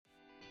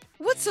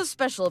What's so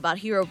special about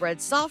Hero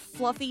Bread's soft,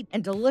 fluffy,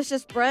 and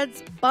delicious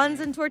breads, buns,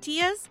 and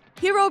tortillas?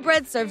 Hero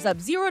Bread serves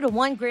up 0 to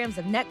 1 grams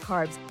of net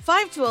carbs,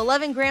 5 to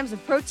 11 grams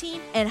of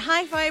protein, and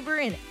high fiber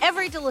in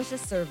every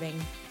delicious serving.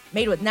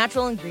 Made with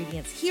natural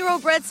ingredients, Hero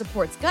Bread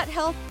supports gut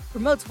health,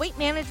 promotes weight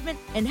management,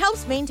 and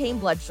helps maintain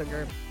blood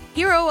sugar.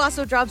 Hero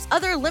also drops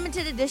other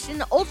limited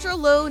edition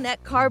ultra-low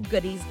net carb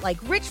goodies like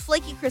rich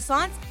flaky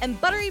croissants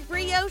and buttery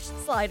brioche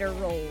slider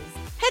rolls.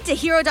 Head to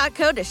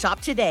hero.co to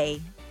shop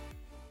today.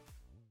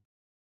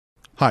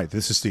 Hi,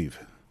 this is Steve.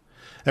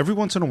 Every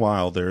once in a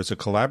while, there is a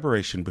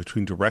collaboration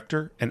between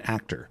director and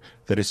actor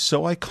that is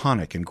so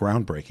iconic and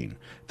groundbreaking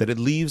that it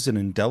leaves an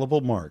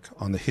indelible mark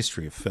on the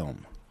history of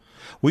film.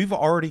 We've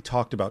already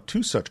talked about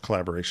 2 such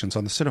collaborations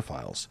on the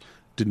Cinephiles,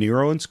 De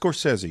Niro and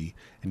Scorsese,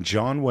 and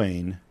John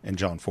Wayne and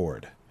John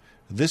Ford.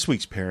 This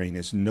week's pairing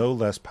is no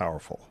less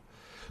powerful.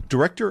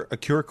 Director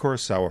Akira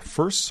Kurosawa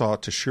first saw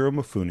Toshiro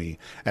Mifune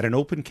at an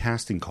open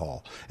casting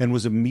call and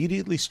was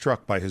immediately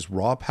struck by his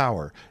raw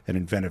power and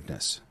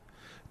inventiveness.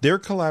 Their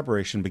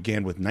collaboration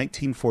began with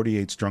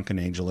 1948's Drunken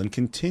Angel and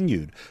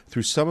continued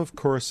through some of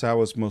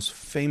Kurosawa's most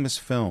famous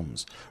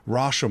films,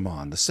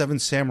 Rashomon, The Seven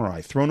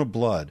Samurai, Throne of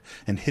Blood,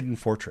 and Hidden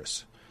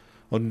Fortress.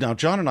 Well, now,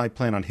 John and I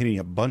plan on hitting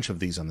a bunch of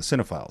these on the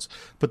Cinephiles,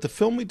 but the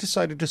film we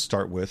decided to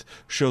start with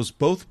shows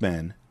both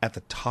men at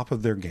the top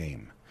of their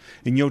game.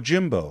 In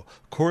Yojimbo,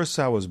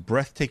 Kurosawa's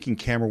breathtaking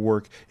camera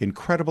work,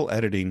 incredible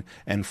editing,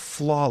 and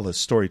flawless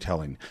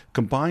storytelling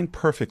combine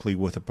perfectly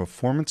with a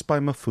performance by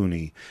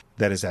Mifune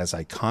that is as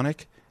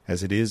iconic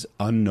as it is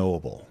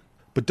unknowable.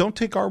 But don't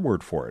take our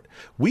word for it.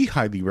 We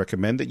highly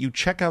recommend that you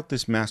check out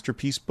this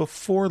masterpiece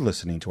before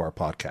listening to our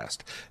podcast.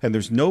 And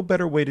there's no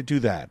better way to do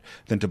that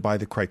than to buy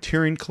the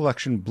Criterion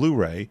Collection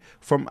Blu-ray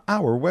from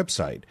our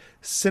website,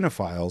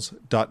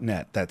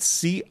 cinephiles.net. That's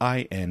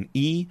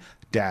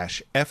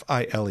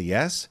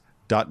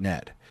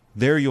CINE-FILES.net.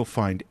 There you'll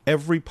find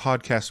every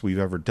podcast we've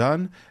ever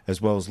done,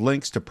 as well as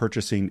links to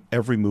purchasing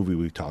every movie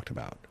we've talked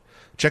about.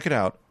 Check it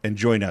out and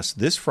join us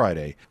this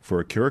Friday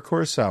for Akira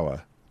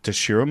Kurosawa,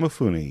 Toshiro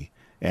Mifune,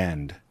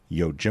 and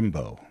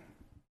Yojimbo.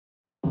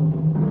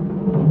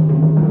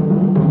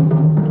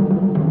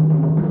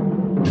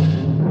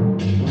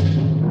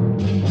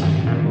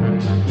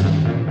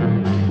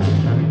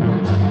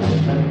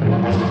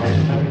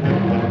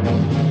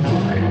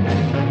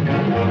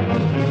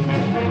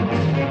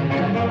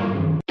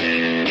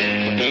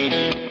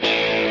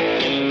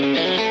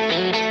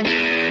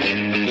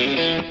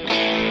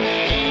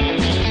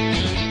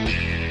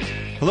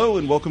 Hello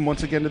and welcome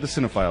once again to the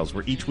Cinephiles,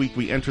 where each week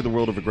we enter the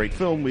world of a great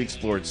film, we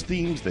explore its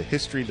themes, the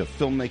history, the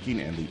filmmaking,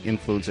 and the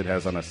influence it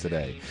has on us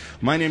today.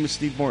 My name is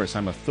Steve Morris.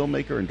 I'm a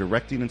filmmaker and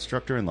directing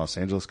instructor in Los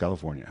Angeles,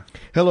 California.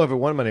 Hello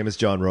everyone, my name is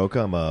John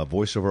Roca. I'm a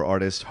voiceover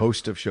artist,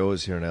 host of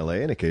shows here in LA,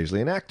 and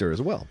occasionally an actor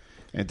as well.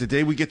 And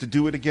today we get to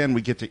do it again.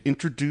 We get to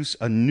introduce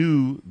a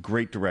new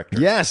great director.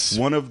 Yes.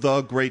 One of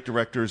the great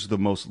directors,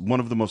 one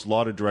of the most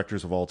lauded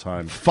directors of all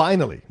time.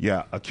 Finally.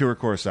 Yeah, Akira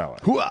Kurosawa.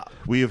 Hooah!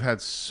 We have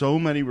had so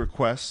many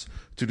requests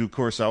to do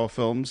Kurosawa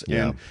films.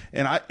 Yeah.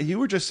 And you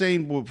were just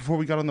saying before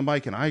we got on the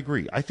mic, and I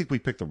agree. I think we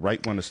picked the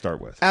right one to start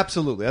with.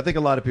 Absolutely. I think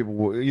a lot of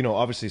people,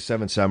 obviously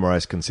Seven Samurai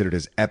is considered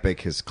his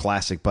epic, his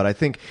classic, but I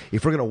think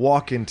if we're going to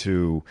walk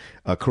into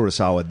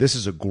Kurosawa, this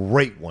is a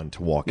great one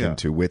to walk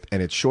into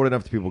and it's short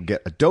enough that people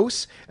get a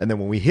dose, and then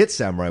when we hit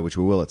Samurai, which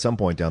we will at some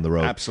point down the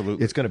road,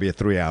 absolutely, it's going to be a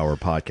 3-hour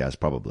podcast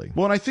probably.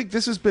 Well, and I think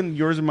this has been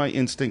yours and my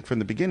instinct from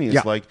the beginning.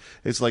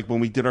 It's like when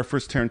we did our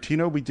first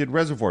Tarantino, we did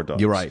Reservoir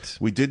Dogs. You're right.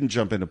 We didn't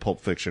jump into Pulp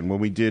Fiction. When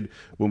we did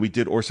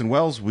Orson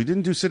Welles, we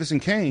didn't do Citizen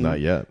Kane. Not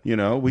yet.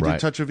 We did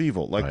Touch of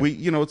Evil.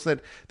 It's that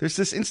there's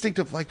this instinct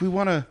of we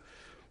want to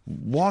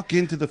walk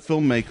into the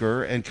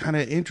filmmaker and kind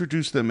of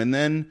introduce them, and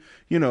then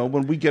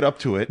when we get up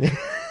to it.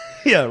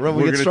 Yeah, when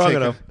we get strong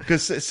enough.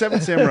 Because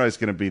Seven Samurai is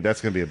going to be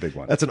a big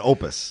one. That's an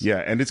opus. Yeah,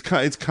 and it's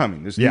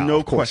coming. There's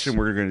no question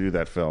we're going to do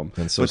that film.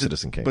 And so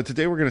Citizen Kane. But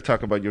today we're going to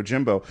talk about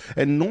Yojimbo.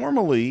 And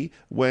normally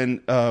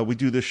when we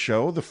do this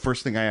show, the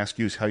first thing I ask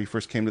you is how you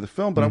first came to the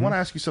film. But I want to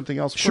ask you something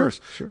else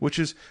first, which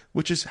is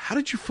how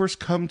did you first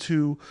come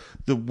to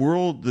the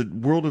world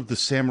of the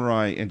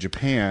samurai in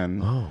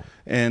Japan? Oh.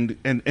 And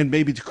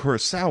maybe to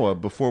Kurosawa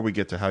before we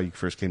get to how you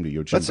first came to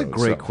Yojimbo. That's a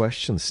great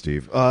question,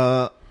 Steve.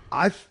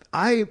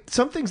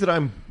 Some things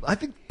that I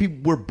think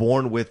we're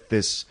born with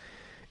this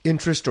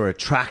interest or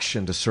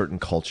attraction to certain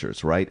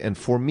cultures, right? And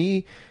for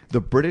me, the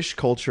British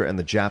culture and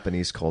the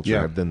Japanese culture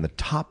have been the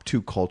top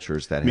 2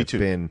 cultures that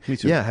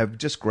have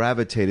just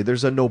gravitated.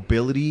 There's a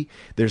nobility,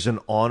 there's an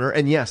honor,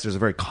 and yes, there's a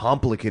very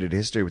complicated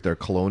history with their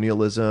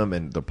colonialism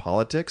and their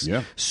politics,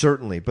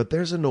 certainly, but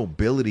there's a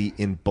nobility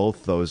in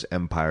both those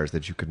empires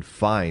that you can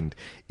find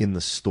in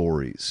the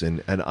stories.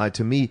 And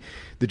to me,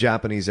 the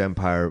Japanese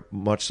empire,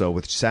 much so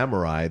with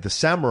samurai,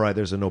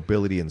 there's a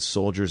nobility in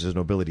soldiers, there's a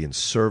nobility in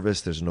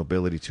service, there's a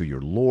nobility to your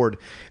lord,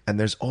 and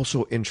there's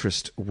also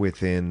interest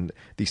within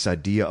this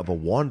idea of a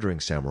wandering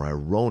samurai, a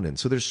ronin.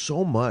 So there's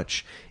so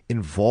much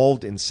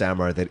involved in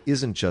samurai that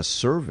isn't just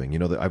serving. You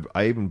know,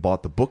 I even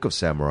bought the Book of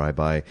Samurai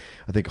by,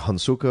 I think,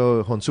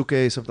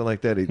 Honsuke, something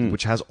like that,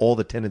 which has all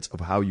the tenets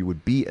of how you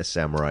would be a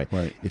samurai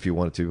if you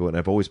wanted to. And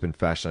I've always been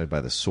fascinated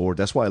by the sword.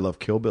 That's why I love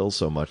Kill Bill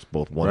so much,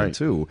 both 1 and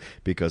 2,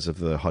 because of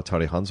the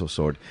Hatari Hanzo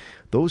sword.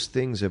 Those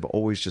things have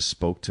always just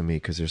spoke to me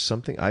because there's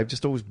something, I've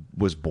just always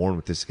was born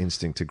with this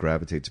instinct to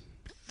gravitate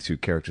to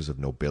characters of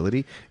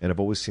nobility, and I've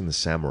always seen the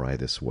samurai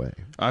this way.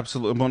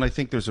 Absolutely. Well, and I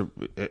think as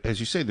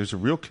you say, there's a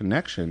real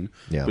connection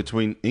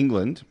between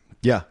England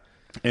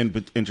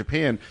and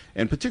Japan,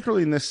 and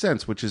particularly in this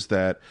sense, which is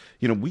that,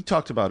 you know, we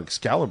talked about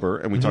Excalibur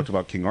and we talked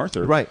about King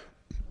Arthur. Right.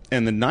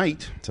 And the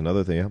knight. It's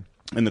another thing, yeah.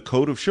 And the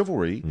code of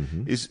chivalry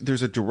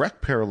there's a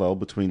direct parallel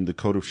between the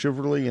code of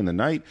chivalry and the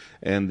knight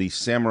and the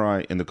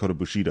samurai and the code of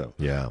Bushido.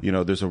 Yeah. You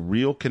know, there's a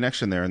real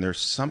connection there, and there's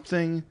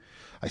something,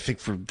 I think,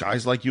 for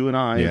guys like you and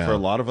I, and for a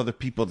lot of other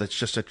people, that's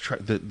just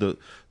the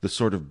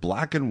sort of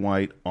black and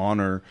white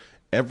honor.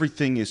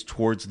 Everything is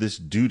towards this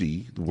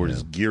duty. The word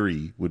is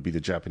giri, would be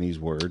the Japanese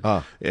word,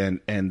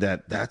 and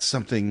that's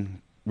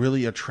something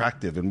really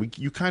attractive. And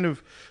you kind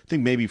of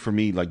think, maybe for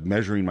me, like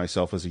measuring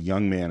myself as a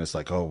young man, it's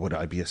like, oh, would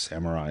I be a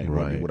samurai?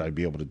 Right. Would I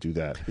be able to do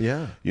that?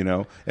 Yeah. You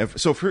know.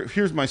 So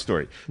here's my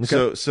story.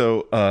 Okay.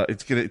 So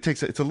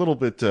it's a little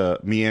bit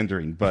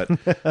meandering, but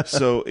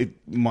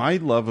my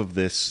love of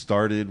this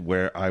started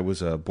where I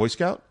was a Boy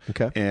Scout.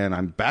 Okay. And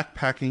I'm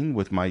backpacking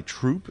with my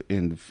troop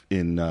in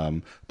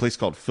a place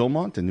called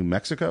Philmont in New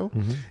Mexico,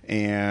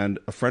 and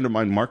a friend of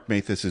mine, Mark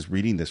Mathis, is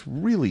reading this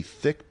really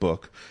thick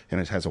book,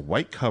 and it has a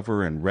white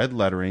cover and red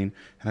lettering.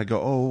 And I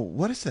go, oh,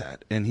 what is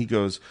that? And he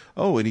goes,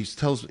 oh,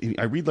 and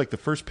I read like the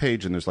first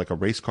page, and there's like a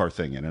race car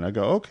thing in it. And I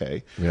go,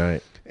 okay.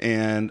 Right.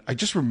 And I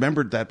just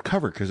remembered that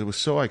cover because it was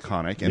so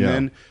iconic. And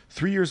then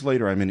 3 years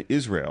later, I'm in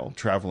Israel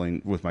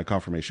traveling with my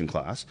confirmation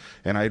class,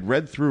 and I had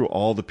read through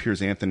all the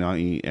Piers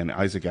Anthony and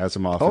Isaac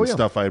Asimov and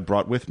stuff I had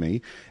brought with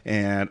me,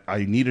 and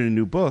I needed a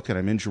new book, and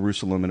I'm in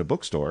Jerusalem in a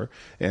bookstore,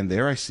 and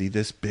there I see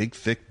this big,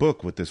 thick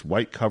book with this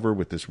white cover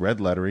with this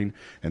red lettering,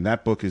 and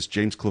that book is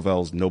James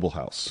Clavell's Noble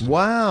House.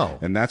 Wow.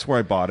 And that's where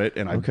I bought it,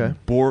 and I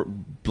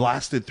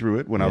blasted through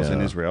it when I was in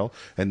Israel,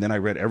 and then I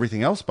read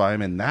everything else by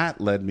him, and that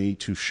led me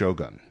to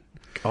Shogun.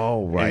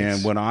 Oh, right.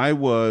 And when I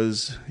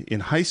was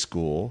in high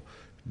school,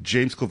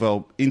 James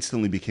Clavell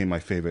instantly became my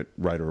favorite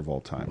writer of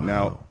all time. Wow.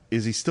 Now,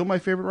 is he still my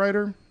favorite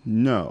writer?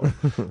 No.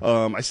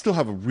 I still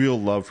have a real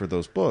love for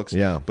those books.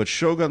 Yeah. But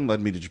Shogun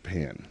led me to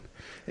Japan.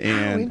 And,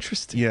 how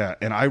interesting. Yeah,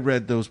 and I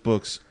read those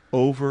books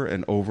over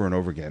and over and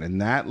over again.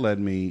 And that led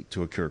me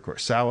to Akira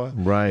Kurosawa.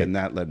 Right. And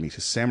that led me to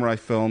samurai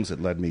films.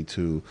 It led me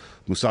to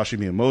Musashi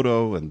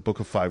Miyamoto and Book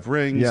of Five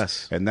Rings.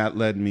 Yes. And that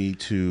led me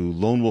to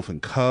Lone Wolf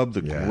and Cub,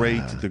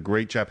 the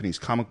great Japanese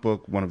comic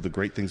book, one of the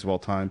great things of all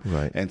time.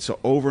 Right. And so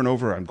over and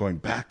over, I'm going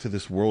back to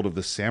this world of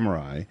the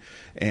samurai.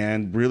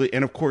 And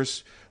of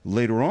course,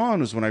 later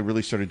on was when I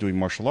really started doing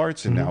martial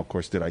arts, and now, of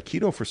course, did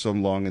Aikido for so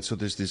long. And so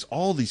there's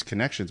all these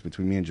connections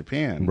between me and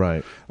Japan.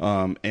 Right.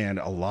 And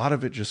a lot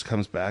of it just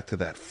comes back to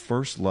that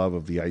first love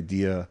of the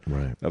idea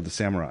of the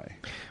samurai.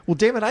 Well,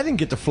 David, I didn't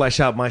get to flesh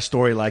out my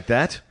story like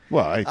that.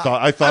 Well,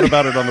 I thought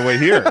about it on the way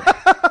here.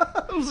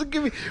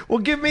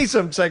 Give me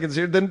some seconds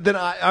here. Then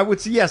I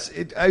would say yes.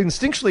 I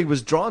instinctually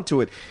was drawn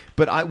to it,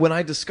 but when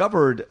I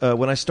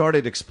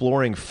started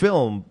exploring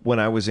film when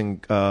I was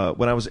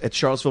at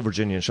Charlottesville,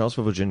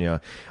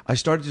 Virginia, I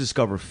started to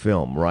discover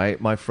film. Right,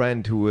 my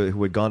friend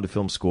who had gone to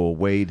film school,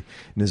 Wade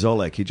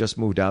Nizolek, he just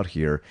moved out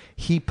here.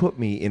 He put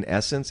me in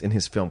essence in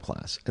his film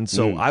class, and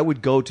so I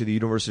would go to the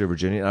University of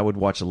Virginia and I would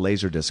watch a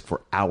Laserdisc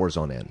for hours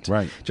on end.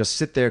 Right, just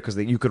sit there because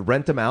you could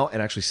rent them out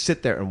and actually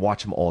sit there and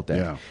watch them all day.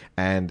 Yeah.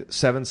 And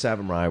Seven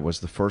Samurai was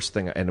the first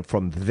thing, and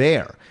from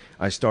there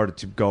I started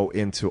to go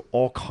into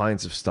all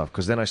kinds of stuff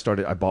because then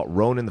I bought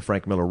Ronin, the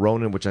Frank Miller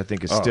Ronin, which I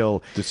think is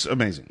still it's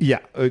amazing. Yeah,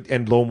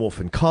 and Lone Wolf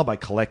and Cub I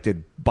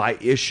collected by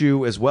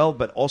issue as well,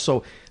 but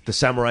also the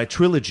Samurai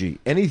trilogy.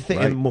 Anything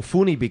and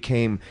Mifune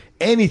became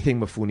anything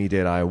Mifune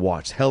did. I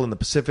watched Hell in the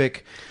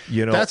Pacific.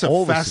 That's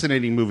a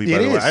fascinating movie. By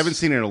the way, I haven't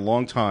seen it in a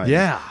long time.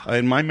 Yeah,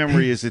 and my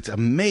memory is it's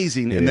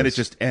amazing, and then it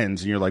just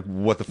ends, and you're like,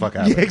 what the fuck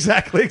happened? Yeah,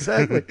 exactly.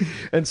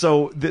 And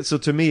so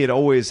to me, it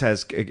always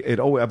has.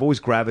 I've always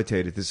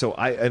gravitated to. So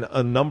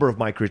a number of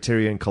my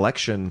Criterion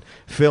Collection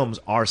films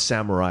are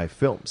samurai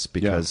films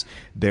because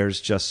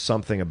there's just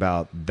something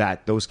about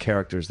those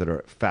characters that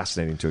are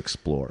fascinating to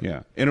explore.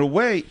 Yeah, in a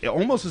way,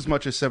 almost as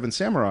much as Seven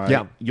Samurai.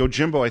 Yeah.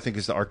 Yojimbo, I think,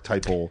 is the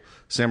archetypal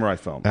samurai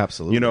film.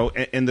 Absolutely. You know,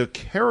 and the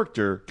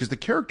character, because the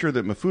character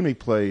that Mifune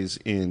plays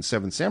in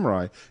Seven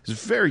Samurai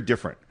is very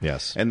different.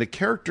 Yes. And the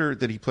character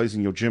that he plays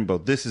in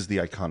Yojimbo, this is the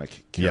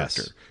iconic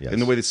character. Yes. In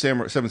the way that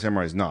Seven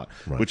Samurai is not.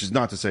 Right. Which is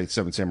not to say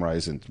Seven Samurai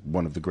isn't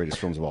one of the greatest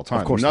films of all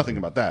time. Of course Nothing not.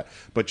 about that.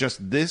 But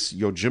just this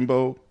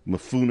Yojimbo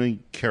Mifune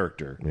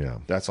character. Yeah.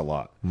 That's a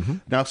lot.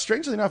 Now,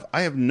 strangely enough,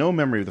 I have no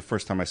memory of the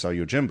first time I saw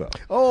Yojimbo.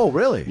 Oh,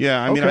 really?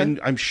 Yeah, I mean,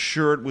 I'm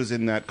sure it was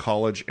in that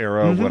college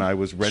era when I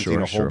was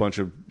renting a whole bunch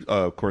of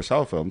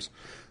Kurosawa films.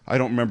 I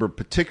don't remember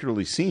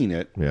particularly seeing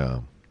it.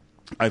 Yeah.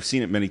 I've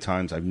seen it many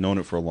times. I've known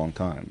it for a long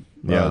time.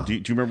 Yeah. Do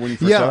you remember when you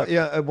first saw it?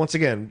 Yeah. Once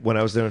again, when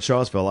I was there in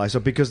Charlottesville, I saw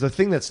because the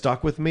thing that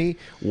stuck with me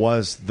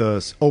was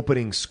the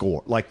opening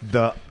score. Like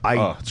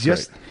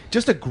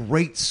just a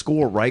great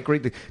score, right?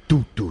 Great,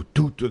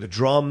 the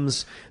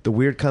drums, the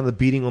weird kind of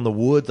beating on the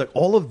wood, like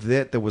all of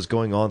that was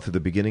going on through the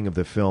beginning of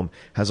the film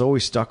has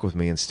always stuck with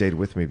me and stayed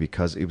with me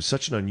because it was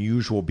such an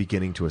unusual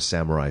beginning to a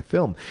samurai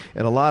film.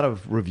 And a lot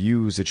of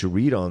reviews that you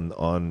read on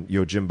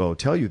Yojimbo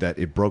tell you that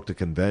it broke the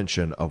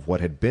convention of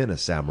what had been a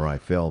samurai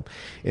film.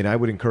 And I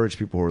would encourage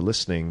people who are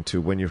listening to,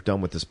 when you're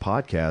done with this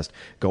podcast,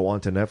 go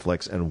onto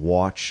Netflix and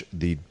watch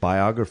the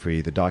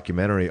biography, the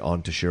documentary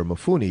on Toshiro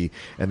Mifune,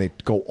 and they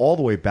go all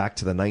the way back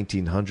to the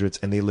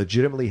 1900s, and they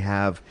legitimately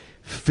have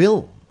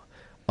film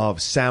of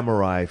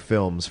samurai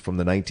films from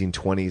the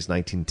 1920s,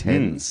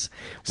 1910s.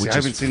 See, I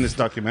haven't seen this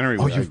documentary.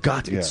 Oh, you've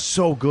got to. It's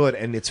so good,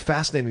 and it's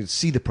fascinating to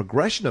see the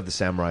progression of the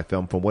samurai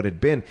film from what had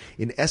been,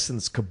 in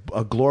essence,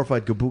 a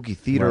glorified kabuki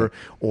theater,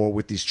 or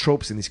with these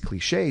tropes and these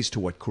cliches,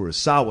 to what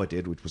Kurosawa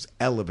did, which was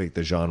elevate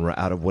the genre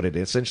out of what had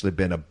essentially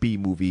been a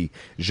B-movie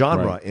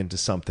genre into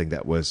something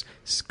that was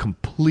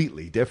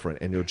completely different.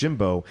 And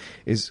Yojimbo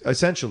is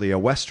essentially a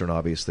Western,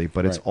 obviously,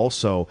 but it's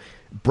also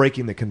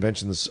breaking the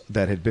conventions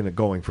that had been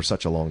going for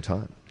such a long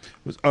time.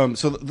 I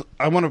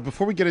want to,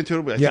 before we get into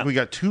it, I think we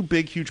got two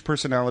big, huge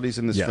personalities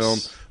in this film.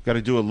 We've got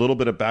to do a little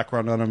bit of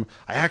background on them.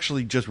 I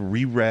actually just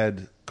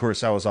reread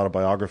Kurosawa's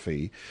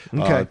autobiography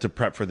to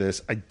prep for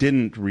this. I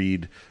didn't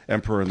read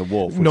Emperor and the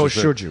Wolf. No,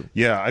 should you?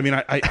 Yeah, I mean,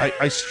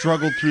 I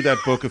struggled through that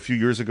book a few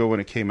years ago when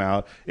it came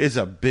out. It's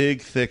a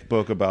big, thick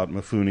book about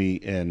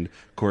Mifune and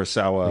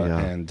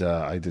Kurosawa, and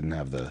I didn't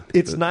have the...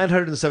 It's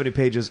 970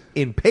 pages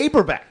in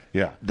paperback.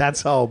 Yeah.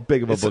 That's how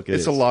big of a book it is.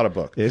 It's a lot of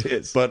book. It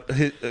is. But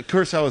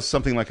Kurosawa is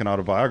something like an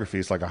autobiography.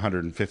 It's like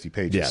 150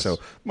 pages, so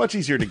much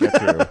easier to get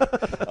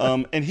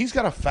through. And he's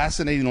got a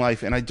fascinating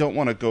life, and I don't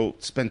want to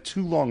spend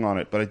too long on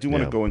it, but I do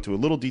want to go into a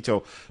little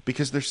detail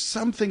because there's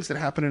some things that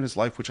happen in his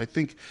life which I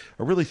think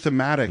are really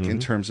thematic in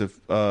terms of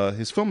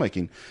his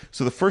filmmaking.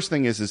 So the first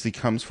thing is he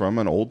comes from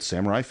an old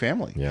samurai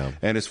family. Yeah.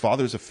 And his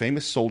father's a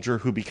famous soldier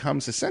who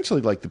becomes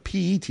essentially like the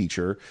PE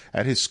teacher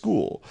at his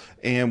school.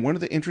 And one of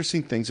the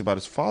interesting things about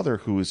his father,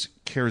 who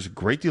cares a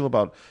great deal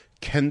about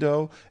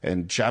kendo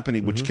and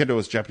Japanese, which kendo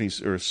is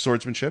Japanese or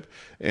swordsmanship,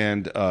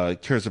 and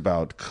cares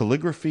about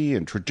calligraphy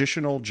and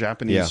traditional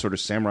Japanese sort of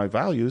samurai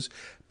values,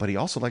 but he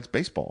also likes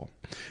baseball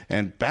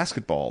and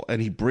basketball,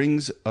 and he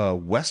brings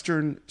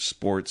Western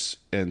sports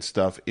and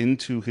stuff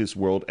into his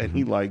world, and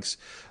he likes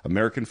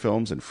American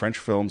films and French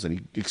films, and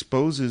he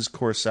exposes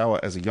Kurosawa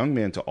as a young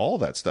man to all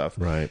that stuff.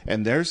 Right.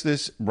 And there's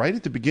this, right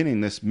at the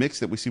beginning, this mix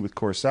that we see with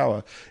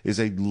Kurosawa is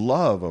a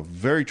love of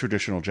very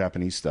traditional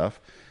Japanese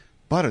stuff,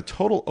 but a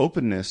total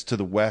openness to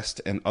the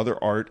West and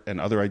other art and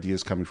other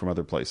ideas coming from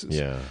other places.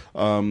 Yeah.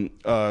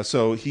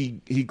 So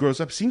he grows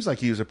up. Seems like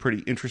he was a pretty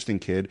interesting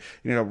kid.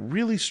 He had a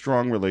really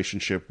strong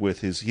relationship with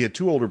he had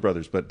two older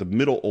brothers, but the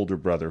middle older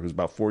brother, who's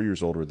about 4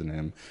 years older than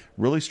him,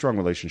 really strong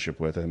relationship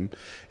with him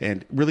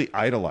and really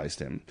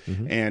idolized him.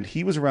 And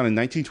he was around in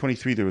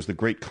 1923. There was the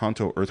Great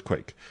Kanto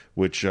earthquake,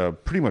 which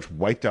pretty much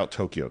wiped out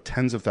Tokyo.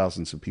 Tens of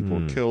thousands of people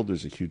were killed.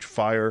 There's a huge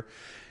fire.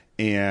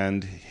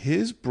 And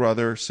his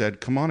brother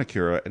said, "Come on,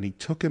 Akira," and he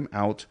took him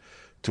out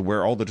to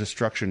where all the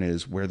destruction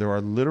is, where there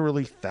are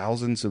literally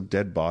thousands of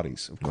dead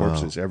bodies, of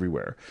corpses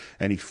everywhere.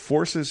 And he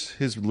forces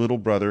his little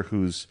brother,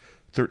 who's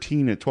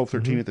 13 at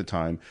the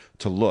time,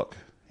 to look.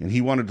 And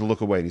he wanted to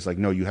look away. And he's like,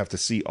 "No, you have to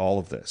see all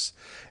of this."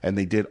 And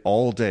they did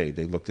all day.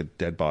 They looked at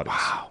dead bodies.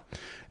 Wow.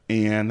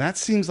 And that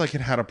seems like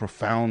it had a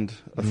profound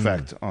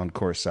effect on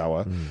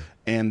Kurosawa.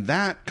 And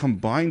that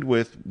combined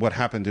with what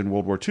happened in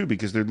World War II,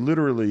 because they're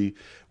literally,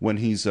 when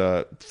he's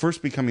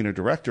first becoming a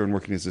director and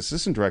working as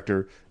assistant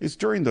director, is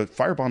during the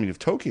firebombing of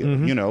Tokyo.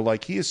 You know,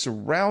 like he is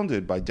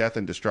surrounded by death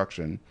and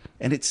destruction.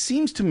 And it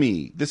seems to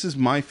me, this is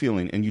my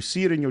feeling, and you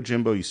see it in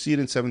Yojimbo, you see it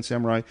in Seven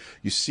Samurai,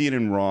 you see it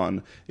in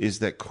Ron, is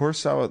that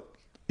Kurosawa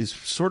is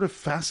sort of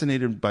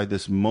fascinated by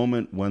this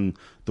moment when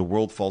the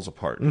world falls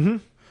apart.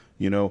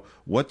 You know,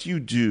 what do you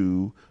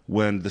do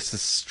when the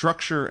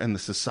structure and the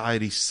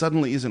society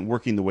suddenly isn't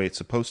working the way it's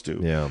supposed to?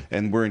 Yeah.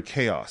 And we're in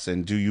chaos.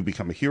 And do you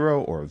become a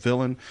hero or a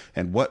villain?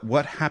 And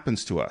what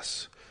happens to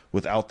us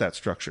without that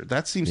structure?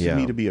 That seems to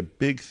me to be a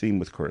big theme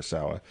with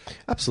Kurosawa.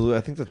 Absolutely.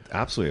 I think that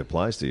absolutely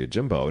applies to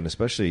Yojimbo. And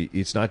especially,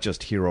 it's not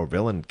just hero,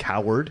 villain,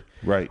 coward.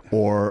 Right.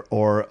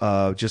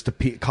 Or just a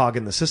cog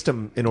in the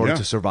system in order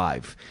to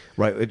survive.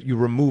 Right. You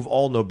remove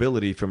all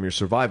nobility from your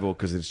survival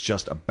because it's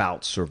just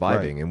about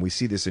surviving. Right. And we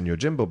see this in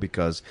Yojimbo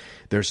because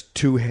there's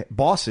two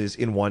bosses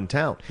in one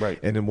town. Right.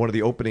 And in one of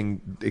the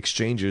opening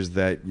exchanges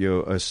that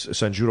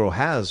Sanjuro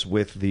has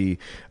with the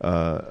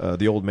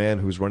old man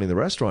who's running the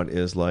restaurant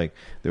is like,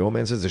 the old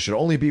man says there should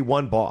only be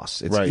one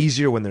boss. It's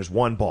easier when there's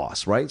one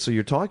boss, right? So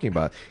you're talking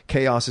about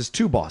chaos is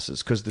two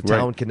bosses because the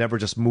town can never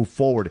just move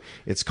forward.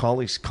 It's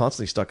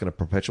constantly stuck in a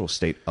perpetual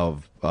state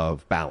of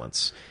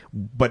balance,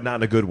 but not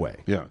in a good way.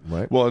 Yeah.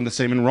 Right. Well, and the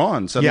same in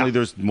Ron. Suddenly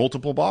there's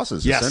multiple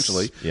bosses,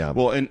 essentially. Yeah.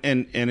 Well, and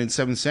in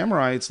Seven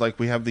Samurai, it's like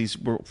we have these,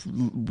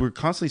 we're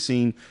constantly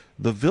seeing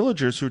the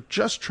villagers who are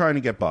just trying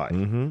to get by.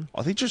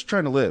 Are they just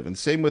trying to live? And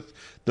same with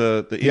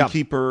the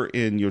innkeeper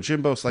in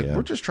Yojimbo. It's like,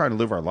 we're just trying to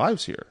live our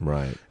lives here.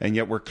 Right. And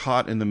yet we're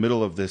caught in the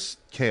middle of this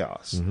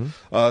chaos.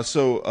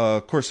 So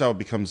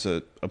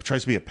Kurosawa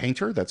tries to be a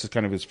painter. That's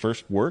kind of his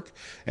first work.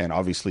 And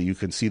obviously you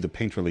can see the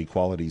painterly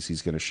qualities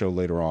he's going to show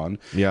later on.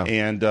 Yeah.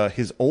 And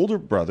his older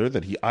brother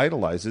that he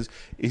idolizes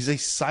is a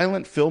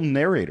silent film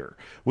narrator,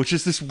 which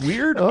is this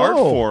weird art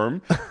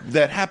form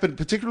that happened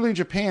particularly in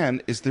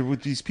Japan. Is there were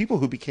these people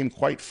who became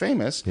quite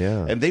famous,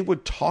 and they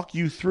would talk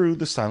you through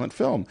the silent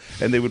film,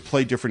 and they would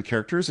play different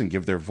characters and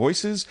give their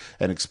voices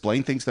and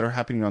explain things that are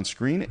happening on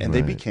screen, and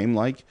they became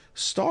like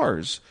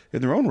stars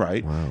in their own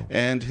right. Wow.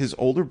 And his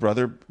older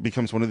brother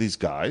becomes one of these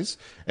guys,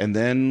 and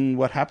then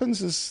what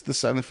happens is the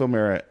silent film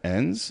era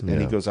ends, and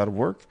he goes out of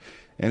work,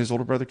 and his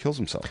older brother kills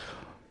himself.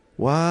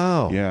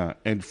 Wow. Yeah,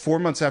 and 4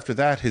 months after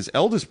that, his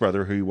eldest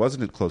brother, who he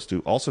wasn't close to,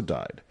 also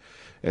died.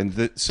 And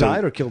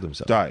died or killed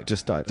himself? Died.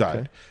 Just died. Died.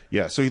 Okay.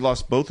 Yeah, so he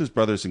lost both his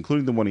brothers,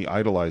 including the one he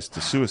idolized,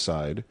 to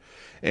suicide.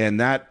 And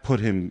that put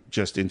him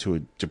just into a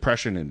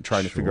depression and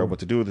trying to figure out what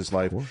to do with his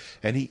life.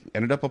 And he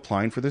ended up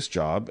applying for this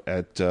job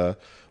at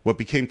what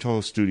became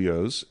Toho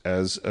Studios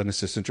as an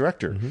assistant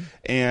director.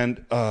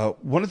 And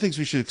one of the things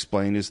we should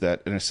explain is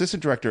that an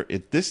assistant director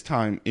at this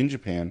time in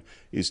Japan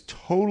is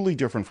totally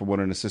different from what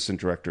an assistant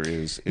director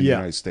is in the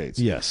United States.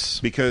 Yes.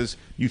 Because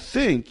you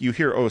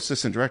hear,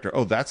 assistant director,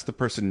 that's the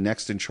person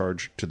next in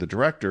charge to the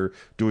director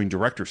doing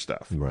director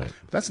stuff. Right.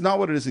 That's not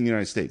what it is in the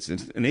United States.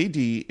 An AD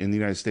in the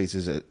United States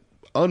is a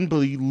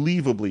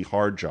unbelievably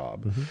hard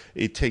job.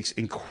 It takes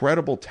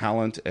incredible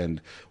talent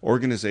and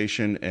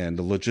organization and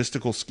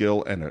logistical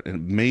skill and an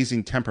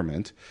amazing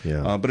temperament,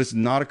 but it's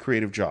not a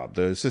creative job.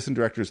 The assistant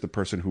director is the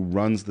person who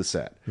runs the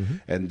set,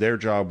 and their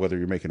job, whether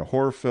you're making a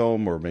horror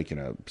film or making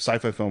a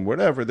sci-fi film,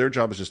 whatever, their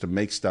job is just to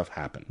make stuff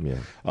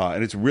happen.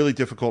 And it's really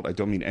difficult. I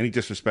don't mean any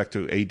disrespect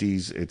to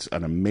ADs. It's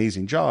an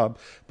amazing job,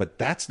 but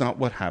that's not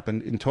what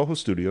happened in Toho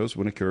Studios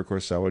when Akira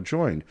Kurosawa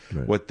joined.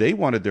 What they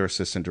wanted their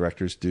assistant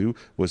directors to do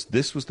was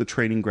the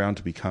training ground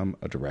to become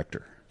a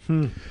director.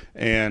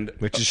 And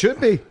which it should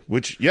be.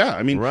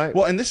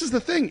 Well, and this is the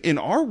thing. In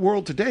our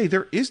world today,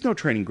 there is no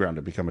training ground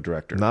to become a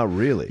director. Not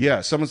really.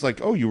 Yeah, someone's like,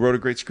 you wrote a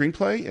great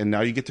screenplay, and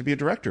now you get to be a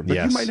director. But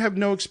you might have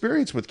no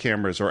experience with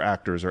cameras or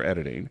actors or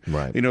editing.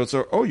 Right.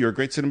 So, you're a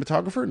great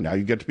cinematographer, now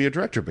you get to be a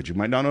director, but you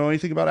might not know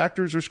anything about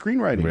actors or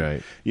screenwriting.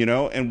 Right.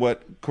 And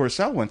what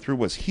Kurosawa went through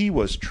was he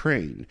was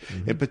trained,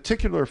 in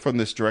particular from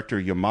this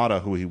director,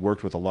 Yamada, who he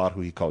worked with a lot,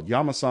 who he called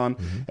Yama-san,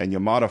 and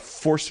Yamada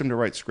forced him to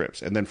write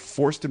scripts, and then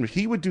forced him,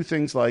 he would do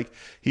things like,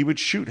 he would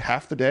shoot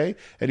half the day,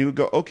 and he would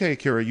go, okay,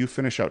 Akira, you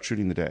finish out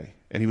shooting the day.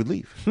 And he would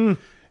leave.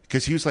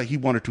 Because he was like, he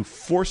wanted to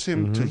force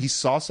him to, he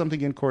saw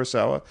something in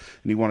Kurosawa,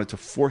 and he wanted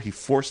to he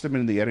forced him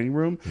into the editing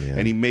room,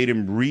 and he made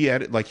him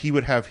re-edit, like he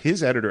would have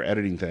his editor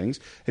editing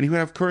things, and he would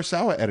have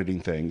Kurosawa editing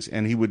things,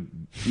 and he would,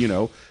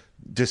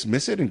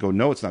 dismiss it and go,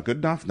 no, it's not good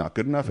enough,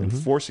 and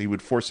he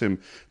would force him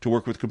to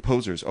work with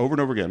composers over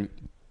and over again.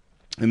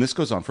 And this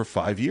goes on for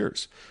 5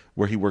 years,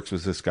 where he works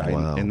with this guy.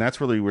 Wow. And that's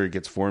really where it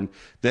gets formed.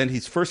 Then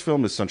his first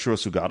film is Sanshiro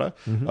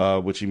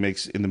Sugata, which he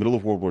makes in the middle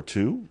of World War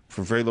II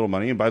for very little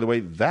money. And by the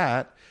way,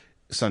 Sanshiro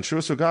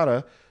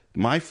Sugata,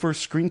 my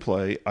first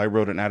screenplay, I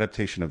wrote an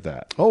adaptation of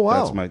that. Oh,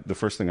 wow. That's the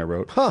first thing I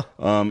wrote. Huh.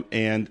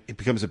 And it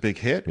becomes a big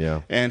hit.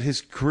 Yeah. And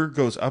his career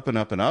goes up and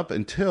up and up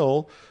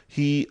until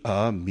he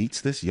meets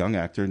this young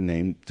actor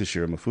named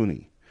Toshiro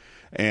Mifune.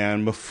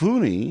 And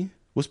Mifune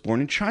was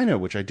born in China,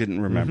 which I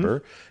didn't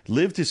remember,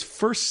 lived his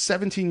first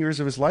 17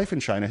 years of his life in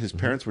China. His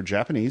parents were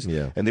Japanese,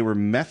 and they were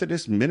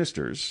Methodist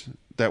ministers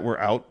that were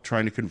out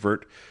trying to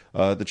convert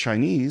the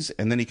Chinese.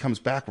 And then he comes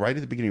back right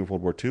at the beginning of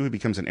World War II. He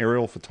becomes an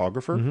aerial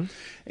photographer.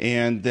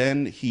 And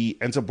then he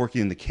ends up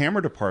working in the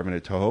camera department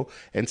at Toho.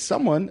 And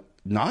someone,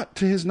 not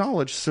to his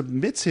knowledge,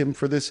 submits him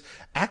for this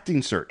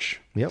acting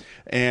search.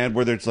 And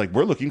where it's like,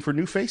 we're looking for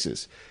new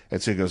faces.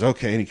 And so he goes,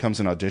 okay. And he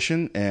comes in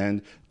audition,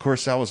 and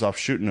Kurosawa's off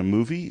shooting a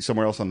movie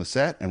somewhere else on the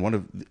set.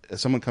 And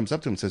someone comes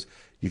up to him and says,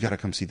 you got to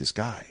come see this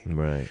guy.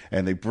 Right.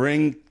 And they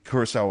bring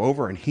Kurosawa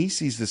over, and he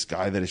sees this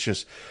guy that is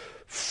just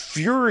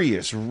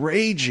furious,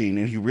 raging,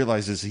 and he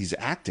realizes he's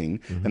acting.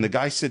 And the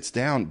guy sits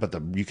down, but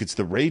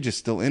the rage is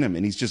still in him,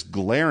 and he's just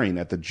glaring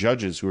at the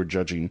judges who are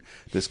judging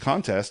this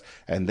contest,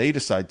 and they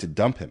decide to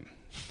dump him.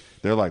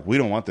 They're like, we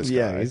don't want this guy.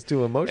 Yeah, he's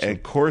too emotional.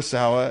 And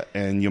Kurosawa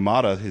and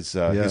Yamada,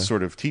 his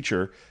sort of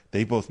teacher,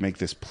 they both make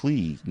this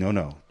plea.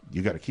 No,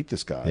 you got to keep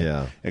this guy.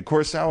 Yeah. And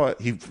Kurosawa,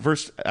 he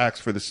first acts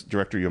for this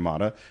director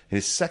Yamada. In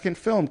his second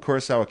film,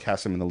 Kurosawa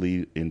casts him in the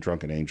lead in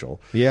Drunken Angel.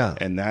 Yeah.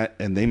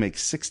 And they make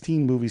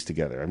 16 movies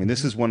together. I mean,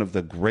 this is one of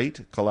the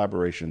great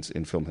collaborations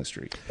in film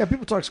history. Yeah,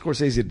 people talk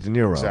Scorsese to De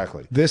Niro.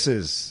 Exactly. This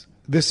is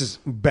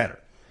better.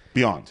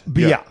 Beyond.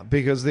 Yeah,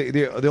 because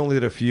they only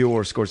did a few,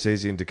 or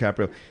Scorsese and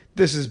DiCaprio.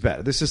 This is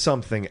better. This is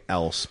something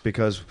else,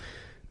 because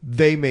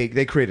they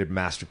created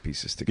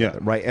masterpieces together,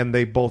 right? And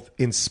they both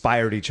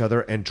inspired each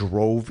other and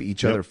drove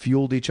each other,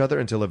 fueled each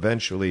other, until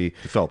eventually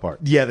they fell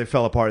apart. Yeah, they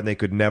fell apart, and they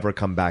could never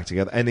come back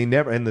together. And they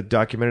never. In the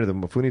documentary, the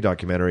Mifune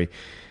documentary,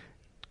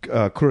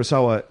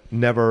 Kurosawa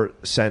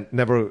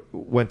never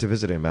went to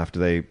visit him after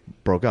they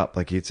broke up.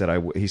 Like he had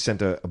said, he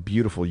sent a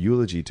beautiful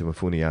eulogy to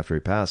Mifune after he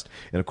passed,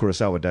 and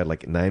Kurosawa died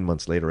like 9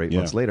 months later, 8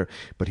 months later.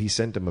 But he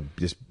sent him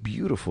this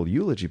beautiful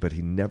eulogy, but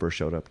he never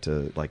showed up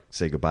to like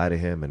say goodbye to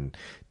him and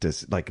to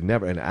like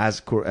never. And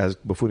as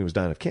Mifune was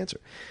dying of cancer,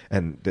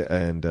 and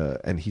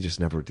he just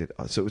never did.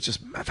 So it's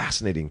just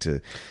fascinating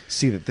to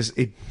see that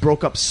it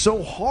broke up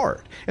so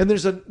hard. And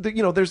there's a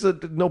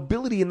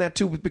nobility in that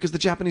too, because the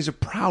Japanese are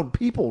proud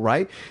people,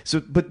 right?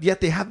 So, but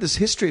yet they have this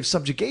history of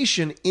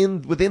subjugation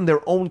within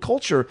their own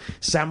culture.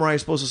 Samurai are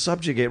supposed to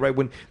subjugate, right?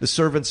 When the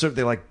servants serve,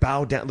 they like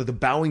bow down. The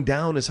bowing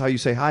down is how you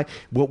say hi.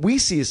 What we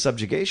see as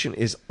subjugation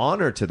is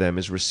honor to them,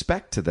 is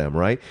respect to them,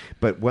 right?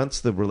 But once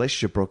the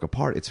relationship broke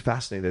apart, it's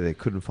fascinating that they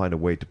couldn't find a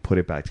way to put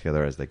it back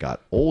together as they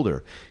got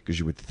older, because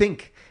you would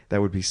think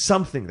that would be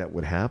something that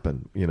would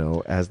happen,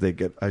 as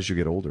you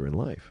get older in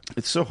life.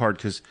 It's so hard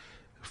because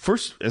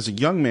first, as a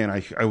young man,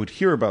 I would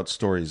hear about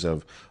stories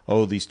of,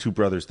 these two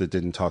brothers that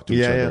didn't talk to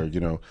each other,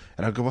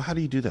 and I'd go, well, how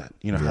do you do that?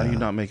 How do you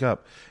not make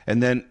up?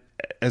 And then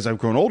as I've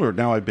grown older,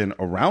 now I've been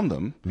around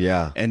them.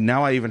 Yeah. And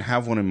now I even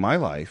have one in my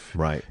life.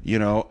 Right.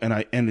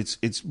 And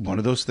it's one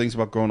of those things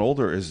about growing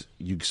older is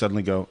you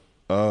suddenly go,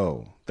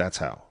 oh, that's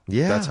how.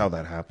 Yeah. That's how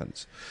that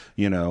happens.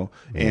 And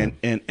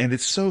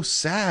it's so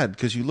sad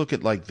because you look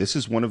at like this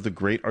is one of the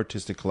great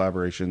artistic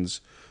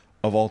collaborations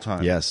of all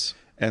time. Yes.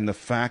 And the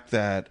fact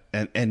that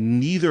and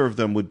neither of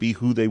them would be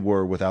who they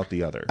were without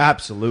the other.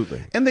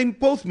 Absolutely. And they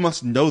both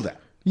must know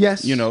that.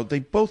 Yes. They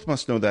both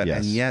must know that,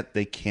 yes. And yet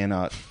they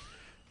cannot.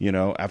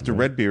 After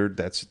Redbeard,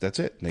 that's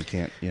it. They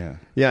can't. Yeah.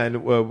 Yeah,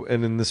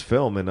 and in this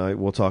film, and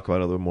we'll talk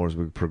about it a little more as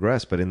we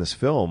progress. But in this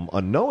film,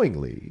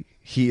 unknowingly,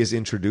 he is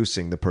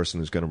introducing the person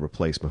who's going to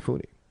replace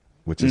Mifune,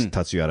 which is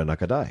Tatsuyara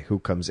Nakadai, who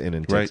comes in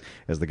and takes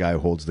as the guy who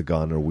holds the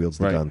gun or wields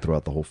the gun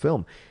throughout the whole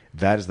film.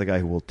 That is the guy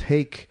who will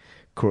take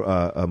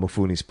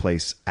Mifune's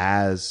place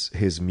as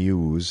his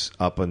muse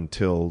up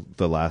until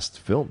the last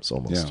films,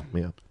 almost.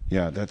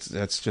 Yeah.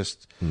 That's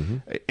just,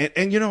 and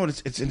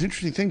it's an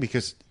interesting thing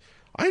because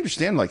I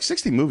understand like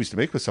 60 movies to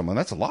make with someone.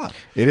 That's a lot.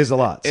 It is a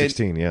lot.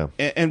 16, yeah.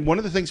 And one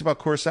of the things about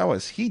Kurosawa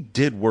is he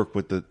did work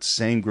with the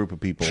same group of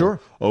people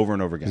over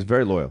and over again. He's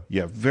very loyal.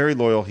 Yeah, very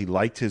loyal. He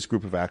liked his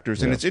group of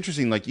actors. And it's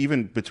interesting, like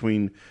even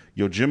between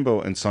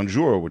Yojimbo and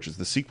Sanjuro, which is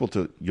the sequel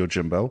to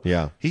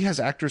Yojimbo, he has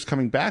actors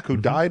coming back who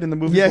died in the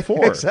movie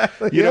before.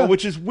 Exactly.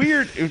 Which is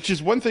weird. Which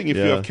is one thing if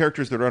you have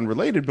characters that are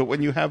unrelated, but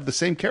when you have the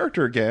same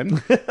character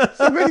again,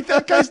 wait,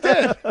 that guy's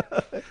dead.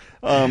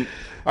 All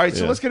right,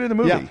 so let's get into the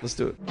movie. Yeah, let's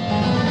do it.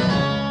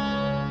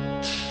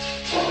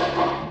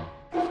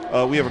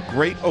 We have a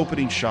great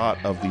opening shot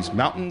of these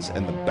mountains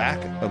and the back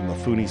of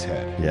Mifune's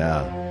head.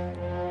 Yeah.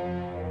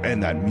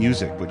 And that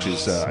music, which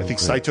is, I think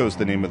Saito is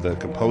the name of the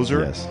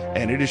composer. Yes.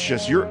 And it is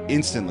just, you're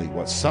instantly,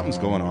 something's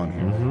going on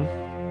here.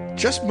 Mm-hmm.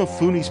 Just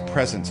Mifune's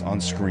presence on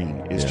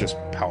screen is just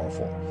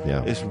powerful.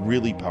 Yeah. It's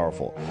really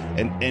powerful.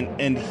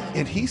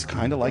 And he's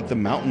kind of like the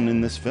mountain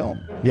in this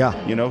film. Yeah.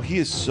 He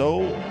is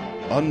so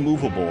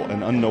unmovable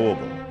and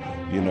unknowable.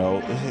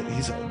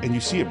 And you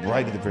see it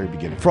right at the very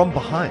beginning. From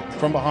behind.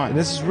 And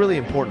this is really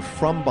important.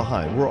 From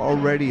behind. We're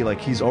already,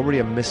 he's already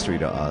a mystery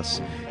to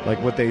us.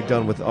 Like what they've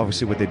done with,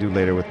 obviously what they do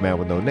later with Man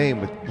with No Name,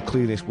 with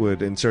Clint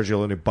Eastwood and Sergio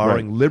Leone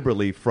borrowing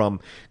liberally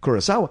from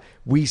Kurosawa.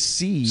 We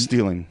see...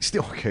 Stealing.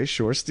 Okay,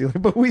 sure, stealing.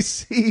 But we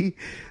see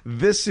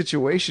this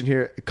situation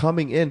here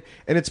coming in,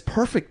 and it's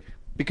perfect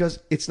because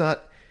it's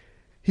not...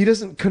 He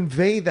doesn't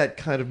convey that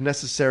kind of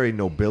necessary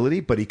nobility,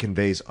 but he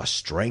conveys a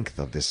strength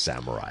of this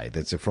samurai.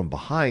 That's from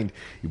behind.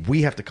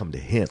 We have to come to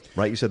him,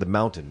 right? You said the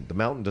mountain. The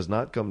mountain does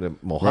not come to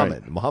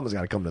Muhammad. Right. Muhammad's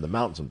got to come to the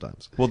mountain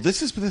sometimes. Well,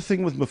 this is the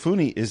thing with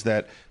Mifune is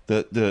that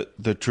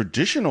the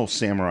traditional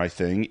samurai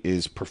thing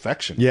is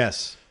perfection.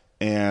 Yes.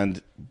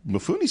 And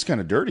Mifune's kind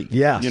of dirty.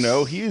 Yes.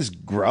 He is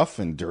gruff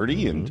and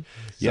dirty and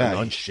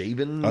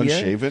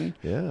unshaven.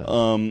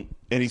 Yeah.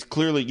 And he's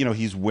clearly,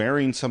 he's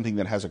wearing something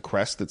that has a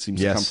crest that seems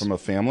to come from a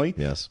family.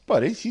 Yes.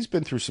 But he's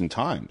been through some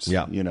times.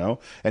 Yeah.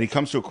 And he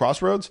comes to a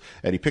crossroads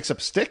and he picks up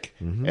a stick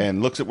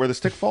and looks at where the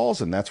stick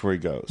falls and that's where he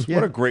goes. Yeah.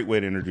 What a great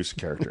way to introduce a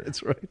character.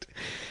 That's right.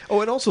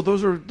 Oh, and also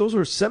those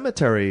are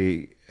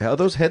cemetery. Are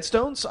those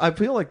headstones? I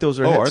feel like those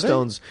are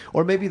headstones.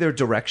 Or maybe they're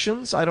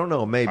directions. I don't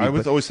know. Maybe. I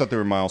always thought they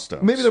were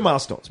milestones. Maybe they're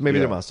milestones.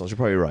 They're milestones. You're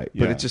probably right.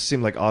 But it just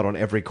seemed like odd on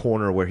every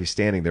corner where he's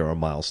standing there are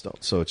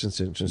milestones. So it's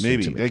just interesting.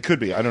 Maybe. To me. It could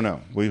be. I don't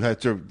know. We have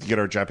to get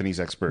our Japanese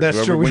expert.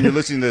 That's true. When you're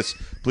listening to this,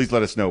 please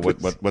let us know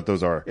what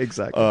those are.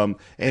 Exactly. And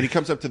he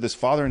comes up to this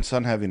father and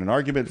son having an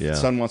argument. Yeah.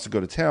 Son wants to go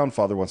to town.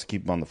 Father wants to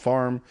keep him on the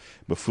farm.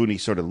 Mifune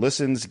sort of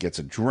listens, gets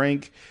a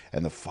drink,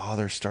 and the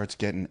father starts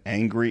getting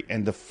angry.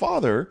 And the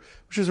father,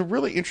 which is a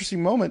really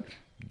interesting moment,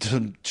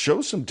 to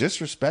show some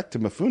disrespect to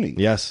Mifune.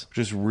 Yes. Which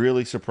is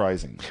really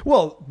surprising.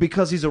 Well,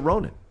 because he's a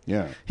Ronin.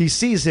 Yeah. He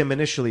sees him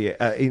initially,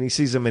 and he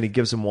sees him and he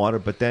gives him water,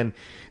 but then,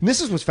 and this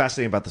is what's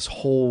fascinating about this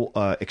whole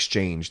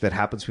exchange that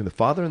happens between the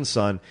father and the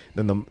son,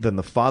 then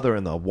the father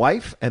and the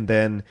wife, and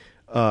then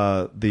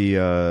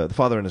the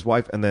father and his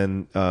wife, and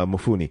then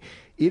Mufuni.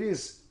 It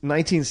is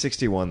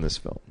 1961. This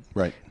film,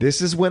 Right.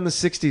 This is when the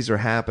 60s are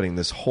happening.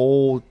 This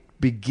whole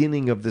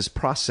beginning of this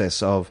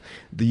process of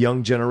the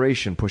young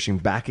generation pushing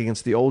back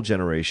against the old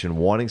generation,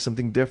 wanting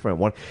something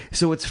different.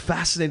 So it's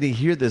fascinating to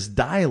hear this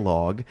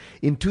dialogue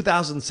in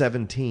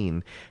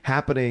 2017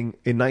 happening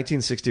in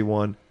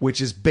 1961, which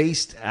is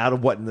based out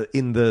of what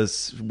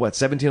 1700s,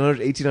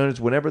 1800s,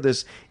 whenever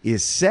this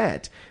is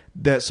set.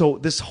 So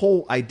this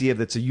whole idea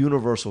that's a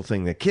universal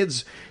thing that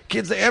kids,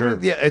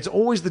 it's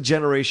always the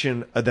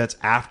generation that's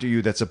after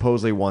you that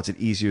supposedly wants it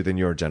easier than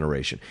your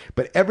generation.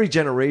 But every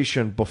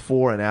generation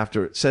before and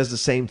after says the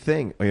same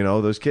thing. You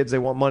know, those kids, they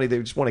want money. They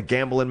just want to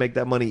gamble and make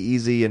that money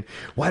easy. And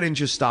why didn't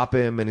you stop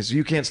him? And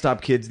you can't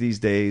stop kids these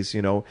days,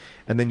 you know.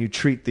 And then you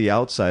treat the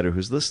outsider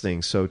who's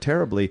listening so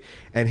terribly.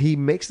 And he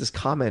makes this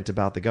comment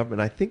about the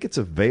government. I think it's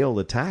a veiled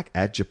attack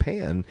at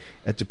Japan,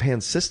 at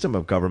Japan's system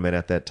of government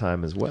at that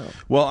time as well.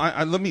 Well,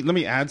 let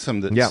me add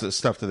some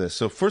stuff to this.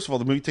 So first of all,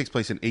 the movie takes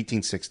place in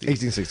 1860.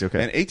 1860, okay.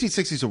 And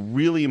 1860 is a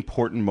really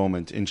important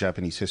moment in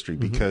Japanese history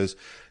because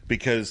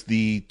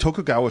the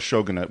Tokugawa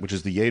shogunate, which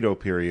is the Edo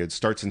period,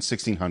 starts in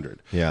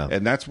 1600. Yeah.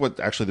 And that's what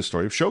actually the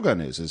story of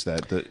Shogun is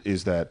that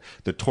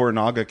the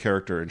Toranaga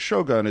character in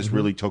Shogun is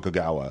really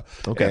Tokugawa.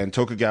 Okay. And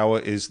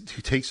Tokugawa he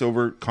takes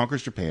over,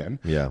 conquers Japan,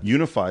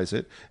 unifies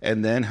it,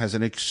 and then has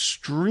an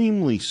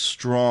extremely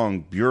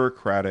strong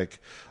bureaucratic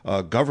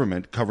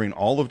government covering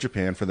all of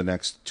Japan for the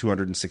next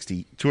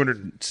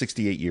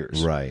 268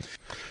 years. Right.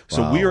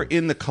 So we are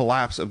in the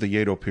collapse of the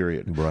Edo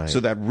period. Right. So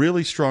that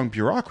really strong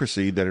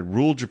bureaucracy that had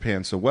ruled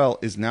Japan so well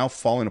is now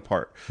falling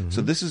apart.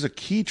 So this is a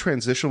key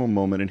transitional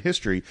moment in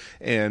history,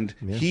 and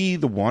the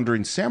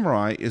wandering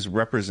samurai, is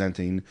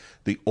representing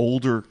the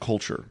older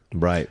culture.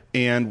 Right.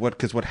 And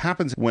what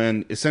happens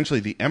when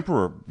essentially the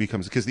emperor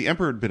becomes, because the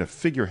emperor had been a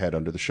figurehead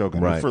under the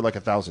shogun for like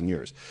 1,000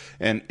 years,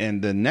 and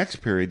the next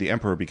period the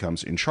emperor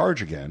becomes in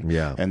charge again.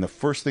 Yeah. And the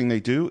first thing they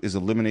do is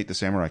eliminate the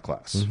samurai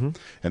class,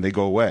 and they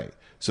go away.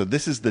 So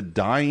this is the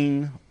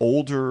dying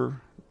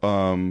older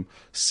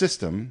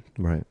system,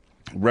 right,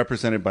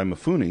 represented by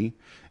Mifune,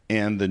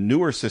 and the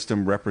newer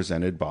system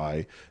represented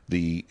by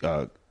the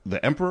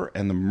emperor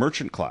and the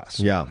merchant class.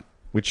 Yeah.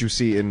 Which you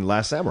see in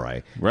Last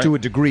Samurai, right, to a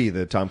degree,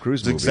 the Tom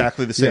Cruise movie. It's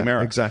exactly the same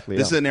era. Exactly.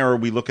 This is an era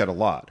we look at a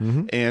lot.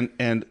 And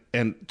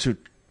to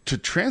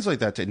translate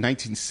that to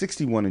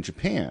 1961 in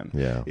Japan,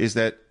 is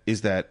that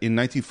in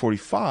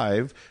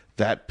 1945,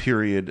 that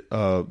period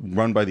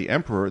run by the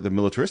emperor, the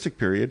militaristic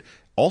period,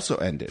 also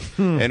ended,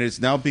 and it's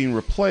now being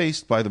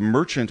replaced by the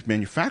merchant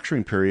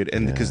manufacturing period.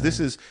 And because this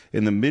is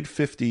in the mid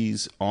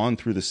 50s on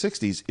through the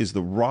 60s, is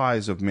the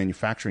rise of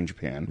manufacturing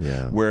Japan,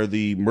 where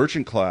the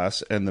merchant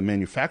class and the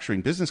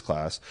manufacturing business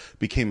class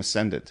became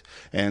ascendant.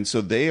 And so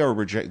they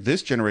are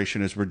this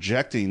generation is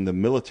rejecting the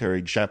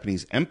military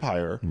Japanese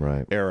empire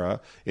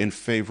era in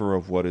favor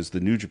of what is the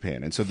new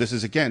Japan. And so this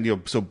is,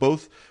 again, so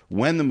both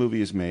when the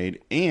movie is made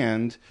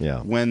and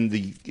when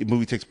the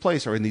movie takes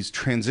place are in these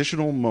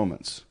transitional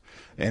moments.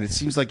 And it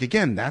seems like,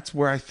 again, that's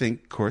where I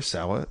think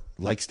Kurosawa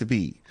likes to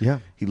be. Yeah.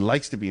 He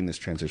likes to be in this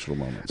transitional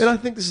moment. And I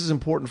think this is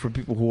important for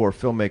people who are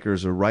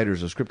filmmakers or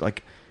writers or script.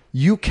 Like,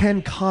 you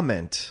can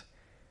comment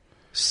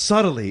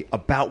subtly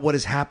about what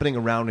is happening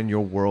around in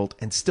your world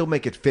and still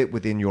make it fit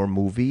within your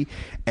movie.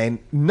 And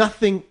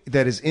nothing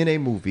that is in a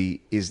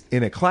movie is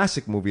in a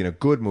classic movie, in a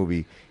good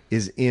movie,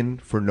 is in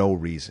for no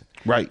reason.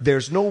 Right.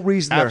 There's no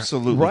reason.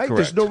 Absolutely correct.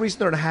 There's no reason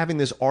they're having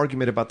this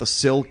argument about the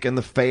silk and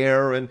the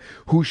fair and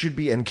who should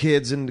be, and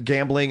kids and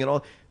gambling and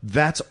all.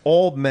 That's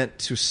all meant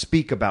to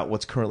speak about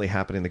what's currently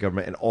happening in the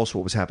government and also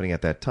what was happening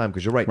at that time.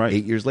 Because you're right,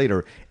 8 years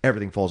later,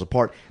 everything falls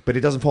apart. But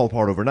it doesn't fall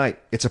apart overnight.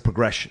 It's a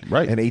progression.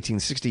 Right. And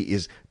 1860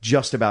 is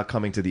just about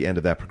coming to the end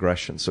of that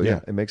progression. So,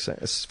 it makes sense.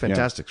 It's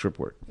fantastic script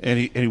work. And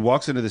he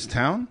walks into this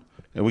town,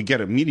 and we get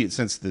an immediate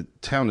sense the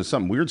town is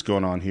something weird's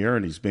going on here,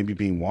 and he's maybe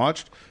being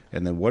watched.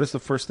 And then what is the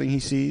first thing he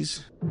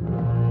sees?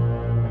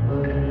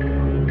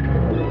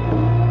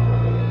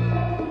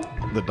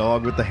 The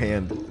dog with the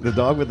hand. The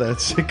dog with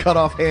the cut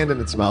off hand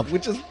in its mouth,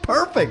 which is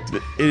perfect.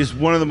 It is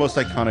one of the most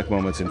iconic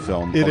moments in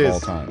film of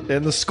all time.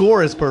 And the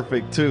score is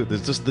perfect too.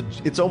 There's just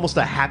it's almost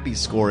a happy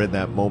score in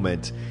that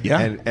moment. Yeah.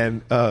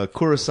 And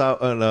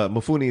Kurosawa and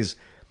Mifune's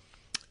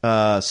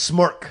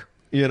smirk,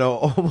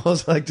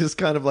 almost like just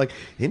kind of like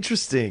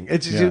interesting.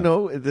 It's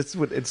that's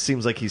what it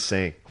seems like he's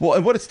saying. Well,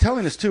 and what it's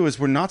telling us too is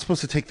we're not supposed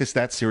to take this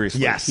that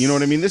seriously. Yes. You know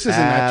what I mean? This isn't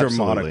that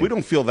Absolutely. dramatic. We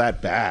don't feel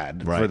that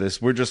bad for this.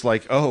 We're just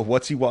like, oh,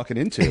 what's he walking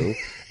into?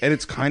 And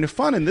it's kind of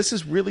fun. And this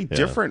is really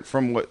different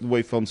from the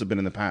way films have been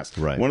in the past.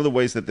 Right. One of the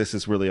ways that this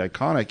is really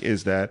iconic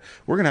is that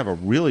we're going to have a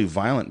really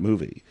violent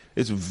movie.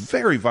 It's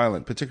very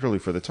violent, particularly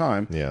for the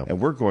time. Yeah. And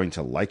we're going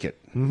to like it.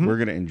 We're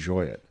going to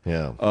enjoy it.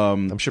 Yeah.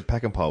 I'm sure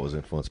Peckinpah was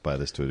influenced by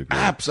this to a degree.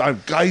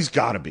 He's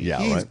got to be. Yeah,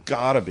 He's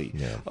got to be.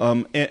 Yeah.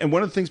 And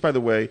one of the things, by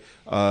the way,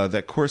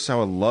 that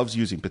Kurosawa loves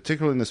using,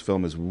 particularly in this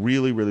film, is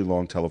really, really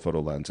long telephoto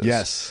lenses.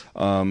 Yes.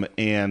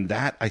 And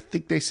that, I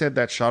think they said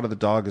that shot of the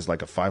dog is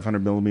like a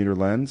 500 millimeter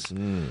lens.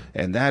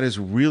 And that is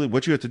really,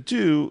 what you have to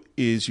do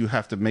is you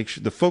have to make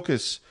sure the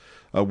focus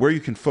where you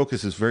can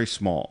focus is very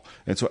small.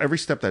 And so every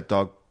step that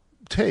dog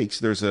takes,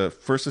 there's a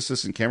first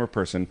assistant camera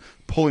person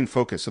pulling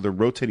focus, so they're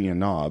rotating a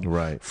knob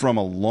from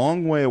a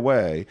long way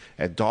away,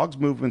 and dogs'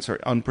 movements are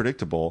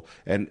unpredictable.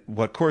 And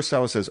what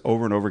Kurosawa says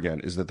over and over again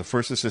is that the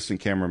first assistant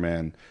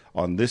cameraman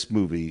on this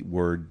movie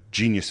were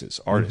geniuses,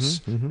 artists,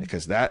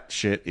 because that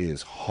shit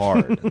is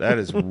hard. That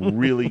is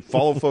really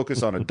follow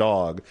focus on a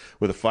dog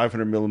with a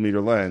 500 millimeter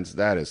lens.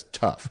 That is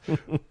tough.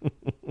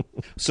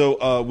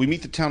 So we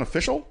meet the town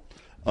official,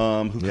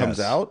 who comes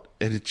out,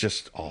 and it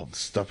just, all the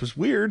stuff is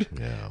weird.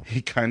 Yeah.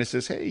 He kind of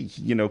says, hey,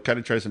 kind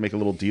of tries to make a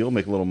little deal,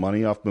 make a little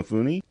money off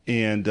Mifune.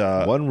 And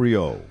one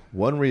Rio,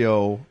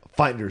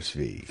 finder's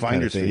fee.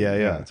 Finder's fee. Yeah,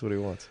 that's what he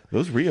wants.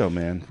 Those Rio,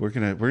 man, we're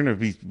gonna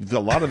be, a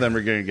lot of them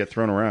are gonna get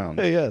thrown around.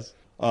 Yes.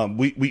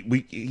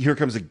 We here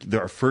comes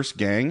our first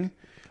gang,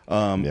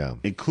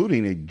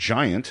 including a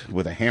giant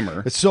with a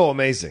hammer. It's so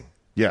amazing.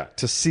 Yeah.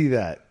 To see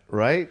that.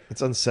 Right?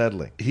 It's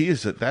unsettling.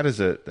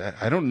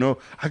 I don't know.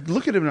 I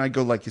look at him and I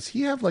go, like, does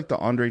he have like the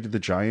Andre the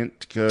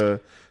Giant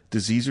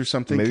disease or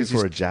something? Maybe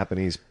for a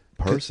Japanese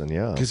person,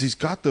 yeah. Because he's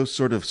got those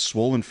sort of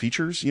swollen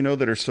features,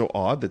 that are so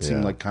odd, that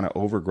seem like kind of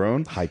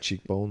overgrown. High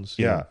cheekbones.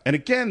 Yeah. And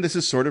again, this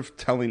is sort of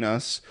telling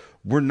us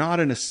we're not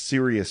in a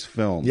serious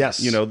film. Yes.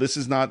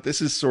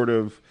 This is sort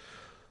of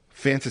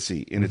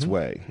fantasy in its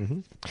way.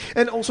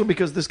 And also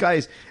because this guy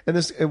is,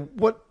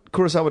 what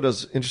Kurosawa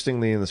does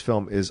interestingly in this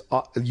film is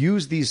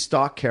use these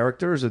stock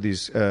characters or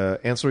these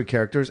ancillary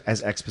characters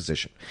as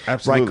exposition.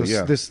 Absolutely,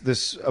 right?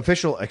 This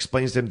official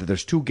explains to him that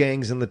there's two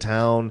gangs in the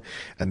town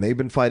and they've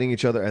been fighting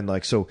each other,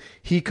 and so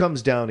he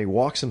comes down, he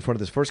walks in front of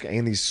this first gang,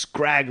 and these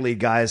scraggly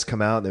guys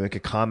come out and they make a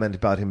comment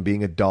about him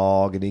being a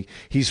dog, and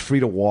he's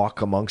free to walk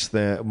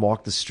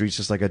the streets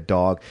just like a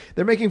dog.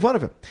 They're making fun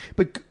of him,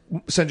 but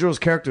Sanjuro's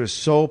character is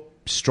so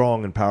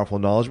strong and powerful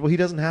and knowledgeable, he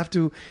doesn't have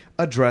to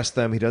address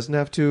them. He doesn't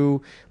have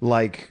to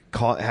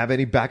have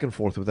any back and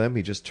forth with them.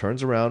 He just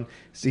turns around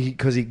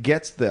because he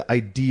gets the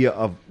idea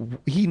of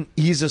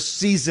he's a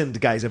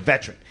seasoned guy, he's a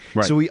veteran,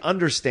 so he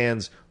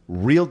understands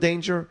real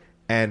danger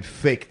and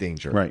fake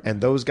danger,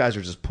 and those guys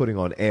are just putting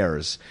on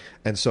airs,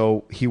 and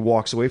so he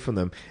walks away from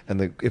them, and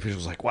the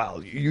official's like, wow,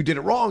 you did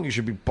it wrong, you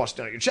should be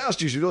busting out your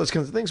chest, you should do those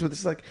kinds of things. But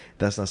it's like,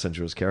 that's not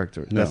Sanjuro's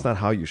character. That's not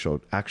how you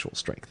show actual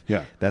strength.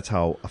 That's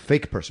how a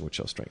fake person would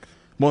show strength.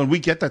 Well, and we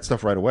get that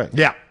stuff right away.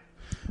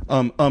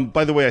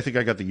 By the way, I think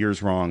I got the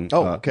years wrong.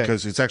 Okay.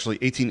 Because it's actually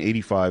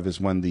 1885 is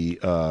when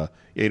the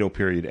Edo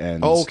period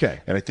ends.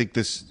 Okay. And I think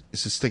this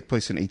take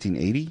place in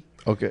 1880.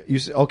 Okay.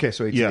 So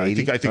 1880.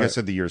 Yeah, I think I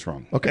said the years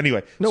wrong. Okay.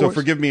 Anyway,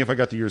 forgive me if I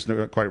got the years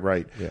not quite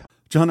right. Yeah.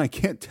 John, I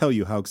can't tell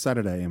you how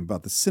excited I am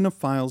about the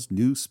Cinephiles'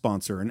 new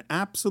sponsor, an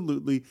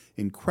absolutely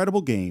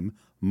incredible game,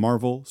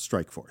 Marvel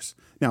Strike Force.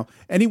 Now,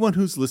 anyone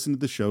who's listened to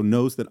the show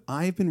knows that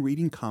I've been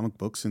reading comic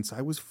books since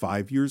I was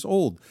 5 years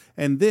old,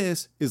 and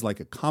this is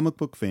like a comic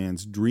book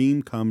fan's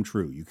dream come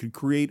true. You could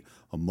create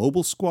a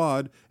mobile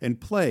squad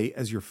and play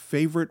as your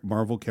favorite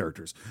Marvel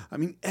characters. I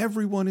mean,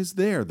 everyone is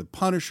there. The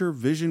Punisher,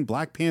 Vision,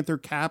 Black Panther,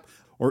 Cap,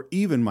 or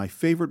even my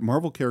favorite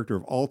Marvel character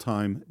of all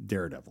time,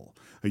 Daredevil.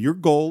 Your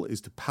goal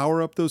is to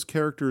power up those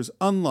characters,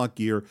 unlock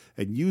gear,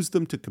 and use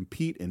them to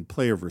compete in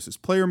player versus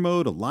player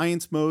mode,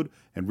 alliance mode,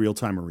 and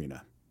real-time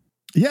arena.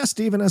 Yeah,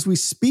 Stephen, as we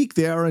speak,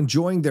 they are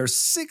enjoying their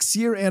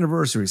 6-year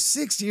anniversary.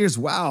 6 years,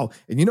 wow.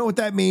 And you know what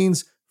that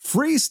means?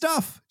 Free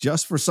stuff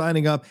just for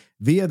signing up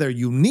via their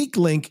unique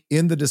link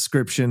in the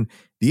description.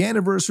 The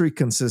anniversary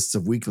consists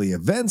of weekly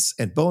events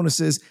and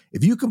bonuses.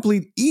 If you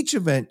complete each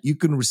event, you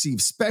can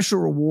receive special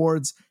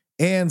rewards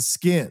and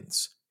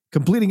skins.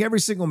 Completing every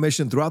single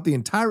mission throughout the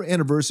entire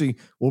anniversary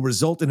will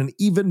result in an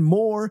even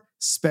more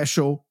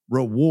special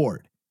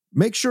reward.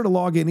 Make sure to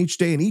log in each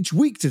day and each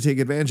week to take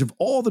advantage of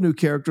all the new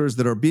characters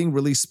that are being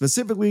released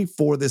specifically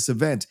for this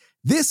event.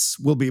 This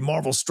will be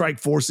Marvel Strike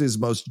Force's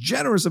most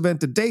generous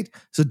event to date,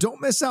 so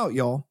don't miss out,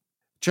 y'all.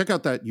 Check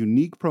out that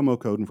unique promo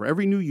code, and for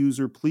every new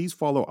user, please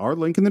follow our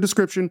link in the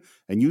description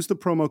and use the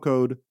promo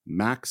code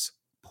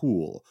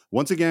MAXPOOL.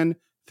 Once again,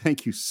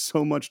 thank you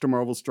so much to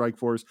Marvel Strike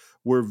Force.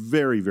 We're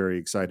very, very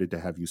excited to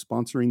have you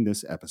sponsoring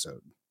this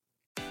episode.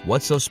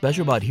 What's so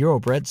special about Hero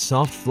Bread's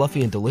soft,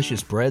 fluffy, and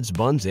delicious breads,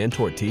 buns, and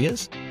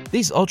tortillas?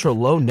 These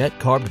ultra-low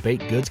net-carb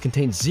baked goods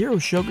contain zero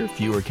sugar,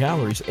 fewer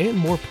calories, and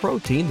more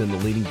protein than the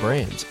leading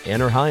brands,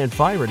 and are high in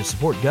fiber to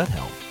support gut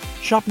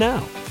health. Shop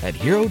now at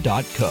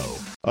hero.co.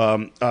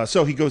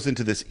 So he goes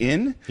into this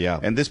inn, Yeah.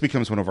 and this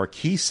becomes one of our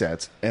key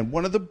sets. And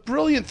one of the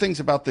brilliant things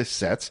about this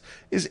sets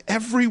is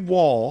every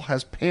wall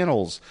has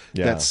panels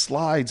that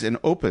slides and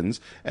opens,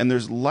 and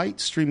there's light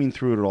streaming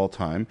through it at all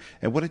time.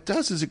 And what it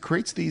does is it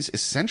creates these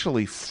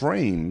essentially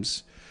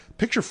frames,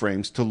 picture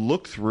frames to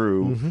look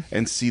through Mm-hmm.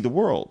 and see the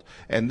world.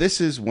 And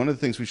this is one of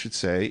the things we should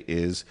say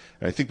is,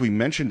 and I think we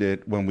mentioned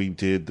it when we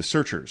did The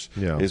Searchers,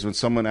 Yeah. is when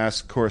someone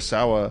asked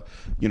Kurosawa,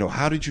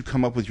 how did you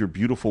come up with your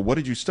beautiful, what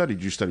did you study?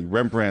 Did you study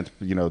Rembrandt?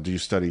 Do you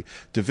study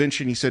Da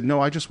Vinci? And he said,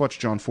 no, I just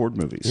watched John Ford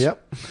movies.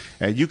 Yep.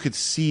 And you could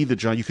see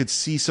you could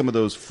see some of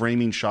those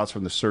framing shots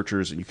from The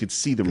Searchers, and you could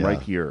see them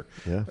right here.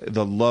 Yeah.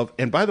 The love.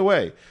 And by the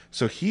way,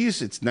 so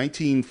it's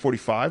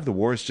 1945, the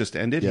war has just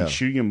ended. Yeah. He's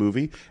shooting a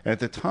movie. And at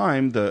the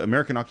time, the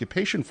American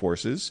occupation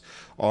forces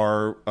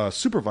are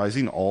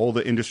supervising all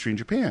the industry in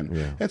Japan.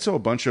 Yeah. And so a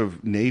bunch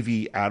of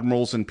Navy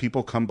admirals and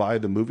people come by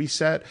the movie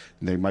set,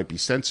 and they might be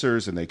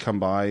censors, and they come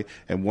by,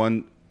 and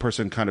one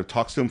person kind of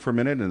talks to him for a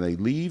minute, and they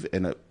leave,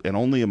 and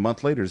only a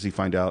month later does he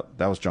find out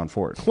that was John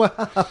Ford. Wow.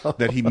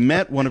 That he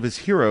met one of his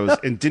heroes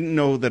and didn't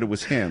know that it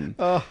was him,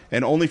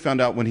 and only found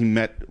out when he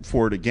met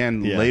Ford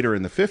again later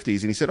in the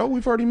 50s, and he said, oh,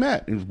 we've already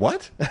met. And he was,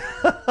 what?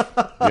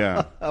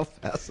 Yeah. How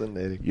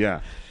fascinating.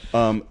 Yeah.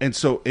 And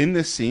so in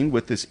this scene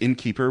with this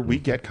innkeeper, we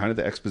get kind of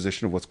the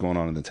exposition of what's going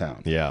on in the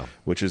town. Yeah.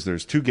 Which is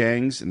there's two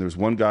gangs, and there's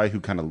one guy who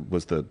kind of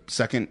was the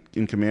second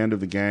in command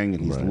of the gang,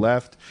 and he's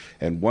left.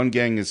 And one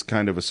gang is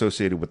kind of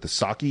associated with the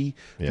sake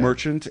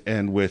merchant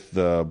and with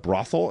the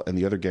brothel, and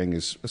the other gang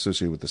is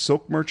associated with the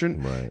silk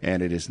merchant. Right.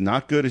 And it is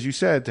not good, as you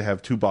said, to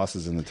have two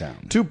bosses in the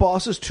town. Two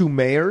bosses, two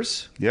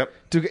mayors. Yep.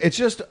 It's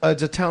just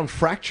it's a town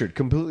fractured,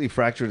 completely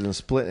fractured and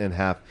split in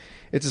half.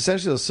 It's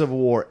essentially a civil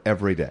war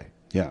every day.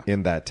 Yeah.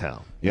 In that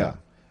town. Yeah.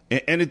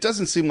 And it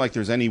doesn't seem like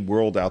there's any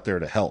world out there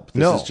to help.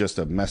 This is just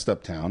a messed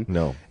up town.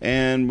 No.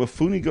 And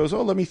Mifune goes,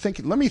 oh, let me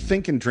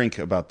think and drink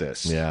about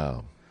this.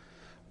 Yeah.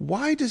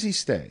 Why does he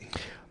stay?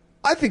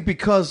 I think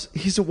because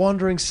he's a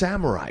wandering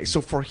samurai. So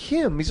for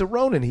him, he's a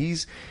Ronin.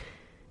 He's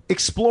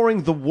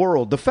exploring the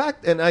world. The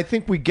fact, and I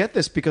think we get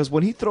this because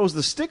when he throws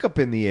the stick up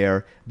in the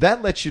air,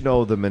 that lets you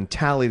know the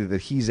mentality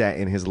that he's at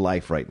in his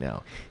life right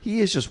now.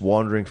 He is just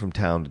wandering from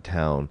town to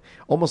town,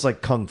 almost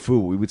like Kung Fu.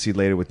 We would see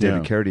later with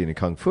David Carradine in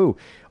Kung Fu.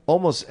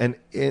 Almost, and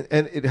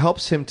it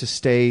helps him to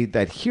stay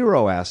that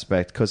hero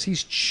aspect because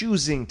he's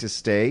choosing to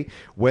stay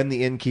when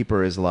the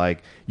innkeeper is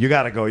like, you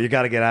got to go, you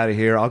got to get out of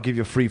here. I'll give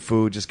you free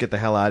food. Just get the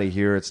hell out of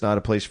here. It's not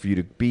a place for you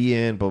to be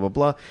in, blah, blah,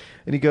 blah.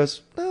 And he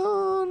goes,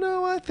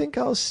 no, I think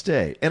I'll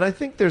stay. And I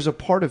think there's a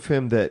part of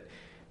him that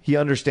he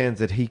understands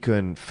that he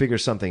can figure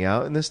something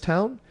out in this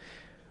town.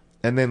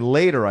 And then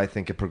later, I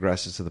think it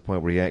progresses to the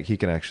point where he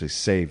can actually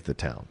save the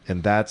town.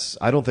 And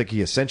I don't think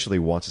he essentially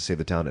wants to save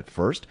the town at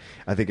first.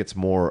 I think it's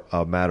more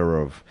a matter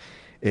of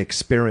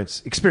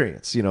experience.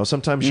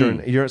 Sometimes you're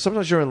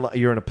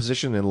in a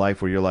position in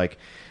life where you're like,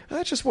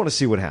 I just want to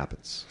see what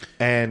happens.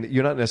 And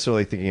you're not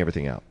necessarily thinking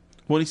everything out.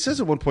 Well, he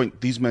says at one point,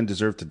 these men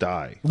deserve to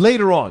die.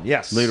 Later on,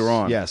 yes.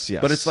 Yes.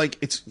 But it's like,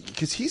 it's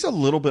because he's a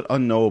little bit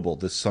unknowable,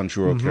 this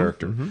Sanjuro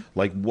character. Mm-hmm.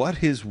 Like what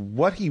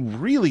he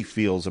really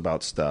feels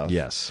about stuff.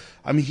 Yes.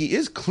 I mean, he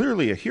is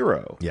clearly a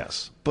hero.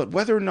 Yes. But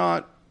whether or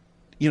not,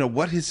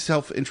 what his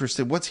self-interest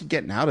in, what's he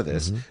getting out of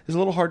this is a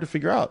little hard to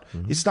figure out.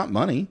 It's not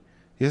money.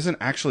 He doesn't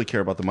actually care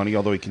about the money,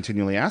 although he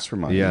continually asks for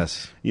money.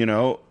 Yes.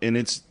 And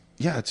it's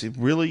a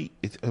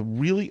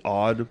really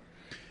odd.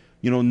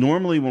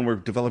 Normally when we're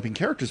developing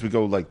characters, we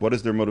go like, what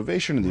is their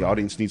motivation? And the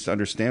audience needs to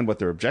understand what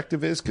their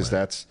objective is because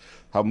that's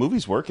how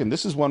movies work. And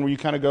this is one where you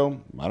kind of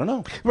go, I don't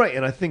know. Right.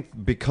 And I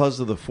think because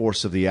of the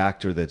force of the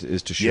actor that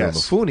is Toshiro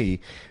Mifune,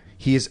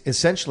 he is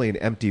essentially an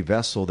empty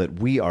vessel that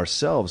we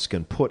ourselves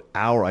can put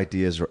our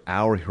ideas or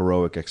our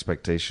heroic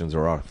expectations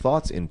or our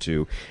thoughts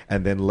into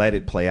and then let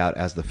it play out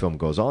as the film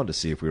goes on to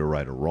see if we were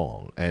right or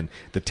wrong. And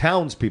the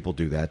townspeople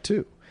do that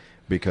too.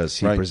 Because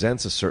he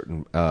presents a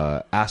certain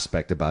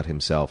aspect about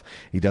himself.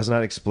 He does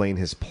not explain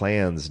his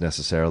plans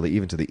necessarily,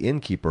 even to the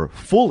innkeeper,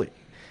 fully.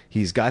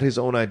 He's got his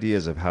own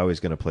ideas of how he's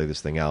going to play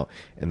this thing out,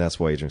 and that's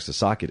why he drinks the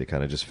sake to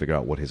kind of just figure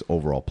out what his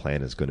overall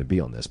plan is going to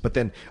be on this. But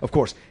then, of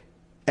course,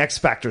 X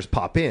factors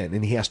pop in,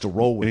 and he has to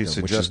roll with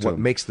them, which is what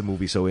makes the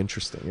movie so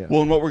interesting. Yeah.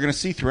 Well, and what we're going to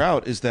see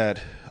throughout is that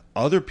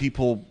other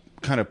people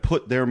kind of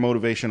put their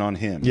motivation on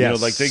him.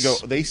 Yes. Like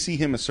they see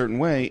him a certain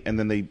way, and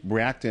then they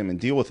react to him and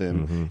deal with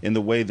him in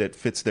the way that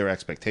fits their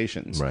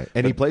expectations. Right.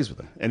 And he plays with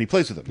them.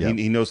 Yep.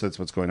 He knows that's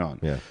what's going on.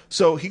 Yeah.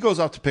 So he goes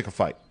off to pick a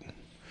fight.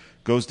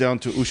 Goes down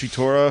to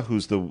Ushitora,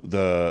 who's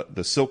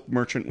the silk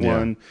merchant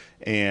one,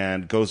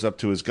 and goes up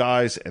to his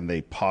guys, and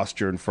they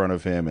posture in front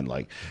of him, and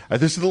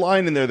there's the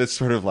line in there that's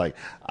sort of like,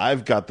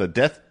 "I've got the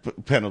death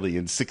penalty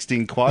in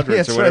 16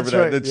 quadrants or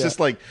whatever." It's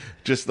just like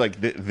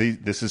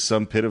this is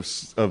some pit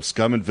of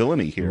scum and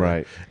villainy here,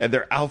 right? And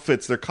their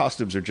outfits, their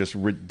costumes are just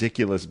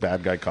ridiculous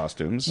bad guy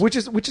costumes,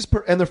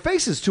 and their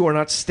faces too are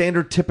not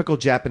standard typical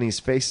Japanese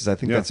faces. I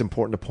think that's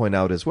important to point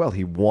out as well.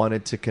 He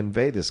wanted to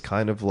convey this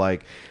kind of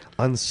like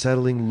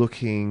unsettling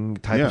looking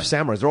type of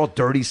samurais. They're all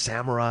dirty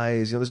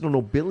samurais. There's no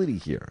nobility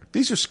here.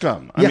 These are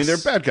scum. I mean, they're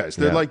bad guys.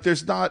 They're like,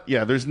 there's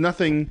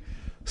nothing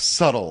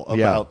subtle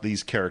about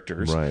these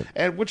characters, Right.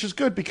 and which is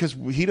good because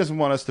he doesn't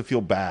want us to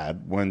feel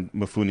bad when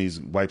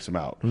Mifune wipes him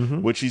out,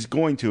 which he's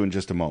going to in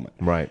just a moment.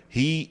 Right.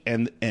 He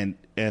and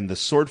the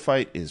sword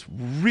fight is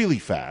really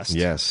fast.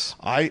 Yes.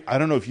 I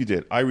don't know if you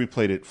did. I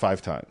replayed it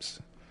 5 times.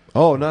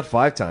 Oh, not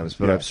 5 times,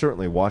 but Yeah. I've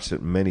certainly watched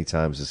it many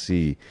times to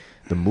see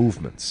the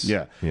movements.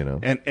 Yeah, you know.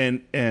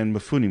 and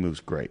Mifune moves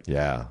great.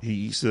 Yeah.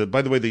 He's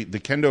by the way, the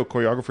kendo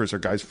choreographers are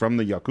guys from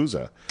the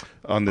Yakuza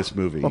on this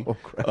movie. Oh,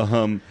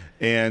 great.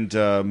 And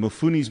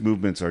Mifune's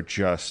movements are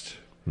just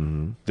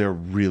they're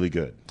really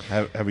good.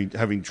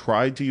 Having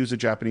tried to use a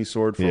Japanese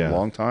sword for a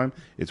long time,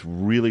 it's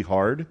really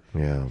hard.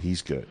 Yeah.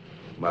 He's good.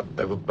 まっ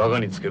たくバカ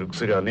につける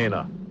薬はねえ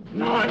な。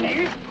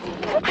何？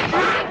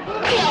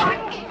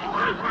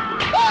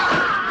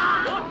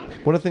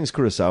 One of the things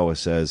Kurosawa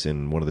says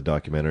in one of the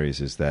documentaries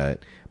is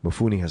that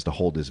Mifune has to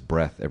hold his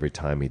breath every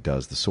time he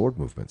does the sword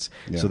movements.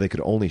 So they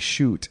could only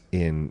shoot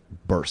in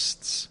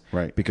bursts.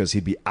 Right. Because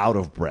he'd be out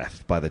of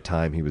breath by the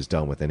time he was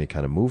done with any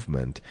kind of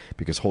movement,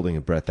 because holding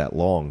a breath that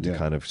long to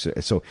kind of...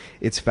 So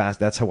it's fast.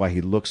 That's why he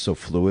looks so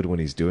fluid when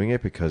he's doing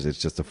it, because it's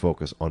just a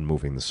focus on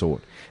moving the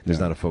sword. There's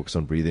not a focus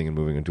on breathing and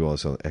moving and do all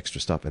this other extra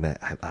stuff, and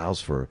that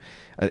allows for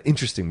an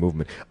interesting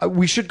movement.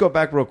 We should go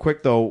back real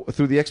quick, though,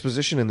 through the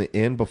exposition in the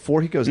inn.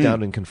 Before he goes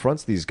down and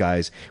confronts these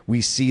guys,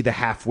 we see the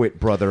half-wit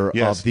brother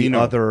of the Kino.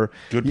 other...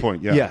 Good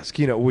point, yeah. Yes,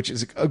 Kino, which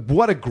is...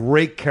 what a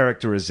great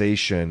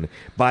characterization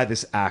by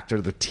this actor.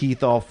 The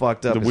teeth all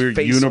fucked up. The his weird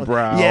face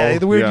unibrow. Yeah,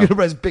 the weird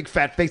unibrow, his big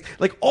fat face.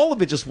 Like, all of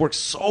it just works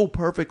so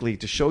perfectly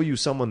to show you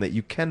someone that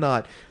you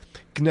cannot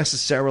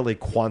necessarily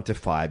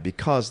quantify,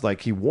 because,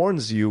 like, he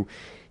warns you,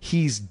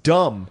 he's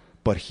dumb,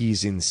 but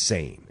he's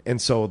insane. And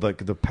so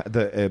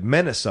the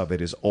menace of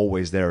it is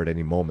always there at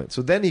any moment.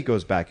 So then he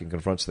goes back and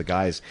confronts the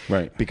guys,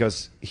 right?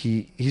 Because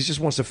he just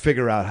wants to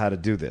figure out how to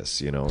do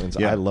this, you know. And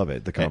so I love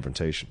it, the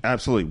confrontation.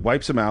 Absolutely,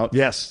 wipes him out.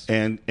 Yes,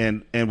 and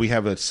we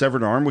have a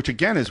severed arm, which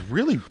again is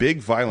really big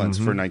violence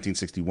for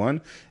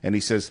 1961. And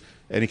he says,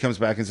 and he comes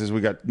back and says,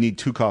 "We need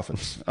 2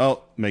 coffins."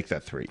 I'll make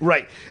that 3.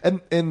 Right.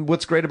 And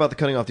what's great about the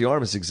cutting off the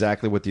arm is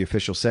exactly what the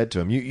official said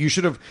to him. You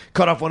should have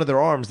cut off one of their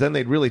arms, then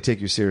they'd really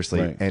take you seriously.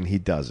 Right. And he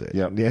does it.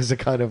 Yeah, he has a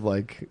kind of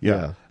like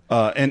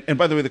and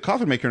by the way, the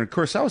coffin maker in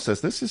Kurosawa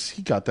says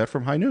he got that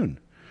from High Noon.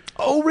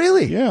 Oh,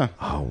 really? Yeah.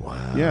 Oh,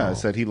 wow. Yeah,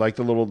 said he liked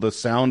the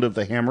sound of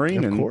the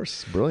hammering. Of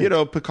course, brilliant. You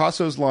know,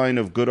 Picasso's line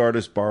of "good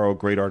artists borrow,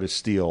 great artists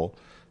steal."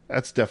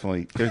 That's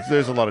definitely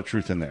there's a lot of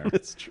truth in there.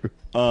 It's true.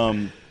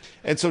 And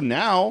so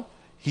now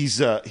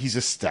he's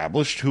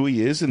established who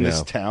he is in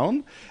this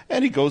town,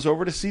 and he goes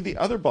over to see the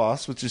other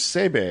boss, which is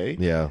Sebe.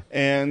 Yeah.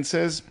 And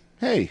says,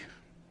 "Hey,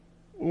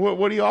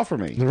 what do you offer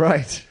me?"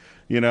 Right.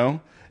 You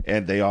know.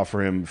 And they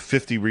offer him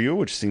 50 ryu,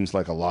 which seems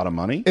like a lot of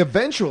money.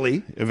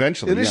 Initially,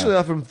 yeah.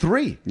 offer him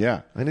 3.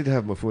 Yeah. I need to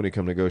have Mifune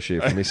come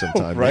negotiate for me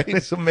sometime. Right?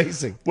 It's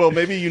amazing. Well,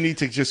 maybe you need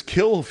to just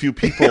kill a few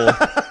people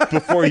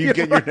before you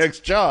get your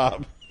next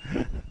job.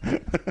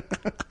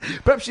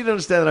 Perhaps you don't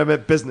understand that I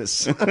meant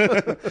business.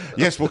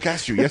 Yes, we'll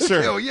cast you. Yes,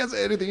 sir. Oh, yes,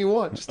 anything you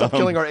want. Just stop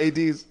killing our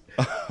ADs.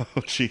 Oh,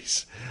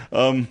 jeez.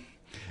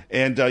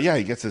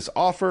 He gets this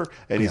offer,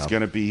 and he's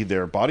going to be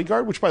their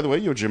bodyguard, which, by the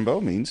way,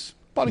 Yojimbo means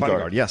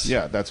bodyguard. Yes.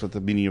 Yeah, that's what the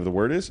meaning of the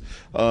word is.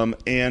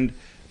 And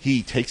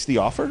he takes the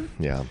offer.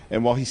 Yeah.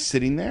 And while he's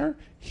sitting there,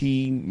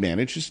 he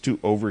manages to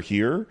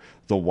overhear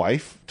the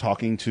wife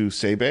talking to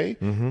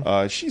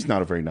Sebe. She's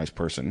not a very nice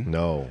person.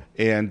 No.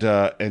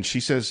 And she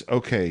says,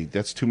 "Okay,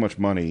 that's too much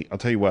money. I'll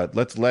tell you what,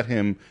 let's let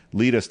him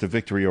lead us to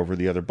victory over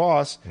the other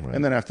boss,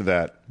 and then after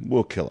that,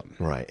 we'll kill him."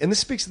 Right. And this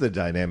speaks to the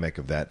dynamic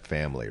of that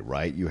family,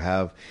 right? You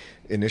have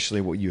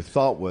initially what you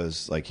thought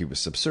was like he was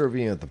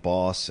subservient at the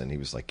boss, and he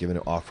was like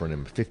offering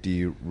him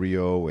 50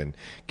 Rio and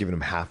giving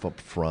him half up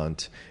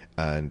front.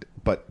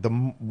 But the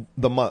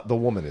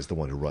woman is the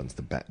one who runs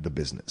the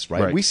business,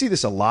 right? We see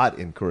this a lot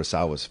in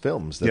Kurosawa's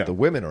films, that the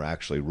women are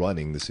actually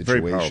running the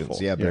situations.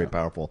 Very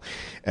powerful.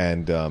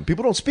 And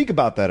people don't speak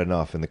about that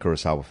enough in the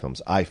Kurosawa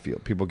films, I feel.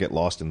 People get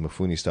lost in the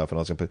Mifune stuff and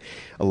all that, but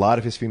a lot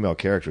of his female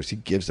characters, he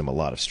gives them a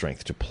lot of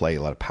strength to play,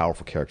 a lot of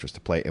powerful characters to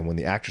play. And when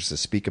the actresses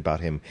speak about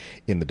him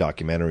in the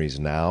documentaries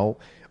now,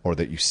 or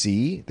that you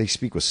see, they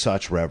speak with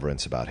such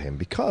reverence about him,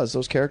 because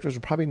those characters were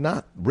probably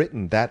not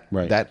written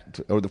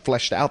or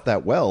fleshed out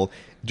that well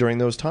during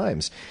those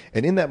times.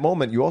 And in that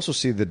moment, you also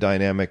see the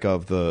dynamic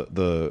of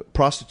the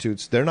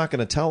prostitutes. They're not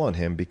going to tell on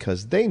him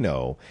because they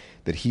know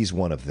that he's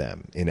one of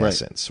them, in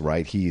essence,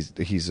 right? He's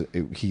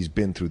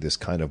been through this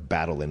kind of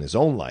battle in his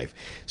own life.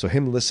 So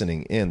him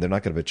listening in, they're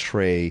not going to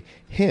betray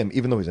him,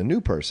 even though he's a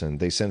new person.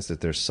 They sense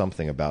that there's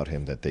something about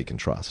him that they can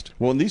trust.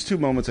 Well, in these 2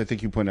 moments, I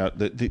think you point out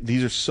that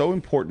these are so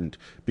important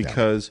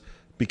because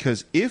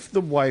if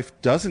the wife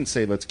doesn't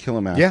say, "Let's kill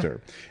him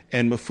after,"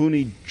 and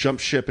Mifune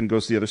jumps ship and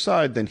goes to the other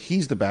side, then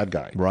he's the bad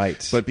guy.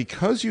 Right. But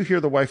because you hear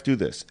the wife do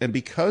this, and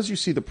because you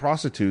see the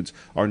prostitutes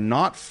are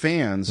not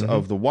fans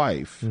of the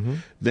wife,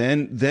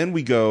 then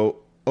we go,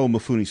 "Oh,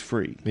 Mifune's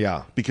free."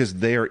 Yeah. Because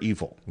they are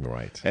evil.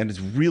 Right. And it's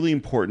really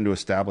important to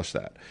establish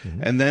that.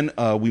 And then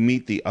we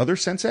meet the other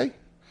sensei.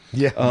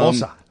 Yeah,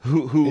 Mosa.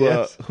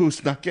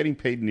 Who's not getting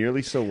paid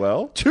nearly so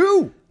well.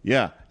 2.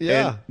 Yeah.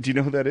 Yeah. And do you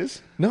know who that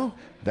is? No.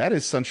 That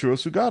is Sanshiro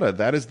Sugata.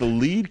 That is the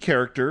lead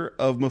character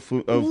of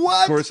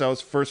What?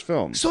 Kurosawa's first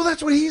film. So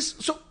that's what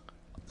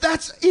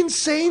that's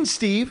insane,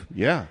 Steve.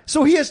 Yeah.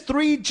 So he has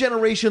 3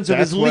 generations of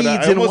his what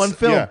leads I in almost- one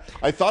film. Yeah.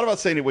 I thought about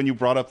saying it when you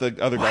brought up the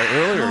other guy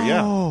earlier.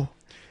 Yeah. Oh.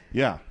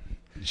 Yeah.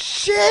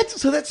 Shit!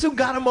 So that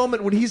Sugata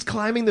moment when he's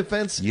climbing the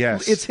fence.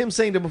 Yes. It's him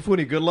saying to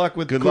Mifune, "Good luck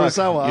with Good luck."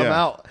 Kurosawa. I'm Yeah.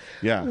 out."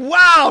 Yeah.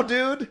 Wow,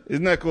 dude.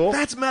 Isn't that cool?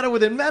 That's meta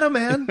within meta,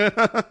 man.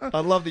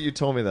 I love that you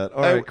told me that.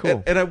 All right,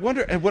 cool. And I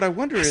wonder, and what I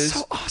wonder is,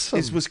 so awesome.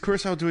 was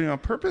Kurosawa doing it on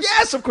purpose?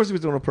 Yes, of course he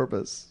was doing it on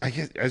purpose. I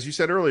guess, as you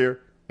said earlier,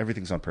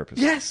 everything's on purpose.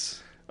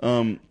 Yes.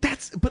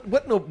 But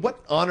what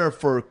honor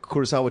for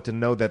Kurosawa to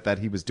know that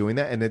he was doing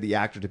that, and then the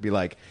actor to be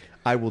like,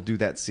 "I will do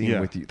that scene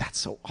Yeah. with you." That's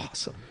so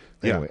awesome.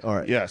 Yeah. Anyway, all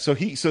right. Yeah. So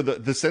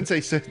the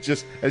sensei said,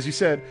 just as you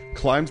said,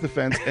 climbs the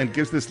fence and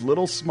gives this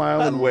little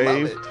smile and love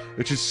wave, it.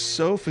 which is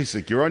so. He's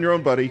like, "You're on your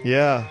own, buddy."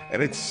 Yeah.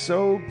 And it's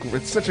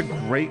such a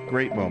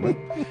great moment.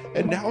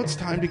 And now it's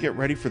time to get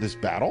ready for this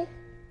battle.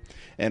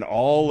 And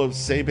all of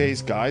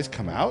Seibei's guys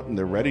come out and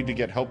they're ready to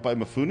get help by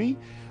Mifune.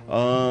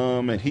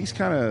 And he's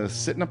kind of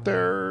sitting up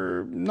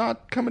there,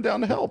 not coming down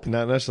to help.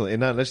 Not necessarily.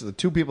 The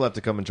 2 people have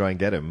to come and try and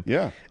get him.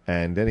 Yeah.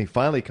 And then he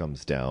finally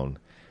comes down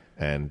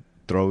and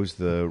throws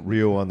the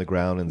Ryo on the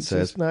ground and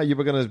says, "No, you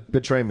were going to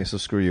betray me, so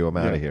screw you. I'm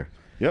out of here."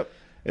 Yep.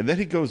 And then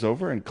he goes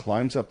over and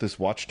climbs up this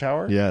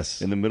watchtower.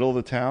 Yes. In the middle of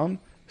the town.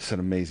 It's an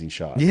amazing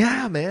shot.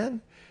 Yeah, man.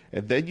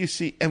 And then you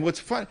see, and what's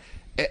fun,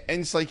 and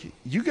it's like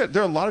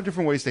there are a lot of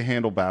different ways to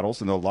handle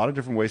battles, and there are a lot of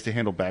different ways to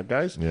handle bad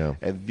guys. Yeah.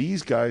 And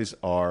these guys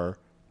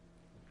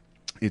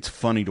it's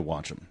funny to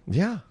watch them.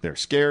 Yeah. They're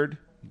scared.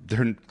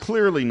 They're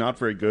clearly not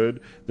very good.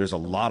 There's a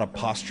lot of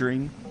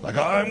posturing. Like,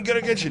 I'm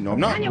going to get you. No, I'm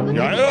not.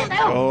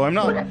 Oh, I'm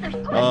not.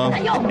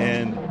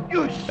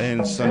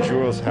 And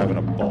Sanjuro's having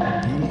a ball.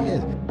 He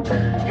is.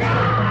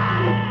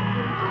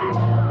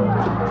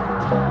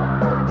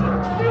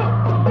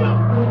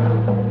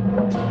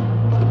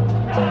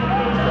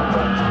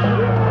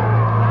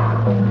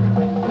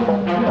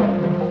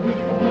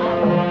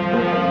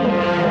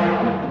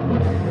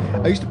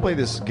 I used to play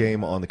this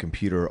game on the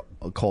computer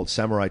called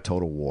Samurai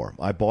Total War.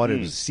 I bought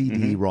it as a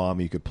CD-ROM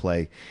you could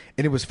play,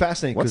 and it was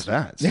fascinating. What's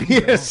that?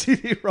 Yeah,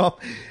 CD-ROM.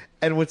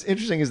 And what's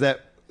interesting is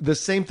that the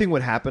same thing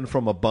would happen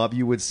from above.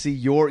 You would see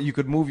you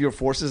could move your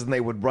forces, and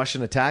they would rush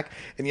and attack,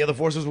 and the other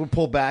forces would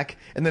pull back,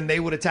 and then they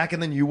would attack,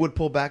 and then you would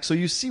pull back. So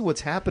you see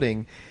what's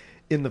happening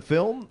in the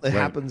film. It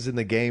happens in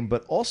the game,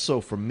 but also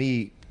for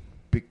me,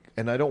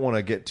 and I don't want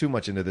to get too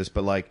much into this,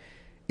 but like,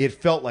 it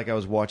felt like I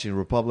was watching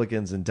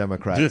Republicans and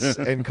Democrats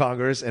in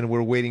Congress, and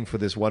we're waiting for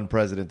this one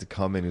president to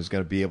come in who's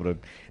going to be able to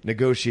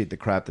negotiate the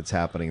crap that's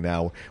happening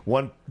now.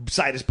 One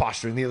side is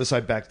posturing, the other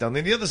side backs down,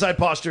 then the other side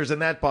postures,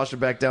 and that posture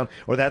back down,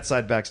 or that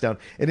side backs down.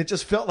 And it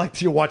just felt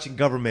like you're watching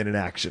government in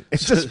action.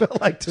 It just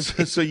felt like to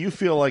me. So you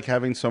feel like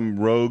having some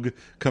rogue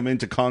come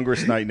into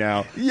Congress night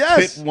now,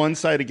 Yes. pit one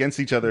side against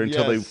each other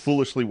until they Yes.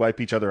 foolishly wipe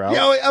each other out.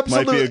 Yeah,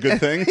 absolutely. Might be a good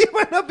thing. It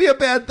might not be a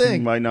bad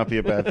thing. Might not be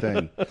a bad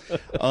thing.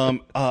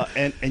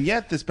 And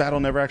yet this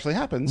battle never actually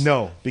happens.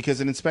 No. Because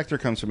an inspector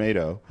comes from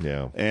Edo.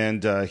 Yeah.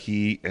 And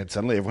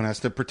suddenly everyone has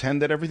to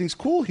pretend that everything's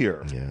cool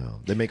here. Yeah,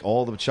 they make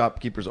all the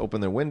shopkeepers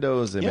open their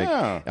windows. They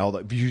Yeah. make all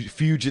the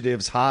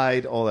fugitives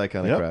hide, all that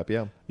kind of crap.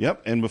 Yeah.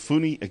 Yep. And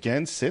Mifune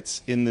again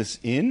sits in this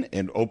inn,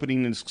 and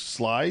opening his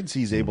slides,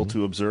 he's able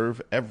to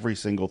observe every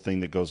single thing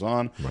that goes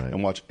on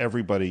and watch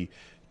everybody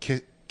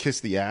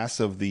kiss the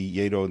ass of the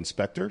Yedo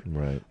inspector.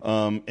 Right.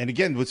 And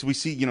again, what we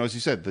see, as you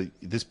said,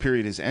 this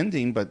period is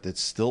ending, but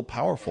it's still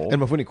powerful.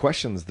 And Mifune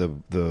questions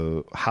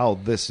the how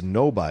this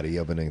nobody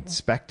of an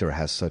inspector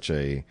has such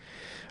a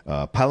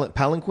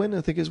palanquin, I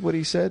think is what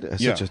he said.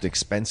 Such an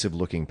expensive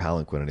looking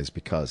palanquin, and it's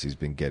because he's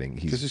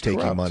taking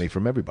corrupt. money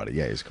from everybody.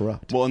 Yeah, he's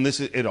corrupt. Well, and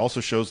it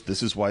also shows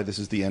this is why this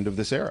is the end of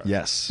this era.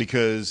 Yes.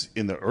 Because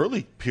in the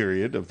early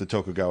period of the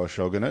Tokugawa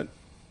shogunate,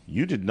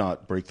 you did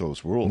not break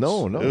those rules.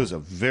 No. It was a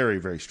very,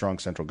 very strong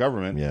central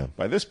government. Yeah.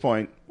 By this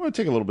point, we're going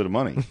to take a little bit of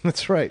money.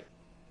 That's right.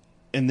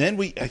 And then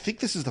I think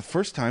this is the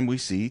first time we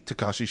see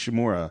Takashi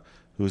Shimura,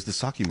 who is the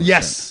sake merchant.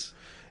 Yes.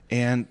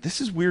 And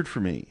this is weird for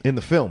me. In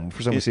the film,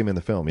 for some we see him in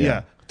the film.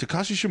 Yeah.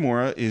 Takashi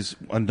Shimura is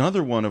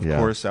another one of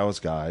Kurosawa's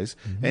guys,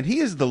 and he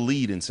is the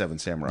lead in Seven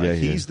Samurai. Yeah,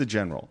 He's the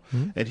general,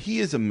 and he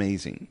is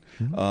amazing.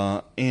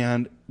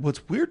 And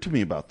what's weird to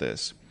me about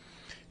this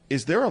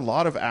is there are a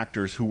lot of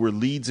actors who were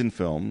leads in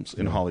films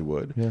in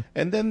Hollywood,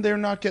 and then they're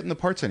not getting the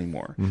parts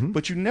anymore.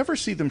 But you never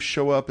see them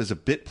show up as a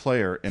bit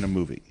player in a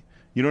movie.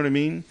 You know what I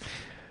mean?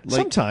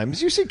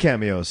 Sometimes you see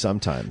cameos,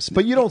 sometimes,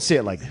 but you don't see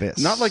it like this.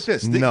 Not like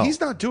this. No. He's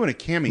not doing a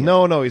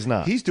cameo. No, he's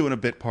not. He's doing a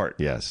bit part.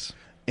 Yes.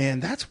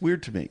 And that's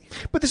weird to me.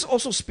 But this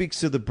also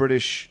speaks to the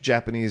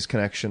British-Japanese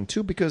connection,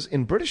 too, because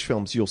in British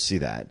films, you'll see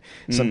that.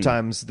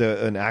 Sometimes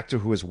an actor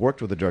who has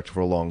worked with a director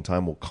for a long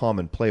time will come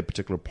and play a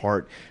particular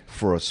part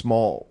for a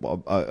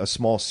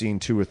small scene,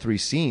 2 or 3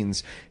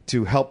 scenes,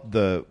 to help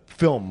the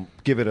film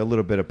give it a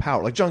little bit of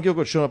power. Like John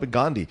Gielgud showing up in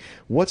Gandhi.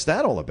 What's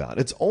that all about?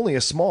 It's only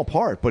a small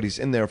part, but he's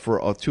in there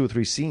for 2 or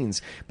 3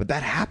 scenes. But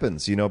that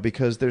happens,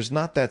 because there's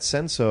not that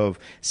sense of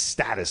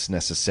status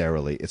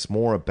necessarily. It's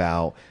more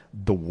about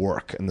the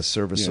work and the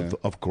service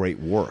of great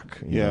work.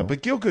 You know?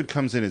 But Gielgud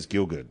comes in as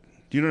Gielgud.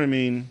 Do you know what I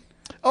mean?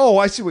 Oh,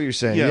 I see what you're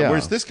saying. Yeah.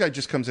 Whereas this guy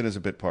just comes in as a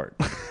bit part.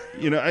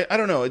 I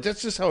don't know.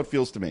 That's just how it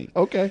feels to me.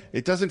 Okay.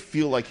 It doesn't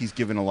feel like he's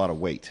given a lot of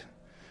weight.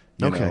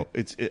 I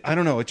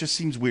don't know. It just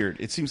seems weird.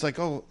 It seems like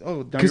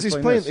because he's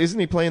playing. Isn't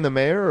he playing the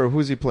mayor or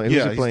who's he playing?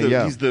 Yeah, who's he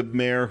playing? He's the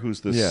mayor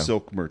who's the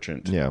silk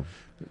merchant. Yeah.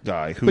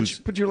 Guy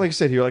but you like I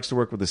said, he likes to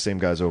work with the same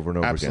guys over and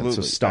over again.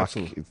 So stock.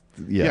 Absolutely.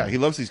 Yeah, he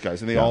loves these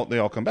guys, and they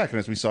all come back. And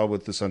as we saw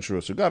with the Sanshiro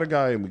Sugata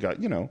guy, and we got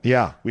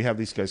we have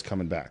these guys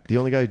coming back. The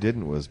only guy who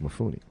didn't was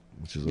Mifune,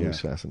 which is always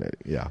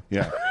fascinating. Yeah.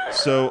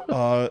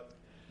 So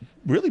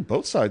really,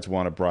 both sides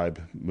want to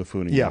bribe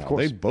Mifune. Yeah, now. of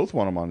course. They both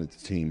want him on the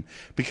team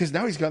because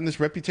now he's gotten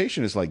this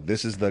reputation as like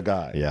this is the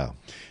guy. Yeah,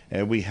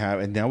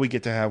 and now we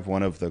get to have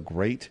one of the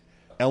great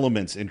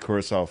elements in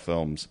Kurosawa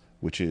films,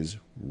 which is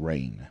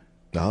rain.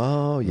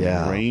 Oh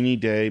yeah, rainy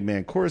day,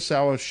 man.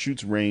 Kurosawa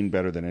shoots rain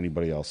better than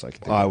anybody else I can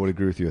think I of. would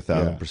agree with you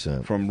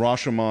 1,000%. From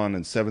Rashomon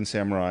and Seven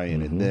Samurai,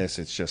 and in this,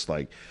 it's just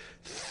like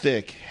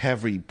thick,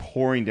 heavy,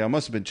 pouring down.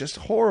 Must have been just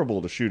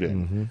horrible to shoot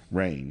in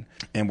rain.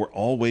 And we're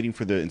all waiting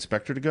for the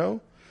inspector to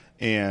go,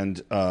 and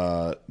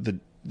the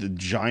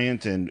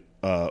giant and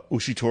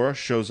Ushitora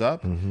shows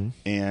up,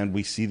 and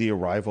we see the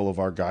arrival of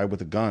our guy with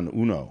a gun,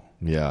 Uno.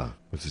 Yeah,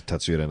 which is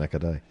Tatsuya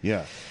Nakadai.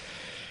 Yeah.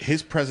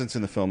 His presence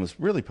in the film is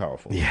really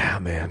powerful. Yeah,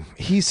 man.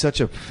 He's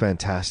such a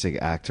fantastic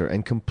actor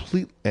and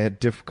completely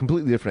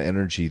different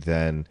energy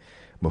than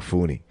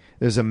Mifune.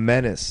 There's a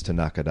menace to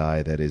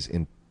Nakadai that is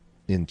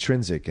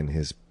intrinsic in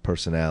his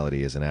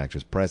personality as an actor,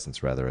 his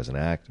presence, rather, as an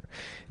actor.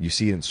 You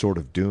see it in Sword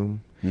of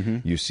Doom.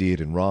 You see it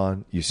in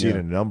Ron. You see it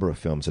in a number of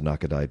films that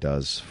Nakadai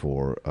does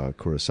for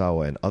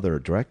Kurosawa and other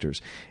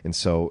directors. And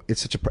so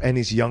it's and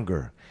he's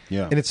younger.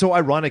 Yeah. And it's so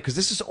ironic because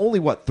this is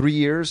only,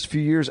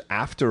 few years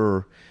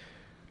after...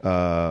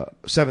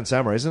 Seven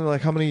Samurai, isn't it? Like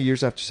how many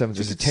years after Seven?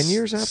 Is it 10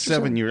 years after?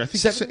 7 years.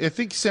 I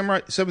think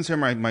Seven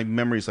Samurai. My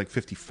memory is like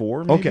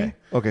 54. Maybe?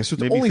 Okay. So it's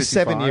maybe only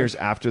 55. 7 years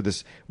after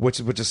this, which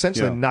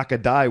essentially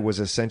Nakadai was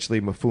essentially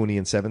Mifune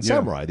in Seven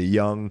Samurai, the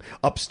young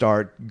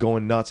upstart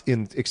going nuts.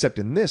 Except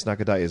in this,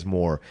 Nakadai is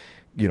more,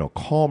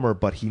 calmer,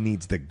 but he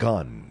needs the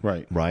gun.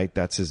 Right.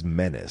 That's his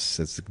menace.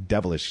 It's a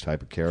devilish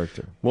type of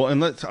character. Well,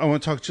 and I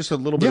want to talk just a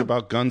little bit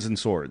about guns and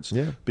swords.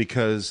 Yeah.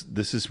 Because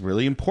this is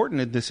really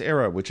important in this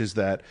era, which is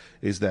that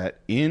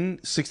in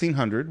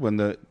 1600 when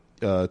the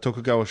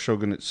Tokugawa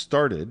shogunate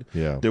started,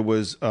 there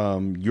was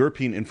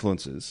European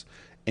influences.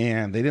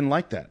 And they didn't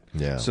like that.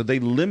 Yeah. So they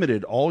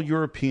limited all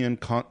European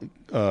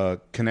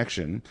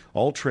connection,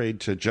 all trade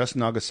to just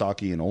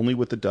Nagasaki and only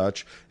with the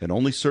Dutch, and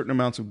only certain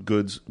amounts of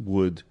goods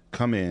would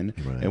come in.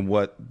 Right. And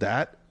what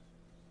the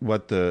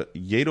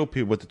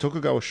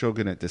Tokugawa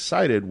shogunate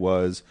decided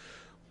was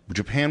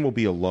Japan will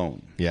be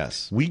alone.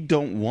 Yes. We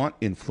don't want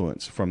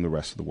influence from the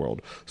rest of the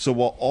world. So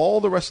while all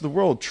the rest of the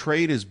world,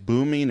 trade is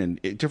booming and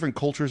different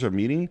cultures are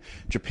meeting,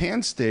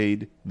 Japan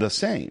stayed the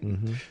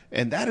same.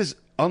 And that is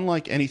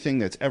unlike anything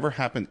that's ever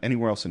happened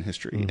anywhere else in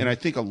history. And I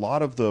think a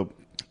lot of the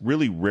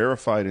really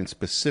rarefied and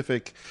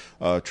specific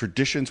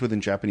traditions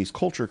within Japanese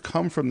culture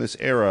come from this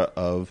era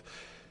of...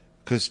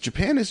 Because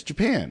Japan is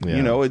Japan.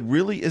 It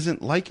really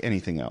isn't like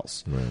anything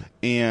else. Right.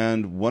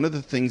 And one of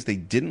the things they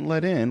didn't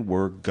let in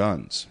were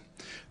guns.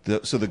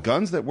 So the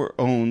guns that were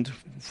owned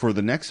for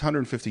the next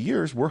 150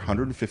 years were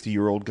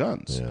 150-year-old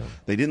guns. Yeah.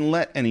 They didn't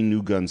let any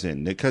new guns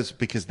in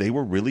because they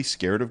were really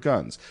scared of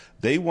guns.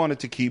 They wanted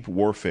to keep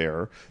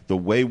warfare the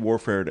way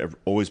warfare had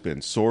always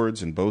been: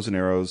 swords and bows and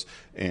arrows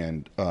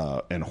and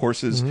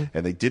horses.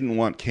 And they didn't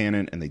want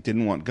cannon and they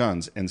didn't want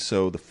guns. And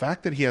so the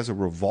fact that he has a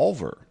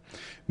revolver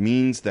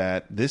means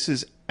that this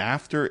is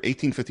after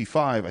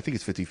 1855, I think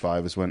it's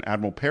 55, is when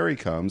Admiral Perry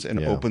comes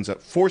and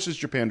forces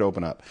Japan to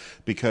open up,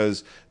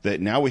 because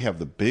that now we have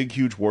the big,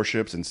 huge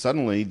warships, and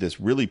suddenly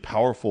this really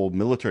powerful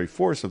military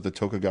force of the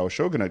Tokugawa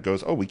shogunate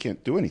goes, we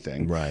can't do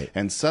anything. Right.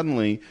 And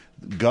suddenly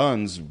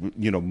guns,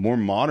 more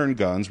modern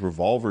guns,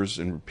 revolvers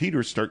and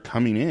repeaters start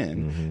coming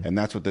in, and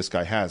that's what this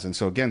guy has. And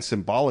so again,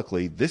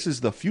 symbolically, this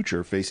is the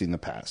future facing the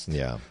past.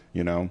 Yeah.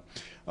 If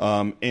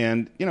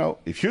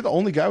you're the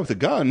only guy with a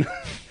gun,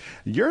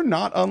 you're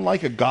not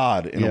unlike a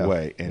god in a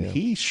way. And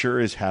he sure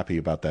is happy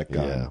about that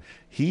gun.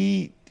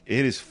 Yeah.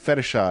 It is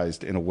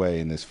fetishized in a way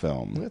in this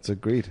film. That's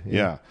agreed.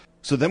 Yeah.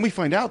 So then we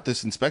find out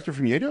this inspector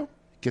from Yedo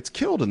gets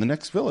killed in the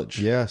next village.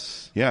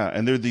 Yes. Yeah,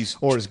 and there are these...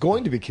 Or is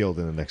going to be killed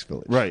in the next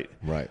village. Right.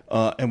 Right.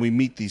 And we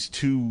meet these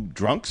two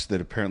drunks that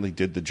apparently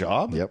did the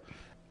job. Yep.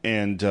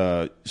 And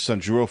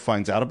Sanjuro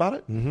finds out about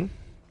it.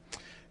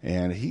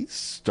 And he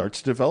starts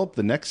to develop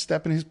the next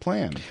step in his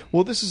plan.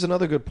 Well, this is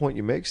another good point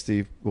you make,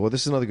 Steve. Well,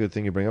 this is another good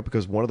thing you bring up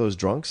because one of those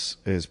drunks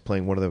is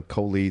playing one of the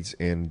co-leads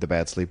in The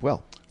Bad Sleep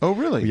Well. Oh,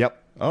 really? Yep.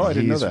 Oh, I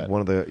didn't know that. He's one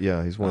of the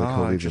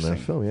co-leads in that interesting.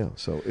 film. Yeah.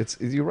 So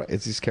you're right.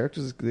 It's these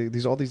characters.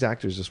 All these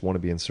actors just want to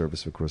be in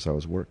service of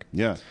Kurosawa's work.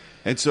 Yeah.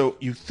 And so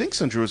you think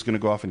Sanjuro is going to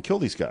go off and kill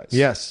these guys.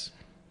 Yes.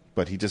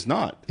 But he does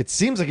not. It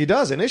seems like he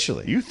does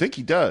initially. You think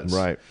he does.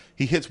 Right.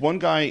 He hits one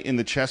guy in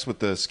the chest with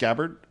the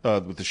scabbard,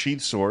 with the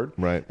sheathed sword.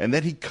 Right. And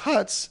then he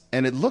cuts,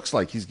 and it looks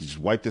like he's just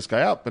wiped this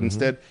guy out, but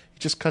instead he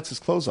just cuts his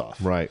clothes off.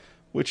 Right.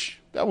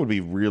 Which, that would be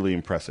really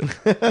impressive.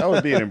 That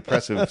would be an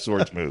impressive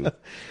swords move.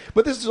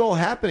 But this is all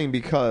happening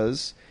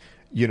because,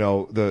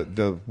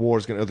 the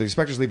war's going to, the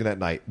inspector's leaving that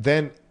night.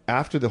 Then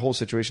after the whole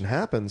situation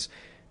happens,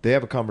 they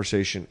have a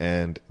conversation,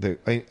 and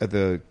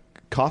the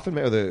coffin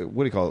maker,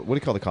 what do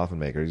you call the coffin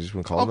maker? You just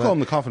want to I'll call him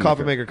the coffin maker.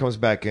 Coffin maker comes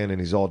back in, and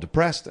he's all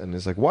depressed, and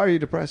it's like, why are you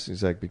depressed? And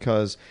he's like,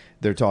 because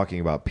they're talking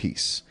about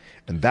peace.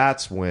 And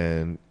that's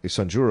when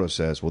Sanjuro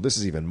says, well, this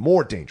is even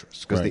more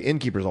dangerous because the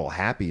innkeeper's all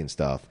happy and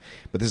stuff,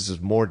 but this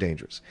is more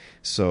dangerous.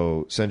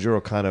 So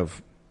Sanjuro kind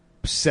of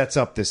sets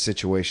up this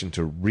situation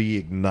to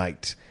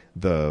reignite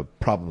the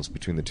problems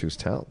between the two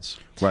towns.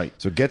 Right.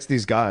 So it gets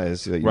these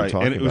guys that you're Right.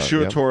 talking And about.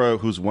 Ushio yeah. Tora,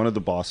 who's one of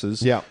the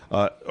bosses,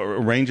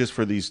 arranges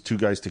for these two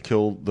guys to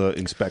kill the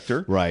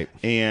inspector. Right.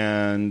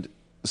 And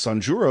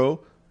Sanjuro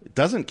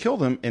doesn't kill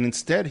them, and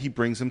instead he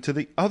brings them to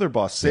the other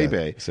boss,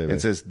 Seibe, Seibe.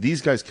 and says, these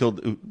guys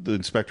killed the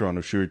inspector on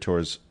Ushio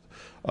Tora's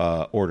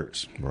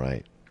orders.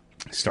 Right.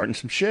 Starting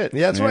some shit.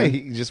 Yeah, that's man. right.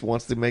 He just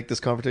wants to make this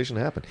confrontation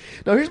happen.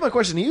 Now, here's my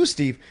question to you,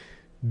 Steve.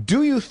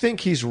 Do you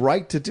think he's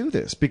right to do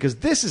this? Because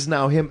this is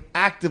now him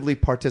actively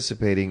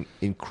participating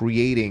in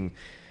creating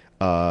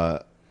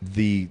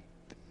the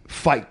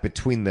fight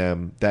between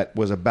them that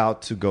was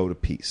about to go to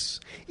peace.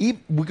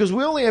 Because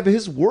we only have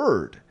his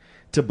word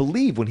to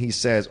believe when he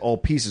says, "Oh,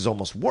 peace is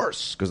almost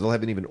worse," because they'll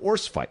have an even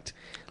worse fight.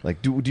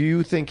 Like, do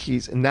you think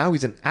he's an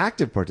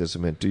active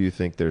participant? Do you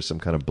think there's some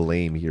kind of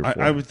blame here?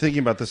 For I him? was thinking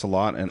about this a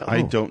lot, and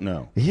I don't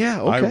know.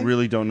 Yeah, okay. I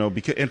really don't know.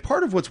 And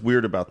part of what's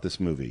weird about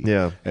this movie,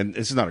 and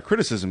this is not a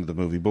criticism of the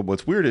movie, but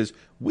what's weird is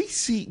we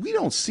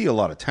don't see a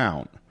lot of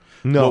town.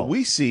 No. What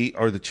we see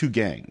are the two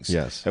gangs.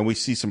 Yes. And we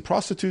see some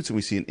prostitutes, and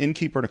we see an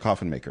innkeeper and a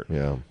coffin maker.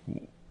 Yeah.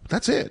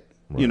 That's it.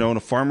 Right. And a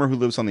farmer who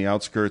lives on the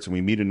outskirts, and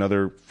we meet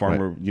another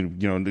farmer,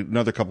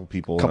 another couple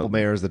people. Couple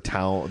mayors, the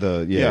town,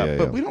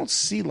 but we don't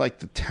see like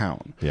the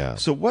town. Yeah.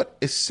 So what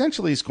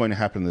essentially is going to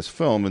happen in this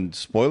film, and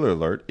spoiler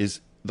alert,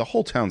 is the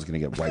whole town's going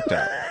to get wiped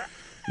out.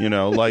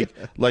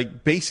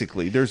 Like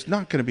basically, there's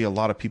not going to be a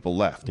lot of people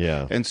left.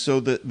 Yeah. And so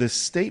the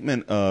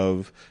statement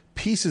of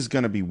peace is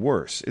going to be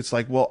worse. It's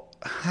like, well,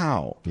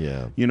 how?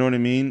 Yeah. You know what I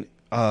mean?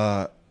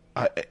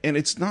 And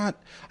it's not.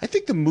 I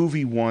think the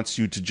movie wants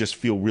you to just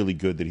feel really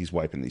good that he's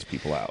wiping these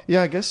people out.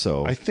 Yeah, I guess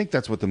so. I think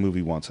that's what the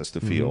movie wants us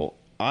to feel.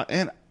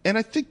 And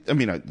I think,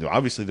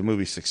 obviously the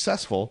movie's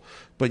successful,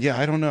 but yeah,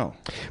 I don't know.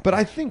 But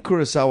I think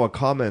Kurosawa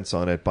comments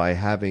on it by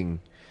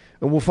having,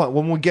 and we'll find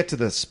when we get to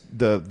this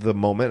the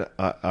moment.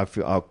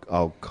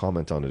 I'll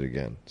comment on it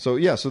again. So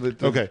yeah,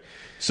 Okay,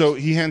 so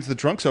he hands the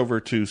drunks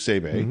over to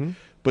Seibe.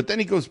 But then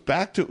he goes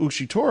back to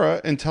Ushitora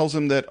and tells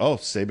him that,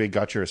 Seibe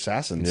got your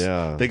assassins.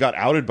 Yeah. They got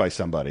outed by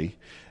somebody,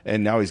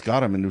 and now he's got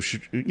them. And,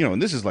 and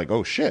this is like,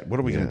 oh, shit, what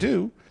are we going to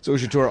do? So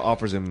Ushitora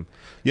offers him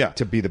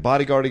to be the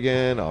bodyguard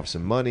again, offers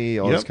him money,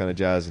 all this kind of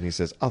jazz, and he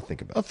says, I'll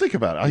think about it. I'll think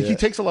about it. He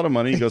takes a lot of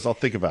money. He goes, I'll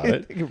think about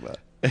it. Think about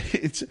it.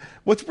 It's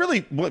what's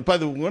really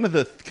one of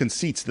the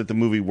conceits that the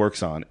movie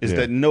works on is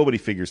that nobody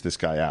figures this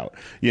guy out.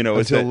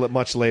 Until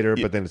much later,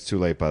 but then it's too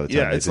late by the time.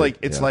 Yeah, it's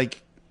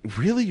like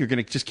really, you're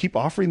going to just keep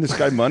offering this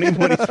guy money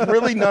when he's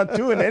really not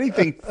doing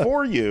anything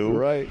for you,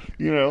 right?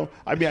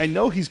 I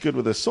know he's good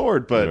with a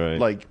sword, but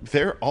like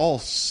they're all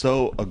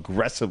so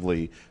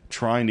aggressively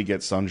trying to get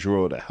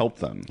Sanjuro to help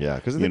them. Yeah,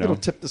 because they think it'll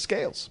tip the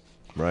scales.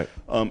 Right.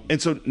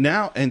 And so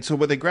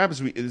what they grab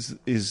is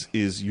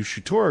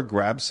Yoshitora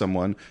grabs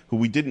someone who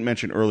we didn't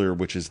mention earlier,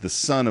 which is the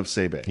son of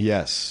Seibe.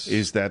 Yes.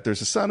 Is that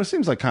there's a son who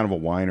seems like kind of a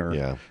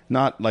whiner,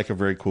 not like a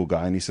very cool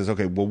guy. And he says,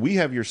 okay, well, we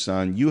have your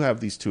son. You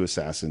have these two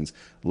assassins.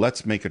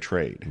 Let's make a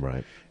trade.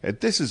 Right. And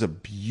this is it's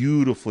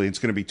going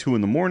to be 2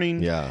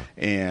 a.m. Yeah.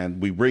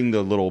 And we ring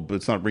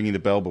it's not ringing the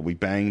bell, but we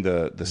bang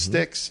the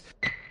sticks.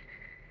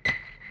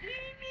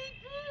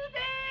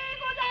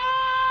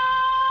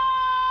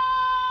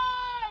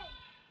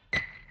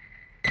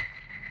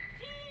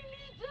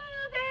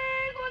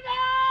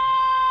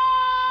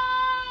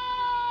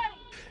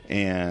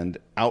 And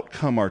out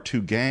come our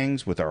two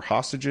gangs with our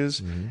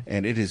hostages,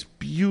 and it is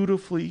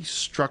beautifully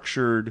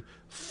structured,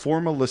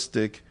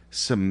 formalistic,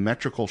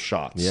 symmetrical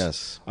shots.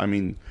 Yes.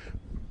 And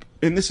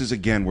this is,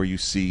 again, where you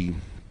see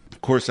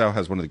Kurosawa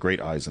has one of the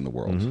great eyes in the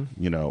world.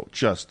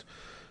 Just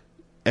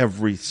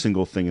every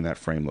single thing in that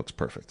frame looks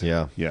perfect.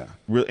 Yeah. Yeah.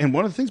 And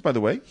one of the things, by the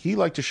way, he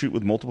liked to shoot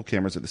with multiple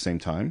cameras at the same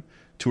time,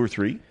 2 or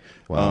 3.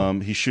 Wow.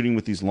 He's shooting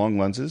with these long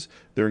lenses.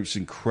 There's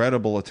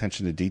incredible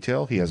attention to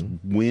detail. He has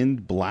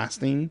wind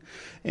blasting.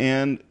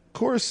 And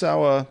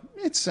Kurosawa,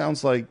 it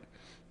sounds like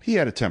he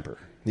had a temper.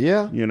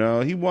 Yeah. You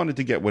know, he wanted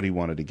to get what he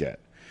wanted to get.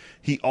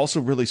 He also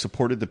really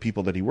supported the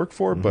people that he worked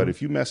for, but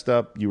if you messed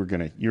up, you were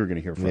gonna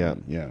hear from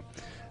him. Yeah.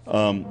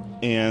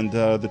 And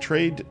the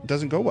trade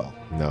doesn't go well.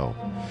 No.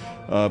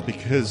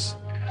 Because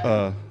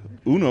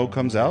Uno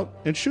comes out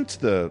and shoots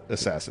the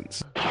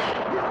assassins.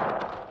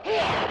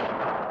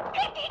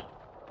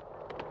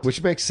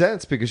 Which makes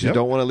sense because you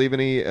don't want to leave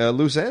any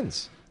loose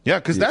ends. Yeah,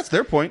 because that's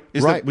their point.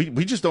 Is Right. that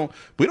we just don't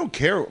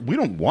care. We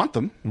don't want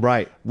them.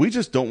 Right. We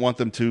just don't want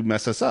them to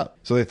mess us up.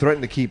 So they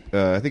threaten to keep,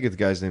 I think the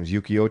guy's name is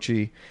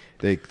Yukiochi.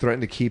 They threaten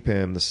to keep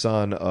him, the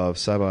son of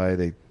Sabai.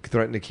 They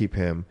threaten to keep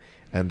him.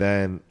 And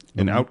then...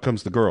 And out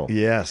comes the girl.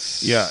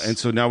 Yes. Yeah, and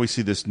so now we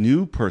see this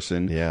new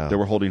person Yeah. that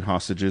we're holding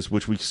hostages,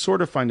 which we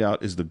sort of find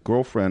out is the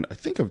girlfriend, I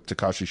think, of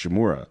Takashi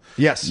Shimura.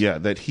 Yes. Yeah,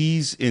 that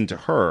he's into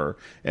her.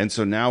 And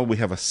so now we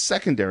have a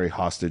secondary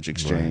hostage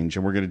exchange,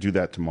 and we're going to do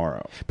that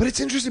tomorrow. But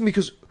it's interesting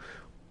because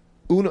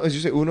Uno, as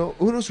you say,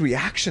 Uno's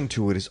reaction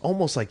to it is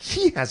almost like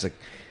he has a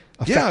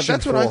affection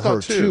that's for what I her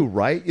thought, too.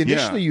 right?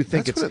 Initially, you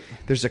think that's what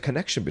there's a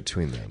connection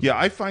between them. Yeah,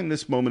 I find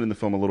this moment in the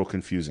film a little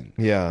confusing.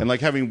 Yeah. And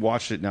like having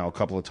watched it now a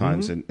couple of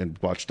times and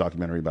watched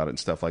documentary about it and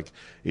stuff, like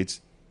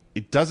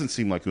it doesn't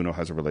seem like Uno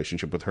has a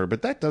relationship with her,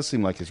 but that does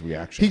seem like his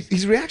reaction.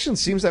 His reaction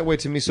seems that way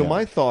to me. So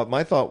my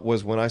thought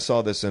was when I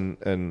saw this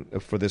and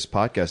for this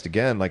podcast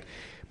again, like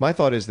my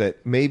thought is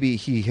that maybe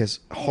he has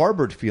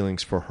harbored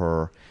feelings for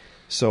her.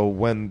 So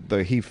when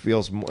he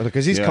feels more,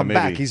 because he's come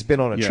back, he's been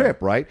on a trip,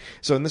 right?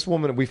 So in this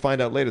woman, we find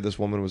out later, this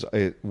woman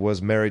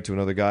was married to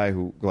another guy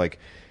who like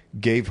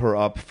gave her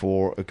up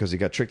because he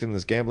got tricked in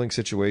this gambling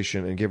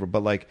situation and gave her,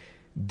 but like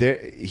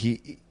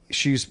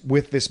she's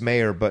with this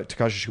mayor, but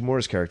Takashi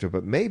Shimura's character,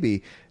 but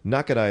maybe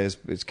Nakadai,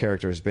 his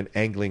character, has been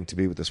angling to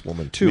be with this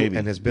woman too,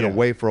 and has been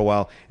away for a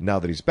while. Now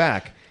that he's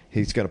back,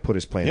 he's going to put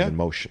his plans in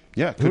motion.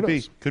 Yeah, could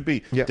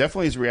be. Yeah.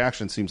 Definitely his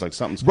reaction seems like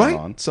something's going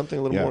on. Something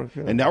a little more.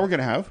 And now we're going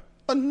to have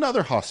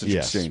another hostage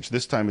exchange.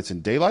 This time it's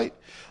in daylight.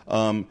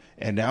 And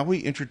now we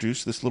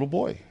introduce this little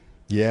boy.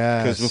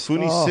 Yeah. Because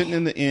Mifune's sitting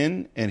in the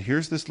inn, and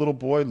here's this little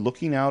boy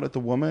looking out at the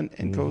woman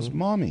and goes,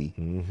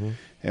 Mommy.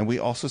 And we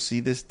also see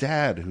this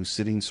dad who's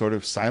sitting sort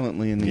of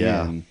silently in the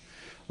inn.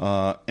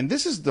 And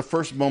this is the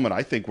first moment,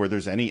 I think, where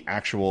there's any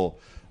actual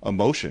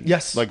emotion.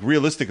 Yes. Like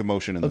realistic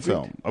emotion in the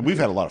film. We've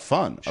had a lot of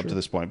fun up to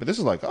this point, but this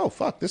is like, oh,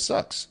 fuck, this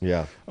sucks.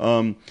 Yeah.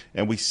 And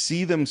we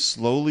see them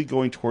slowly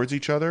going towards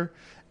each other.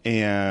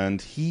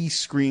 And he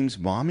screams,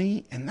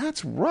 Mommy, and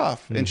that's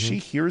rough. And she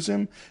hears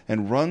him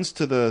and runs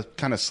to the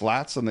kind of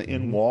slats on the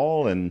inn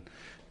wall. And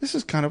this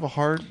is kind of a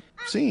hard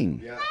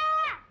scene. Yeah.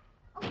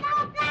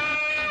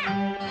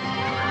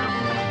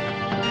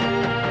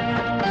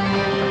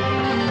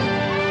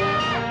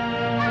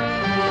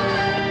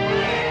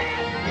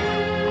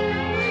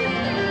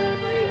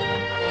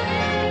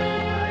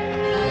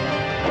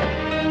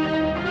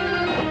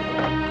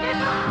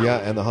 Yeah,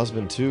 and the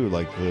husband too,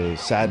 like the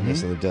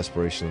sadness and the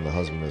desperation in the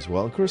husband as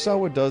well. And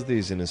Kurosawa does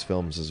these in his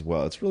films as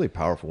well. It's really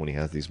powerful when he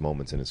has these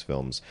moments in his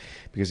films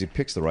because he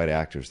picks the right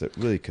actors that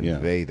really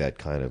convey that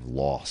kind of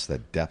loss,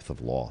 that depth of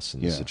loss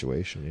in the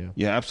situation.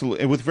 Yeah,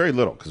 absolutely, and with very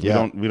little because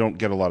we don't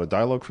get a lot of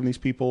dialogue from these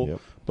people,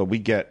 but we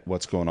get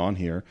what's going on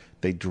here.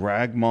 They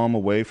drag mom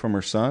away from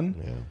her son.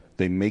 Yeah.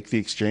 They make the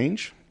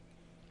exchange.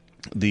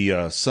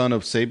 The son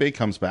of Seibe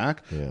comes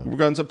back,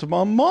 runs up to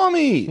mom,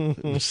 Mommy!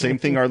 Same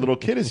thing our little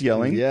kid is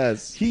yelling.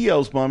 Yes. He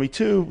yells Mommy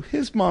too.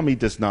 His mommy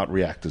does not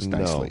react as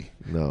nicely.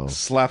 No.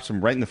 Slaps him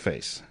right in the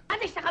face.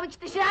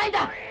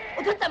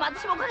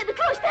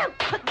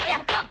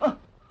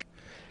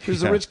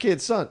 He's a rich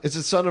kid's son. It's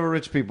the son of a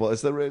rich people.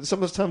 It's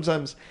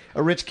sometimes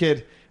a rich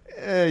kid,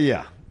 there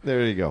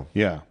you go.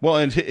 Yeah. Well,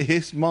 and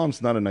his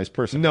mom's not a nice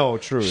person. No,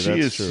 true.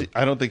 That's true.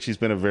 I don't think she's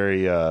been a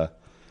very...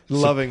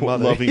 loving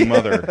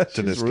mother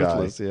to this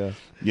ruthless, guy.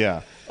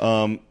 Yeah.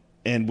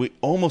 And we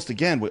almost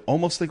think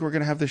we're going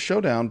to have this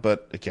showdown,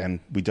 but again,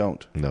 we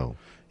don't. No.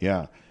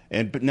 Yeah.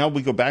 But now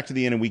we go back to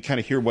the end and we kind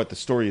of hear what the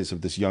story is of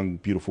this young,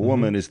 beautiful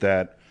woman is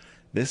that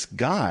this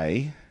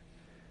guy,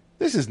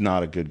 this is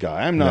not a good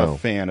guy. I'm not a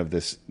fan of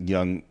this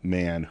young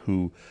man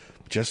who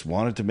just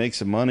wanted to make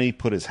some money,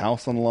 put his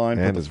house on the line.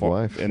 And his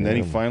wife. And then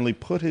he finally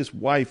put his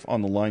wife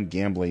on the line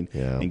gambling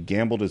and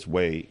gambled his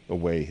way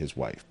away his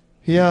wife.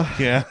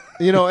 Yeah.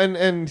 You know,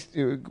 and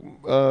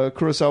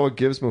Kurosawa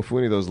gives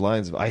Mifune those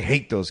lines of, I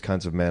hate those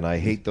kinds of men. I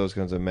hate those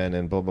kinds of men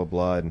and blah, blah,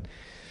 blah. And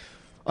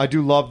I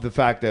do love the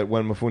fact that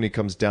when Mifune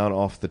comes down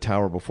off the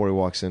tower before he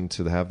walks in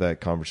to have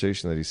that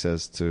conversation that he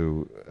says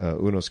to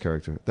Uno's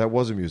character, that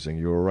was amusing.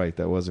 You were right.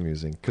 That was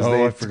amusing.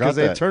 Because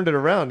they turned it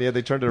around. Yeah,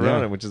 they turned it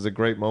around, which is a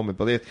great moment.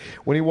 But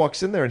when he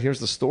walks in there and hears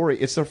the story,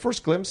 it's their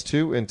first glimpse,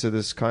 too, into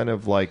this kind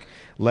of like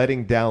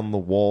letting down the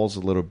walls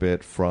a little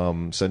bit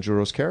from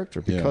Senjuro's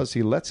character because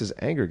he lets his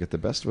anger get the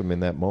best of him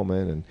in that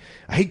moment. And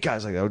I hate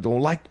guys like that. I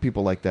don't like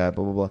people like that,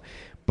 blah, blah, blah.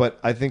 But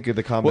I think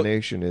the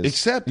combination is...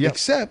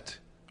 Except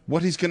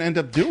what he's going to end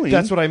up doing.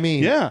 That's what I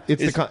mean. Yeah.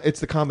 It's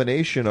the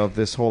combination of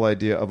this whole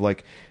idea of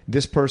like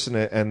this person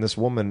and this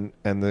woman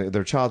and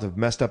their child have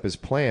messed up his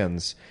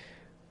plans,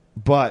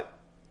 but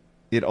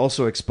it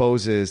also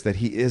exposes that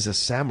he is a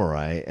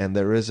samurai,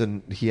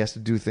 and he has to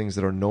do things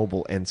that are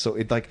noble, and so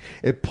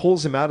it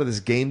pulls him out of this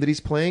game that he's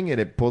playing, and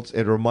it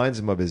reminds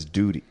him of his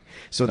duty.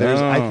 So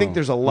I think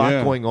there's a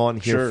lot going on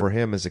here for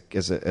him as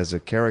a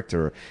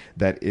character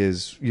that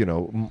is,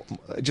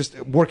 just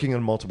working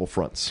on multiple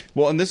fronts.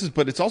 Well, and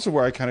but it's also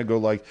where I kind of go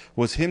like,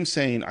 was him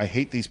saying I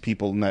hate these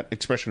people and that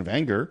expression of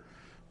anger,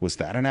 was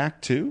that an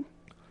act too?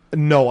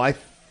 No,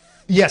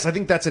 Yes, I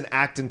think that's an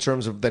act in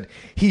terms of that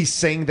he's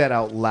saying that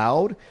out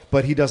loud,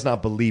 but he does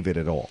not believe it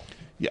at all.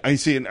 Yeah, I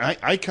see, and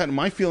I kind of,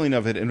 my feeling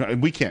of it,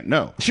 and we can't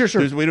know. Sure.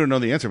 We don't know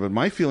the answer, but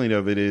my feeling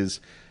of it is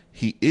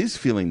he is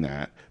feeling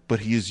that,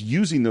 but he is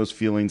using those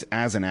feelings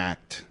as an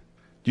act.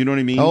 Do you know what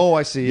I mean? Oh,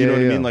 I see. You know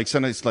what I mean? Like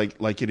sometimes,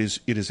 like it is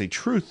a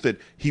truth that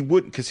he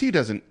wouldn't, because he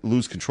doesn't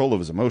lose control of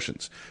his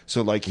emotions.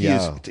 So like he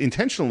is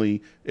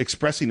intentionally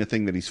expressing a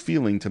thing that he's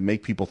feeling to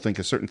make people think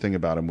a certain thing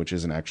about him, which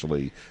isn't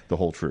actually the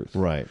whole truth.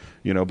 Right.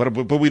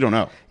 But we don't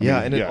know.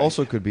 It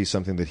also could be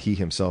something that he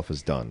himself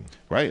has done.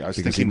 Right. I was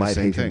because thinking he might the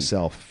same hate thing.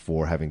 himself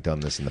for having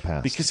done this in the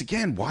past. Because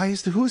again,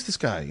 who is this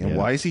guy, and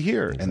why is he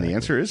here? Exactly. And the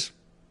answer is,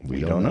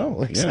 we don't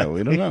know. Exactly.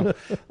 Yeah, we don't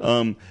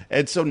know.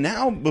 And so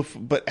now,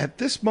 but at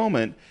this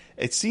moment,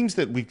 it seems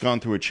that we've gone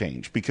through a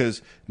change,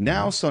 because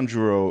now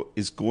Sanjuro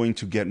is going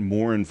to get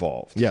more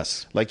involved.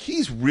 Yes. Like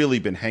he's really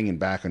been hanging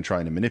back and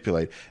trying to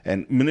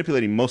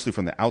manipulating mostly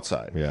from the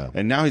outside. Yeah.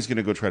 And now he's going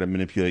to go try to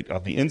manipulate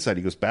on the inside.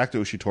 He goes back to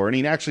Ushitora, and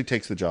he actually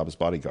takes the job as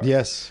bodyguard.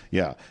 Yes.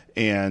 Yeah.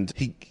 And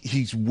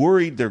he's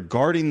worried they're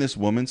guarding this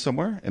woman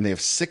somewhere, and they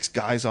have 6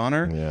 guys on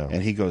her. Yeah.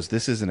 And he goes,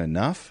 this isn't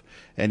enough.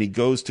 And he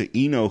goes to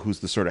Ino, who's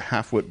the sort of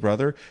half-wit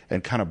brother,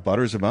 and kind of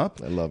butters him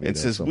up. I love Ino and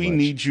says, so we much.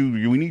 need you.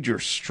 We need your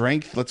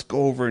strength. Let's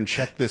go over and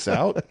check this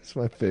out. That's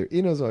my favorite.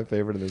 Ino's my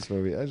favorite in this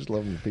movie. I just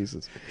love him to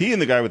pieces. He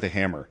and the guy with the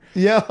hammer.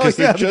 Yeah, Because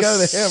they're the guy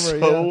with just the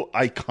hammer, so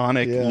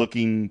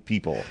iconic-looking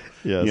people.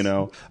 Yes.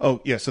 Oh,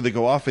 yeah, so they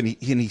go off, and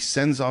he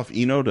sends off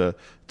Ino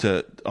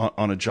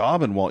on a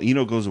job, and while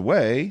Ino goes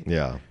away...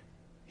 Yeah.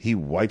 He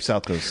wipes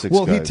out those 6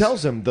 Well, guys. he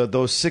tells him that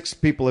those 6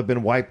 people have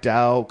been wiped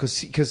out because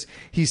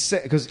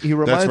he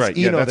reminds right.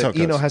 Yeah, Ino that's how that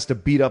it Ino goes. has to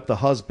beat up the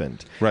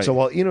husband. Right. So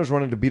while Ino's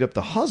running to beat up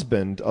the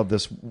husband of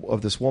this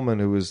woman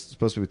who is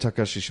supposed to be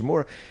Takashi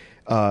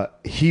Shimura,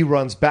 he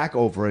runs back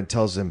over and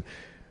tells him,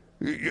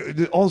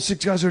 all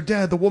 6 guys are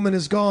dead. The woman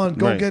is gone.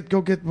 Go get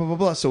blah blah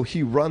blah. So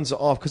he runs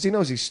off because he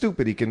knows he's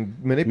stupid. He can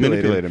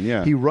manipulate him.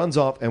 Yeah. He runs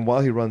off, and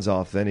while he runs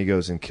off, then he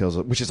goes and kills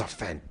it, which is a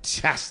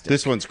fantastic.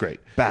 This one's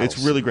great. battles.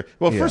 It's really great.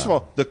 Well, first Yeah.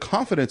 of all, the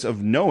confidence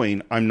of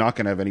knowing I'm not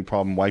going to have any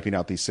problem wiping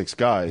out these 6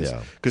 guys,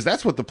 Yeah. because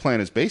that's what the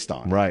plan is based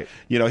on. Right.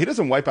 He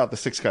doesn't wipe out the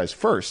 6 guys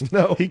first.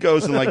 No. He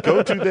goes and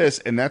go do this,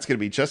 and that's going to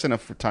be just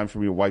enough time for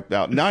me to wipe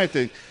out. Now I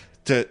have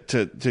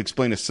to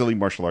explain a silly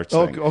martial arts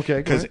thing.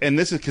 Okay, go ahead. And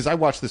this is because I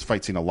watch this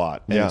fight scene a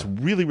lot, and Yeah. it's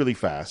really, really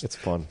fast. It's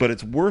fun. But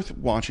it's worth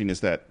watching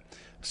is that,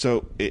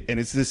 and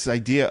it's this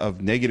idea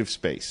of negative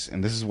space,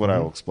 and this is what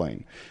Mm-hmm. I'll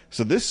explain.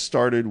 So this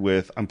started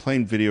with, I'm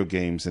playing video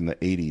games in the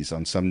 80s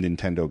on some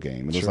Nintendo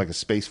game, and it was like a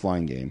space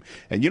flying game.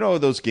 And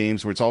those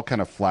games where it's all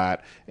kind of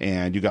flat,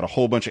 and you got a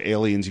whole bunch of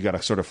aliens, you got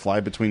to sort of fly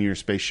between your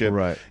spaceship,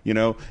 Right.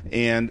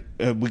 And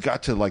we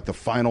got to the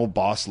final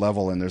boss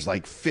level, and there's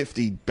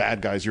 50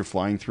 bad guys you're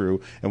flying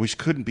through, and we just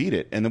couldn't beat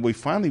it. And then we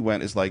finally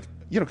went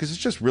because it's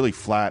just really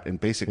flat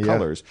and basic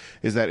colors,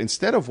 is that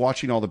instead of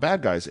watching all the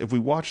bad guys, if we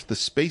watched the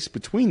space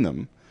between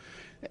them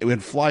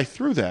and fly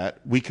through that,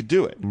 we could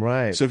do it.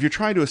 Right. So if you're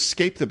trying to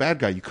escape the bad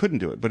guy, you couldn't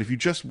do it. But if you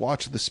just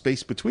watch the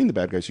space between the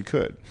bad guys, you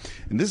could.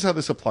 And this is how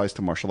this applies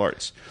to martial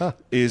arts.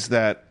 Is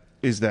that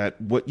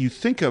what you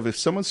think of if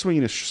someone's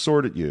swinging a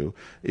sword at you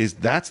is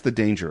that's the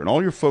danger, and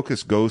all your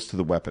focus goes to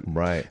the weapon.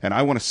 Right. And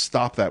I want to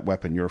stop that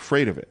weapon. You're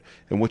afraid of it.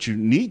 And what you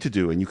need to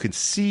do, and you can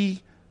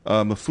see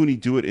Mifune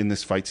do it in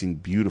this fight scene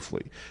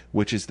beautifully,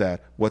 which is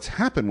that what's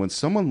happened when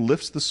someone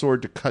lifts the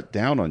sword to cut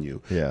down on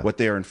you, what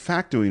they are in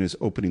fact doing is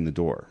opening the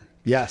door.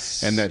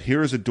 Yes. And that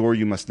here is a door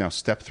you must now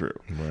step through.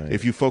 Right.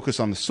 If you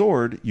focus on the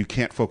sword, you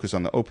can't focus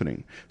on the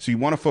opening. So you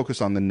want to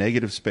focus on the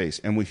negative space.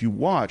 And if you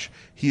watch,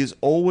 he is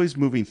always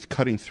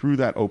cutting through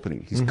that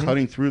opening. He's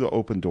cutting through the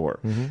open door.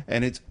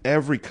 And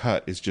every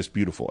cut is just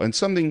beautiful. And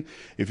something,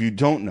 if you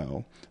don't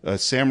know, a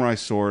samurai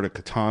sword, a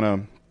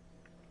katana,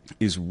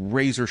 is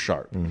razor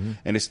sharp,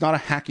 and it's not a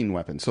hacking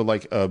weapon. So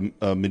like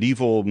a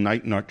medieval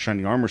knight in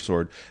shining armor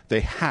sword,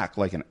 they hack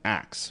like an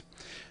axe.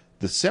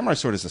 The samurai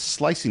sword is a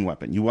slicing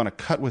weapon. You want to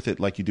cut with it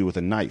like you do with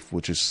a knife,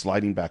 which is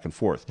sliding back and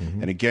forth.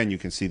 And again, you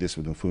can see this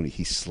with Mifune.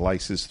 He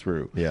slices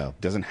through. Yeah.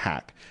 Doesn't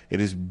hack. It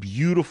is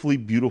beautifully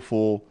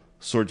beautiful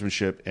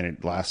swordsmanship, and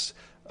it lasts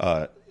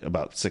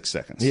about 6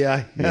 seconds.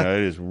 Yeah.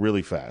 It is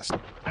really fast.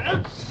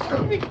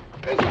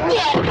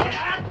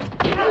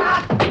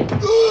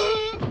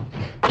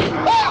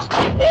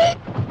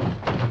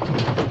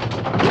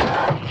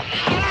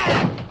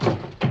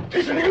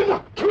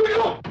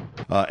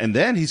 And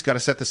then he's got to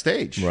set the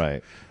stage.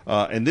 Right.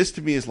 And this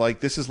to me is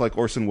like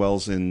Orson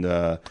Welles in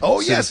yes.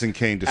 Citizen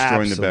Kane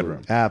destroying the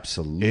bedroom.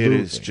 Absolutely. It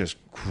is just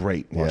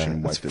great watching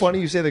him wipe It's this funny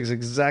one. you say the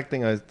exact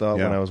thing I thought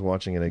Yeah. when I was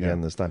watching it again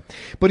Yeah. this time.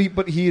 But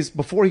he is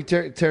before he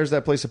tears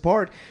that place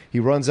apart. He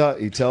runs out.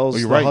 He tells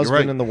you're the right, you're husband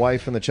right. and the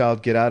wife and the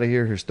child, "Get out of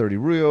here. Here's 30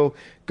 Rio.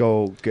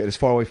 Go get as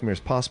far away from here as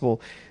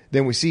possible."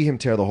 Then we see him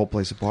tear the whole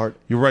place apart.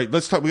 You're right.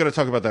 Let's talk. We got to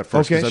talk about that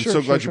first Okay, because I'm sure,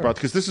 so glad sure. you brought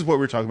because this is what we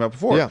were talking about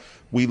before. Yeah.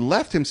 We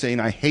left him saying,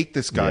 "I hate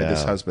this guy,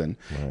 this Yeah. husband."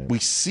 Right. We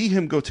see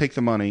him go take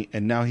the money,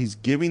 and now he's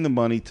giving the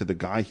money to the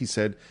guy he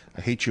said,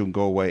 "I hate you," and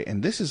go away.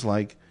 And this is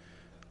like,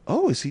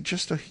 oh, is he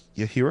just a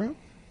hero?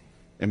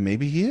 And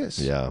maybe he is.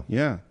 Yeah.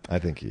 yeah. I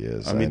think he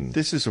is. I mean, And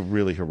this is a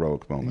really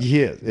heroic moment.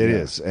 He is. It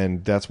is,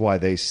 and that's why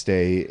they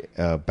stay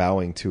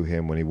bowing to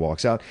him when he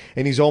walks out.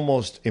 And he's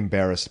almost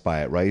embarrassed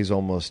by it, right? He's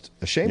almost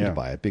ashamed Yeah.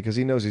 by it because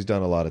he knows he's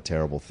done a lot of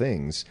terrible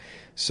things.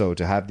 So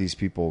to have these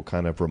people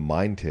kind of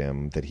remind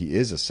him that he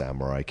is a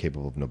samurai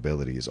capable of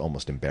nobility is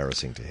almost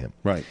embarrassing to him,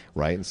 Right.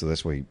 Right, and so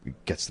that's why he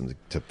gets them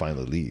to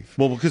finally leave.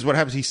 Well, because what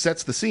happens, he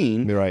sets the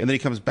scene, Right. and then he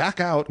comes back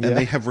out, and Yeah.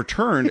 they have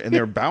returned, and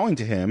they're bowing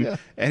to him, Yeah.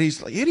 and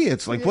he's like,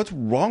 idiots, like, what's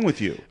wrong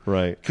with you?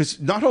 Right. Because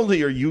not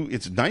only are you,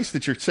 it's nice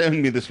that you're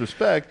showing me this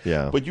respect,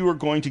 Yeah. but you are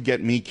going to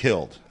get me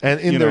killed.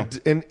 And You know?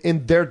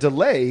 in their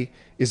delay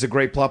is a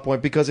great plot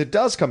point because it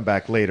does come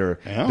back later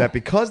Yeah. that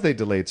because they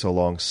delayed so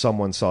long,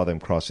 someone saw them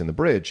crossing the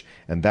bridge,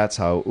 and that's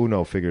how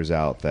Uno figures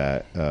out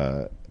that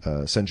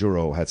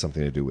Sanjuro had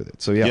something to do with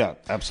it. So Yeah,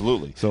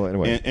 absolutely. So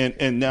anyway.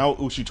 and now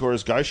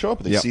Ushitora's guys show up.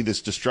 And they Yep. see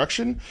this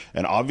destruction,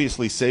 and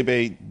obviously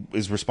Seibe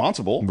is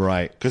responsible,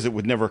 Right. Because it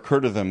would never occur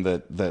to them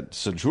that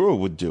Sanjuro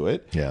would do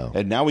it. Yeah.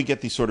 And now we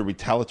get these sort of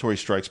retaliatory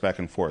strikes back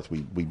and forth.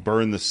 We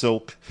burn the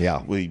silk.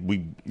 Yeah. We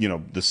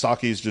the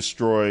sake is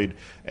destroyed,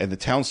 and the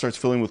town starts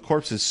filling with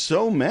corpses.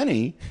 So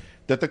many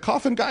that the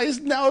coffin guy is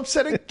now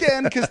upset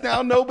again because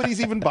now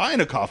nobody's even buying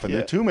a coffin.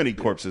 There are too many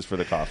corpses for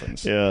the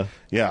coffins. Yeah.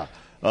 Yeah.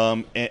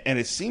 And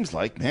it seems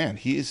like, man,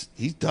 he's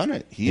done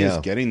it. He is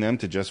Yeah. getting them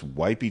to just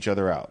wipe each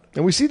other out.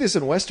 And we see this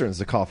in westerns,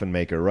 the coffin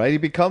maker, right? He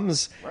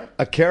becomes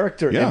a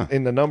character Yeah.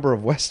 in a number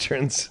of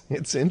westerns.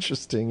 It's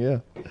interesting, yeah.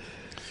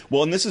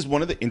 Well, and this is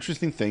one of the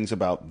interesting things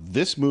about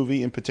this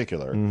movie in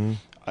particular. Mm-hmm.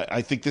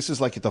 I think this is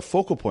like at the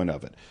focal point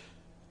of it.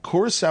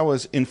 Kurosawa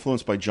is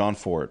influenced by John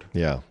Ford.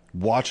 Yeah.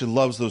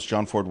 Loves those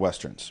John Ford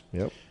westerns.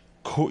 Yep.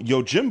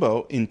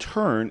 Yojimbo, in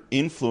turn,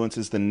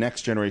 influences the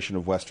next generation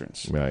of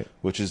westerns, Right.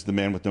 Which is The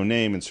Man with No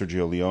Name and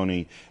Sergio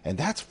Leone, and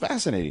that's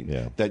fascinating.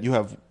 Yeah. That you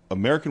have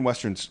American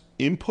westerns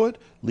input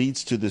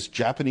leads to this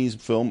Japanese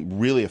film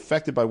really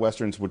affected by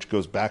westerns, which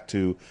goes back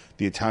to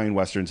the Italian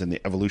westerns and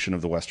the evolution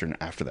of the western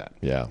after that.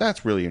 Yeah.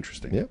 That's really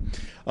interesting.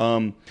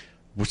 Yeah.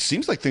 Which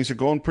seems like things are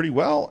going pretty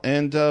well,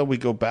 and we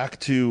go back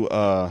to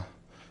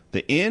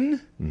the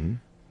inn. Mm-hmm.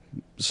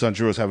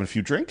 Sanjuro's having a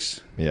few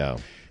drinks. Yeah.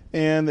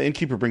 And the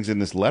innkeeper brings in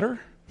this letter.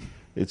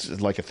 It's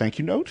like a thank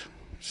you note.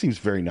 Seems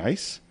very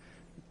nice.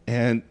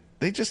 And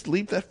they just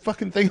leave that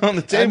fucking thing on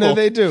the table. And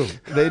they do.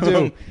 They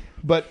do.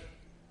 But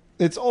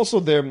it's also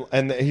them,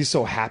 and he's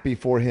so happy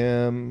for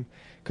him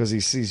because he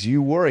sees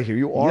you were a hero.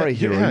 You are a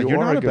hero. Yeah, you you're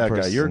are not a good bad guy.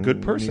 person. You're a good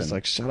And person. he's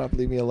like, shut up,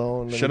 leave me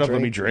alone. Shut up,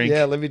 let me drink.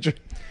 Yeah, let me drink.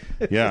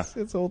 Yeah.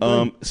 It's whole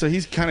thing. So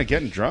he's kind of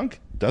getting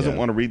drunk. Doesn't Yeah.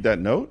 want to read that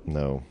note.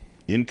 No.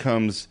 In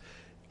comes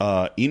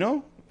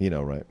Ino. You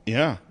know, right?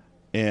 Yeah.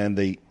 And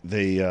they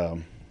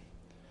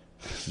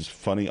this is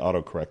funny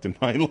autocorrect in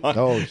my line.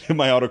 Oh.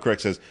 My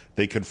autocorrect says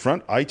they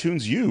confront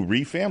iTunes U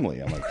re-family.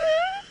 I'm like,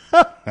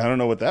 I don't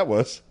know what that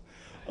was.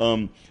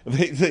 In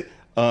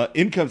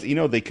comes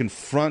Ino. They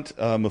confront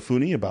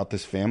Mifune about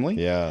this family.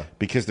 Yeah.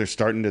 Because they're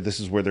starting to. This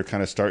is where they're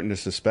kind of starting to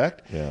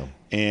suspect. Yeah.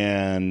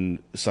 And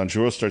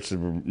Sanjuro starts to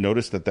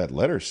notice that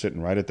letter's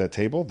sitting right at that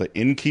table. The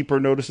innkeeper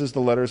notices the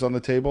letters on the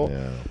table.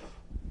 Yeah.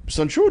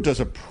 Sanjuro does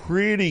a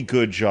pretty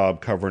good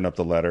job covering up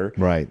the letter.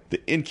 Right.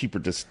 The innkeeper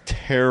does a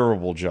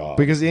terrible job.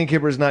 Because the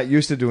innkeeper is not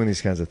used to doing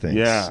these kinds of things.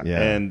 Yeah.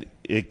 And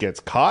it gets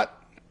caught.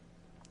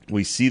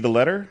 We see the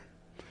letter.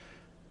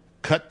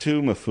 Cut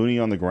to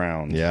Mifune on the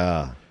ground.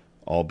 Yeah.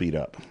 All beat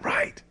up.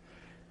 Right.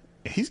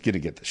 He's going to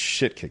get the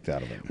shit kicked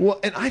out of him. Well,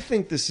 and I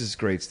think this is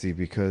great, Steve,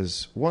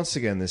 because once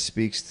again, this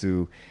speaks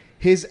to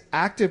his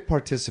active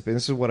participation.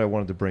 This is what I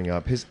wanted to bring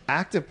up. His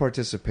active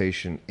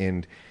participation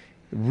in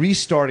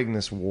restarting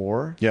this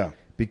war. Yeah.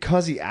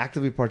 Because he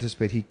actively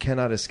participated, he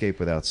cannot escape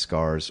without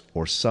scars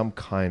or some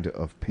kind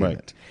of payment.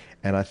 Right.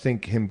 And I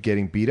think him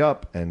getting beat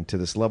up, and to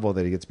this level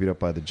that he gets beat up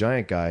by the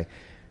giant guy,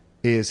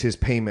 is his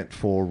payment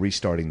for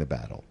restarting the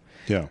battle.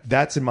 Yeah.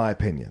 That's in my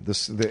opinion. You're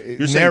Saying,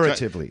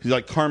 narratively.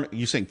 like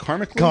you saying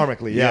karmically?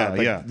 Karmically,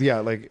 yeah. Yeah.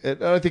 Like, I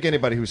don't think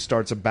anybody who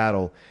starts a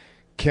battle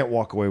can't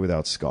walk away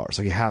without scars.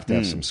 Like, you have to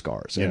have some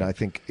scars. And Yeah. I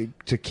think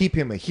to keep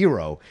him a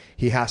hero,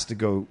 he has to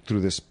go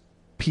through this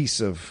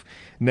piece of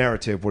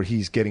narrative where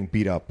he's getting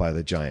beat up by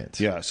the giant.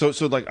 Yeah. So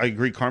like I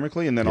agree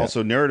karmically, and then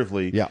also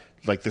narratively. Yeah.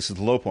 Like this is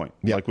the low point.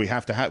 Yeah. Like we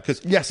have to have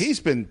because Yes. he's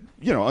been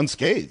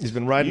unscathed. He's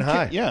been riding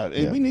high. Yeah.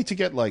 And we need to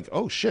get like,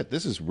 oh shit,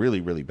 this is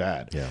really really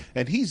bad. Yeah.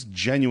 And he's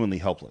genuinely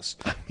helpless.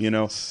 I mean,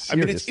 it's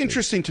Seriously.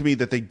 interesting to me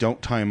that they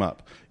don't tie him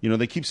up.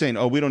 They keep saying,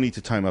 oh, we don't need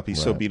to tie him up.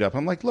 He's so beat up.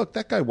 I'm like, look,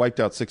 that guy wiped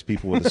out 6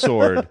 people with a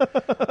sword.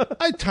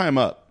 I'd tie him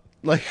up.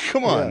 Like,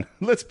 come on,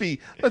 let's be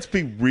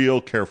real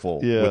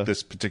careful with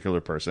this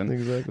particular person.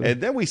 Exactly. And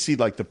then we see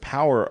like the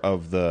power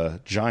of the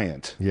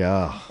giant.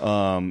 Yeah.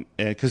 And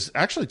because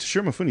actually,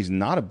 Toshiro Mifune's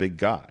not a big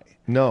guy.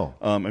 No.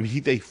 I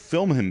mean, they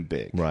film him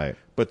big, Right.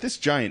 But this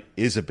giant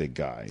is a big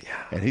guy,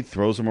 and he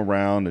throws him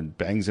around and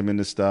bangs him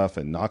into stuff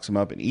and knocks him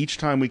up. And each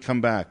time we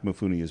come back,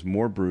 Mifune is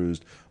more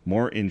bruised,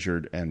 more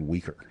injured, and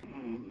weaker.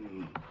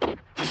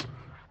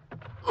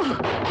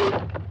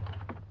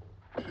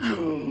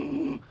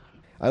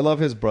 I love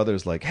his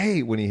brother's like,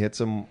 hey, when he hits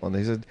him,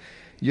 he said,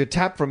 your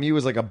tap from you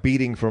is like a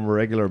beating from a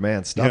regular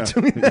man. Stop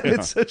doing that. Yeah.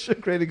 It's such a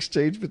great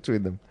exchange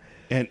between them.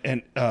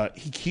 And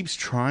he keeps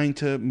trying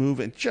to move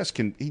and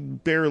he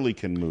barely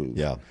can move.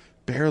 Yeah.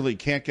 Barely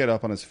can't get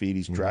up on his feet.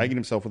 He's dragging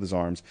himself with his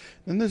arms.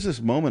 Then there's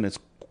this moment, it's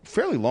a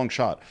fairly long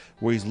shot,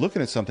 where he's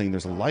looking at something,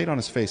 there's a light on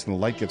his face, and the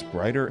light gets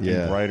brighter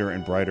and brighter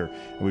and brighter.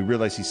 And we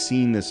realize he's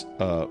seeing this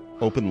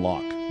open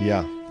lock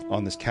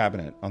on this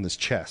cabinet, on this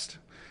chest.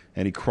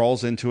 And he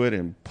crawls into it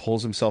and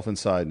pulls himself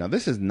inside. Now,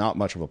 this is not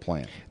much of a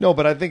plan. No,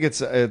 but I think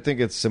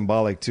it's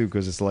symbolic too,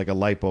 because it's like a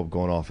light bulb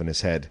going off in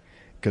his head,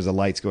 because the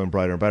light's going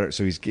brighter and brighter.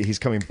 So he's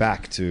coming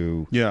back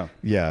to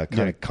kind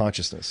of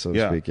consciousness, so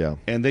to speak. Yeah.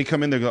 And they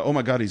come in, they go, oh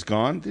my God, he's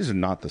gone. These are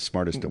not the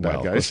smartest of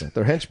bad guys. Listen,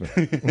 they're henchmen.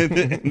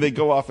 And they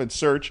go off and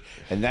search,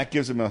 and that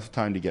gives him enough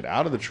time to get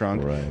out of the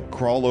trunk,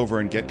 crawl over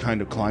and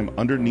climb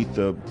underneath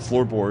the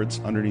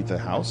floorboards, underneath the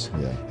house.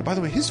 Yeah. And by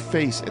the way, his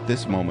face at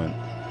this moment,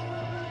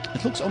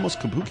 it looks almost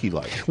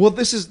Kabuki-like. Well,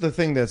 this is the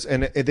thing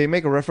and they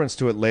make a reference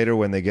to it later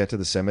when they get to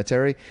the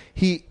cemetery.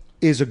 He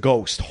is a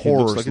ghost,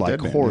 horrors like a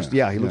dead man, horrors.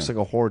 yeah. He looks like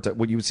a horror type,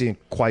 what you would see in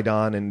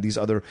Kwaidan and these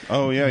other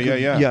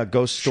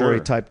ghost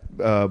story type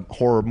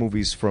horror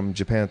movies from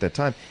Japan at that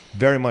time.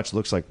 Very much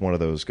looks like one of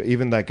those.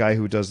 Even that guy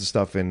who does the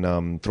stuff in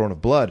Throne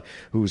of Blood,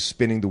 who's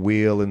spinning the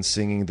wheel and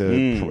singing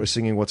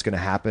singing what's going to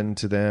happen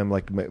to them,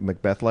 like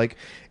Macbeth. Like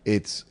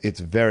it's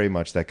very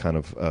much that kind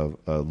of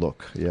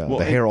look. Yeah, well,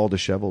 the hair all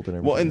disheveled and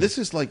everything. Well, and this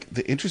is like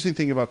the interesting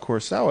thing about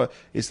Kurosawa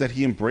is that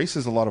he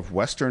embraces a lot of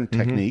Western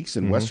techniques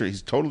and Western.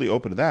 He's totally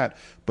open to that,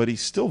 but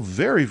he's still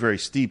very, very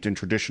steeped in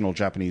traditional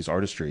Japanese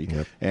artistry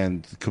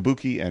and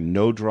kabuki and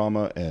no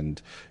drama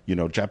and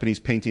Japanese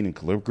painting and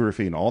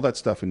calligraphy and all that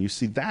stuff. And you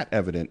see that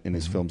evident in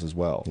his films as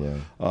well. Yeah.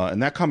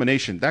 And that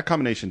combination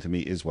to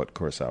me is what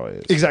Kurosawa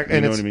is. Exactly.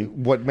 You know and what I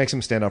mean? What makes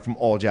him stand out from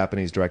all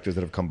Japanese directors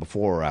that have come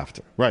before or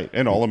after. Right.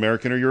 And all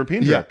American or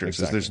European directors.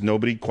 Exactly. There's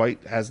nobody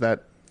quite has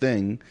that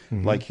thing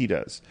like he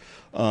does.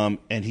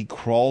 And he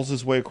crawls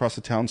his way across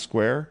the town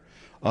square.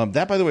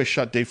 That, by the way, is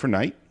shot day for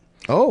night.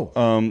 Oh,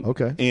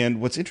 okay.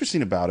 And what's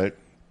interesting about it,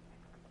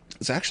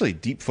 it's actually a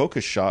deep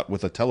focus shot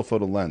with a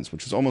telephoto lens,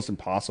 which is almost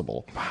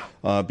impossible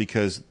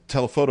because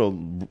telephoto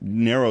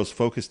narrows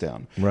focus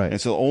down. Right. And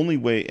so the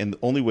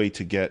only way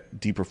to get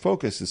deeper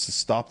focus is to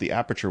stop the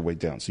aperture way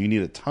down. So you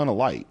need a ton of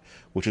light,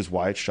 which is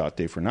why it's shot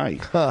day for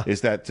night.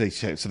 Is that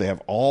they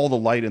have all the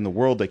light in the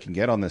world they can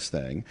get on this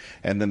thing,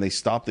 and then they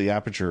stop the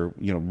aperture,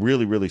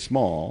 really, really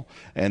small,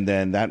 and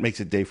then that makes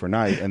it day for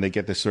night, and they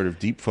get this sort of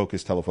deep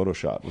focus telephoto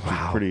shot, which is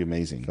pretty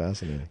amazing.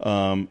 Fascinating.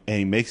 And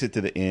he makes it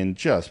to the inn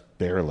just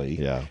barely.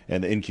 Yeah.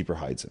 And the innkeeper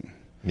hides him.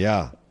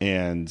 Yeah.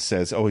 And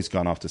says, "Oh, he's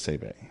gone off to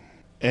Seibe."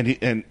 And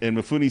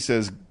Mifune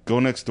says, "Go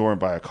next door and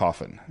buy a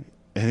coffin."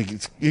 And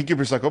the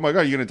innkeeper's like, "Oh my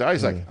God, you're gonna die?"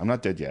 He's like, "I'm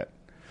not dead yet."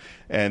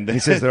 And then, he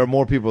says there are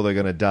more people that are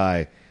going to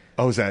die.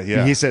 Oh, is that?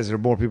 Yeah. He says there are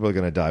more people that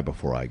are going to die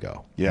before I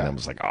go. Yeah. And I'm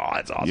just like, oh,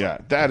 that's awesome. Yeah,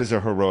 that's a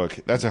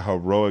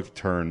heroic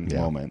turn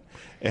moment.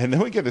 And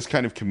then we get this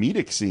kind of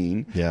comedic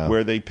scene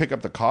where they pick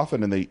up the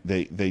coffin and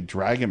they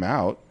drag him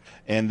out.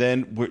 And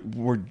then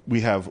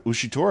we have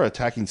Ushitora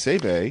attacking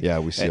Seibe. Yeah,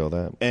 we see all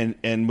that. And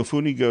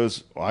Mifune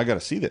goes, "Oh, I got to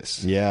see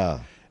this."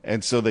 Yeah.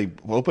 And so they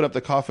open up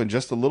the coffin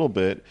just a little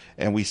bit,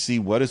 and we see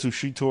what is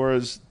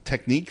Ushitora's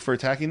technique for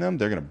attacking them.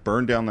 They're going to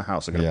burn down the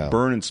house. They're going to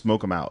burn and smoke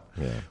them out,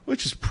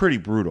 which is pretty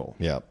brutal.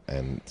 Yeah,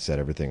 and set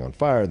everything on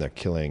fire. They're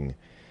killing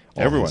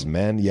all everyone. His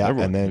men. Yeah,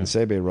 everyone. And then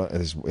Seibe,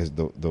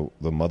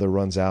 the mother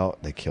runs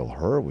out. They kill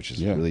her, which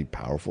is really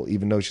powerful.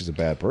 Even though she's a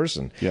bad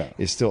person,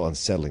 it's still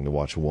unsettling to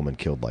watch a woman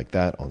killed like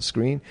that on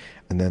screen.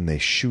 And then they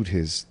shoot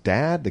his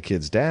dad, the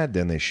kid's dad.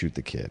 Then they shoot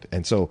the kid.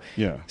 And so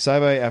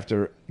Seibe,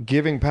 after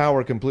giving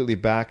power completely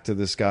back to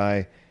this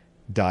guy,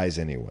 dies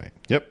anyway.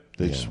 Yep,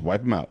 they just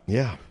wipe him out.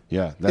 Yeah,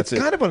 yeah. That's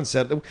kind of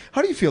unsettling.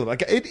 How do you feel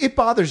about it? It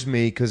bothers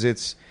me because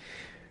it's.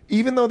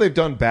 Even though they've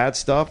done bad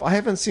stuff, I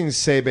haven't seen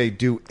Seibe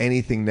do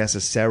anything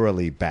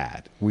necessarily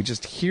bad. We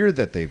just hear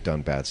that they've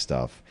done bad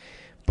stuff.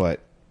 But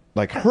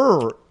like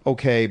her,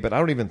 okay, but I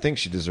don't even think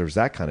she deserves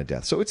that kind of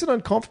death. So it's an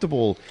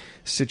uncomfortable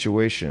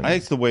situation. I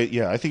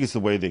think it's the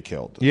way they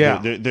killed. Yeah.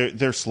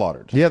 They're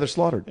slaughtered. Yeah, they're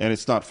slaughtered. And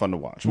it's not fun to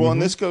watch. Well,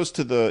 and this goes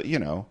to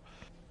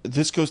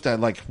this goes to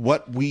like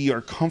what we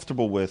are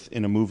comfortable with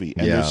in a movie.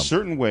 And there's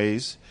certain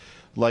ways,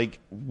 like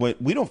when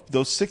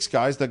those 6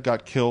 guys that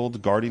got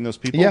killed guarding those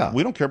people,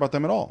 we don't care about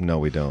them at all. No,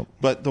 we don't.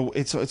 But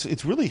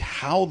it's really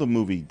how the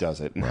movie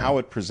does it and how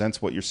it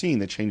presents what you're seeing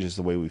that changes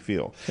the way we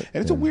feel.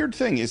 And it's a weird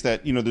thing is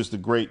that, there's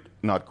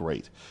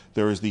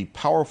there is the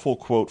powerful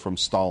quote from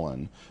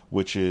Stalin,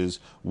 which is,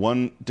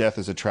 one death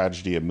is a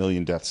tragedy, 1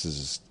 million deaths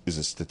is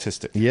a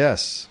statistic.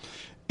 Yes.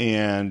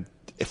 And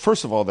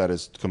first of all, that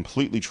is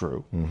completely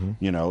true.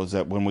 Is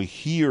that when we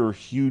hear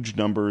huge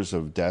numbers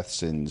of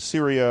deaths in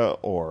Syria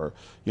or,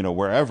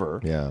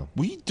 wherever,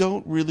 we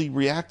don't really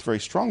react very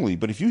strongly.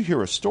 But if you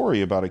hear a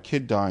story about a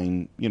kid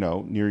dying,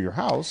 near your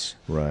house,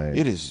 right,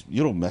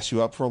 it'll mess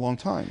you up for a long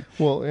time.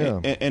 Well, yeah.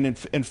 And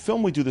in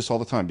film, we do this all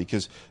the time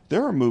because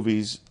there are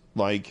movies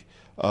like,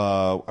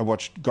 I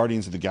watched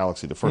Guardians of the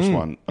Galaxy, the first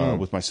one,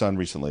 with my son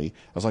recently.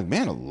 I was like,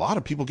 man, a lot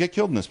of people get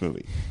killed in this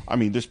movie. I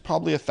mean, there's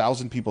probably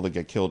 1,000 people that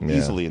get killed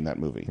easily in that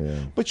movie.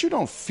 Yeah. But you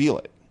don't feel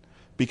it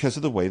because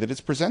of the way that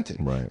it's presented.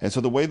 Right. And so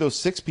the way those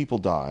 6 people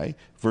die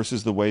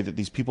versus the way that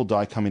these people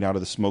die coming out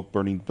of the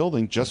smoke-burning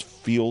building just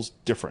feels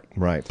different.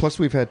 Right. Plus,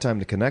 we've had time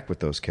to connect with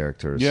those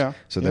characters. Yeah.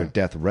 So their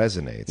death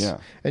resonates. Yeah.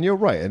 And you're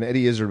right. And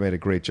Eddie Izzard made a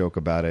great joke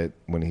about it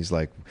when he's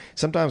like,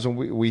 sometimes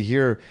when we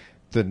hear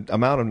the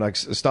amount of, like,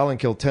 Stalin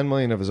killed 10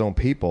 million of his own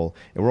people,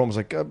 and we're almost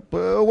like,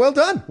 well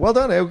done,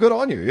 good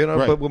on you,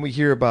 Right. But when we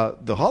hear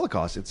about the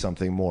Holocaust, it's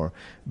something more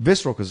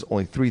visceral because it's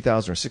only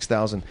 3,000 or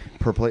 6,000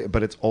 per play,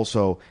 but it's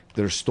also,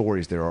 their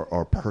stories there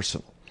are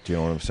personal. Do you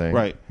know what I'm saying?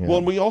 Right. Yeah. Well,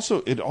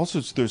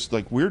 and there's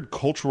like weird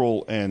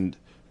cultural and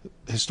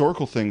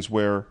historical things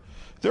where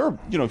there are,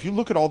 if you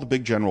look at all the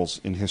big generals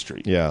in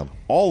history,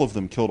 all of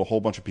them killed a whole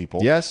bunch of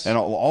people. Yes. And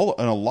a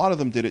lot of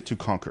them did it to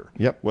conquer.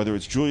 Yep. Whether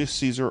it's Julius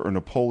Caesar or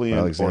Napoleon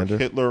Alexander. or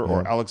Hitler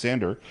or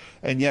Alexander.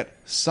 And yet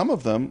some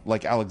of them,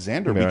 like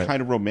Alexander, we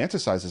kind of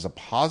romanticize as a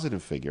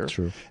positive figure.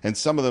 True. And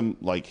some of them,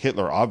 like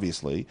Hitler,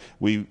 obviously,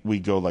 we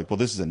go like, well,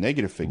 this is a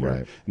negative figure.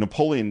 Right.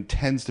 Napoleon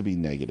tends to be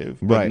negative,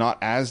 but not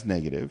as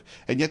negative.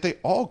 And yet they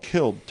all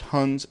killed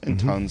tons and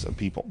tons of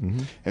people.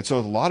 And so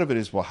a lot of it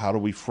is, well, how do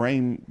we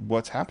frame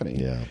what's happening?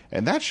 Yeah.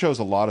 And that shows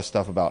a lot of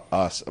stuff about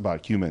us,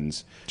 about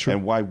humans,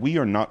 and why we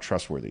are not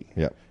trustworthy.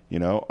 Yep.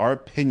 Our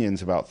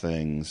opinions about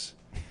things,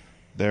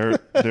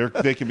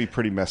 they can be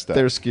pretty messed up.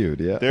 They're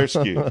skewed, yeah. They're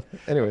skewed.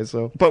 Anyway,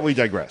 so. But we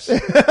digress.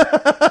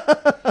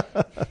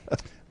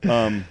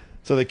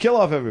 So they kill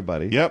off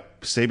everybody.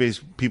 Yep. Sebe's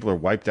people are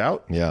wiped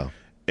out. Yeah.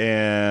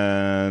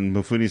 And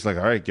Mifuni's like,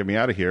 all right, get me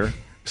out of here.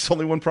 There's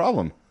only one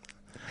problem.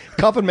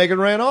 Coffin maker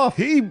ran off.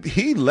 He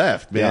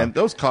left, man. Yeah.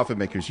 Those coffin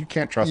makers, you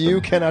can't trust them. You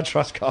cannot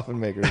trust coffin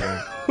makers.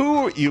 Man.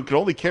 You can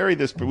only carry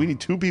this, but we need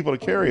 2 people to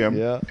carry him.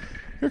 Yeah.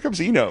 Here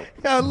comes Eno.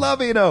 I love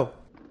Eno.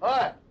 おい、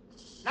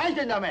何し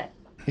てんだおめ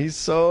え。 He's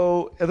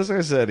so, that's like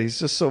I said, he's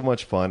just so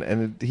much fun.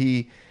 And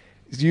he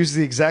uses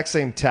the exact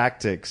same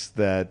tactics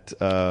that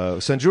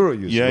Sanjuro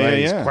used. Yeah, right? yeah,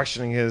 He's yeah.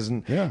 questioning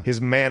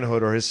his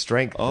manhood or his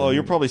strength. Oh,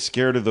 you're probably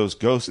scared of those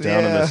ghosts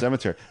down in Yeah. the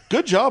cemetery.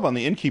 Good job on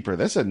the innkeeper.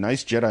 That's a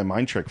nice Jedi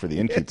mind trick for the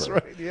innkeeper. That's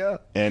right, yeah.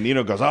 And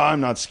Eno goes,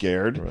 I'm not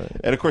scared. Right.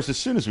 And of course, as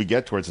soon as we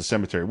get towards the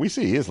cemetery, we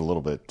see he is a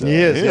little bit. He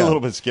is, he's yeah. a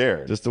little bit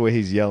scared. Just the way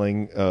he's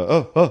yelling,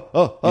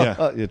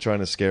 you're trying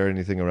to scare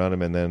anything around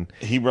him, and then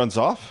He runs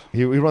off.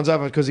 he runs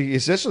off because he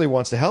essentially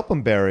wants to help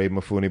him bury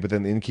Mifune, but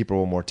then the innkeeper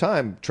one more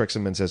time tricks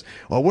him and says,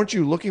 "Oh, weren't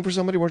you looking for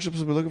somebody? Weren't you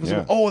supposed to be looking for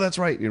Yeah. somebody?" Oh, that's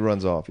right. He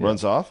runs off. Yeah.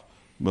 Runs off.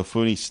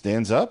 Mifune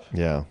stands up,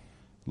 Yeah.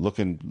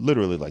 looking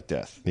literally like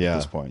death Yeah. at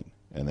this point,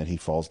 and then he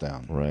falls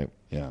down. Right.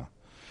 Yeah.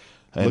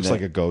 Looks then-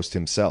 like a ghost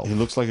himself. He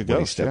looks like a when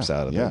ghost. He steps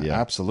out of it. Yeah.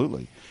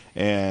 absolutely.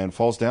 And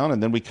falls down,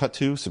 and then we cut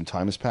to some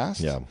time has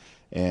passed. Yeah.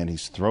 And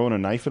he's throwing a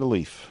knife at a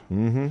leaf.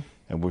 Mm-hmm.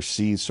 And we're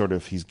seeing sort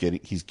of he's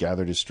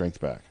gathered his strength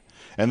back.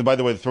 And then, by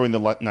the way, throwing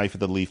the knife at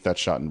the leaf, that's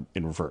shot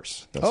in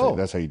reverse.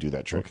 That's how you do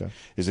that trick. Okay.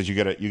 Is that you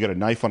get a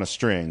knife on a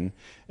string,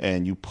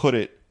 and you put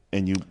it,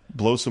 and you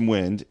blow some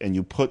wind, and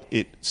you put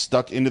it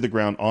stuck into the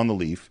ground on the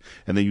leaf,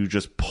 and then you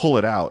just pull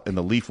it out, and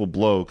the leaf will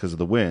blow because of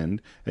the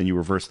wind, and you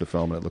reverse the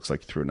film, and it looks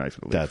like you threw a knife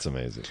at the leaf. That's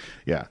amazing.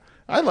 Yeah.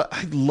 I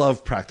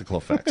love practical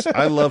effects.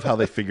 I love how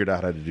they figured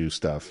out how to do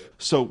stuff.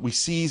 So we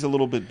see he's a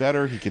little bit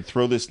better. He can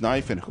throw this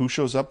knife, and who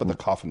shows up? But the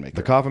coffin maker.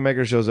 The coffin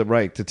maker shows up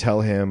right to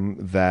tell him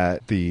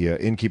that the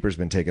innkeeper's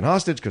been taken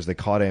hostage because they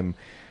caught him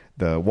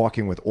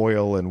walking with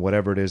oil and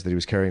whatever it is that he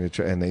was carrying,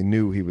 and they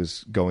knew he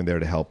was going there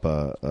to help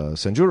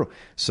Sanjuro.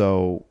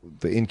 So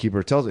the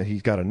innkeeper tells him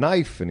he's got a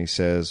knife, and he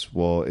says,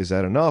 "Well, is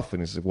that enough?"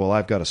 And he says, "Well,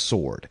 I've got a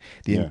sword."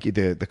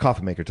 The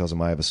coffin maker tells him,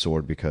 "I have a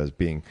sword because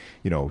being,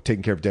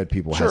 taking care of dead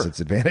people has its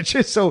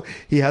advantages." So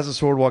he has a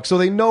sword walk. So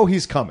they know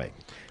he's coming,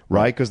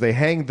 right? Because they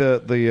hang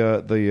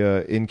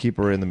the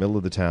innkeeper in the middle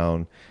of the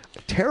town.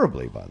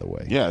 Terribly, by the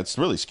way. Yeah, it's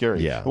really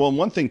scary. Yeah. Well, and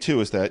one thing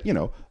too is that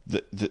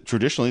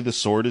traditionally the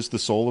sword is the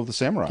soul of the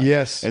samurai.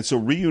 Yes. And so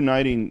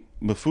reuniting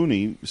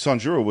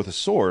Sanjuro with a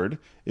sword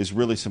is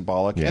really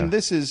symbolic. Yeah. And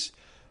this is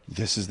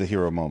this is the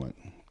hero moment.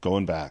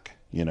 Going back,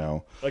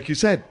 Like you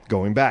said,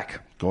 going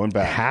back.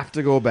 Have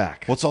to go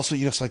back. Well, it's also,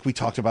 it's like we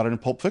talked about it in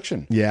Pulp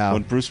Fiction. Yeah.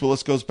 When Bruce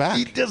Willis goes back.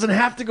 He doesn't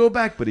have to go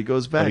back, but he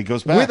goes back.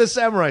 With a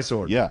samurai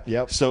sword. Yeah.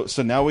 Yep. So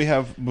now we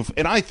have,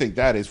 and I think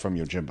that is from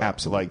Yojimbo.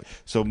 Absolutely.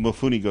 So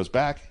Mifune goes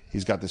back.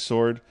 He's got the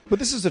sword. But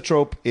this is a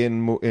trope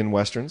in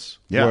westerns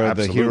Yeah, where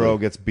absolutely. the hero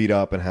gets beat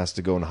up and has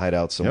to go and hide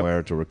out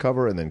somewhere to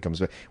recover and then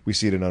comes back. We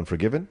see it in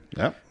Unforgiven.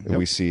 Yep. And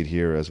we see it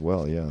here as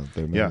well. Yeah.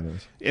 Yeah.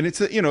 And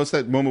it's, it's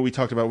that moment we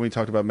talked about when we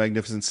talked about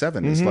Magnificent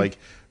Seven. It's like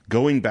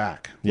going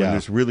back when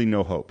there's really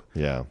no hope.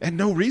 Yeah. And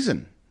no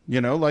reason.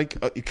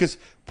 Because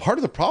part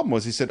of the problem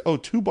was he said,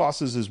 2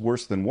 bosses is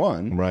worse than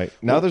one. Right.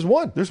 Now there's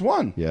one. There's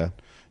one. Yeah.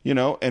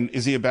 And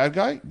is he a bad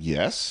guy?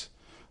 Yes.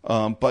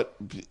 But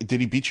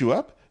did he beat you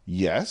up?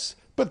 Yes.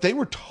 But they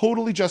were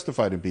totally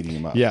justified in beating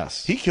him up.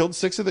 Yes. He killed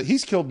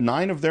he's killed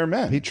 9 of their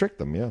men. He tricked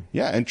them, yeah.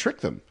 Yeah, and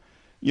tricked them.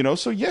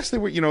 So yes, they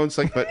were, it's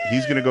like, but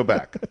he's going to go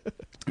back.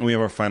 And we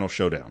have our final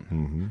showdown.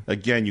 Mm-hmm.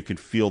 Again, you can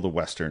feel the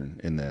Western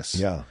in this.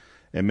 Yeah.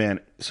 And man,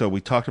 so we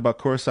talked about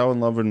Kurosawa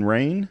Love and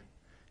Rain.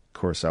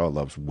 Kurosawa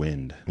loves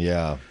wind.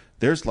 Yeah.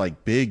 There's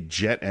like big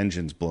jet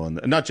engines blowing,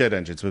 not jet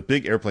engines, but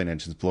big airplane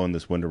engines blowing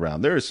this wind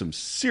around. There is some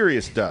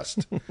serious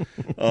dust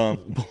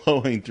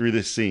blowing through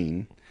this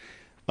scene.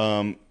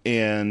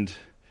 And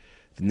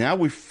now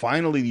we're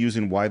finally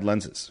using wide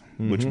lenses,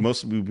 which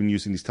mostly we've been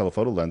using these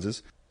telephoto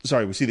lenses.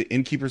 Sorry, we see the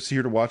innkeepers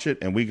here to watch it,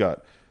 and we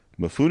got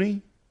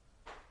Mifune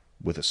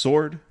with a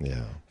sword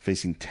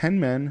facing 10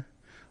 men,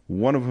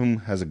 one of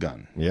whom has a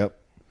gun. Yep.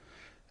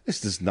 This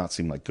does not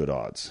seem like good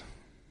odds.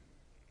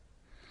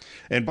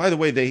 And by the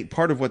way,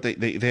 part of what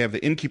they have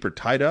the innkeeper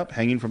tied up,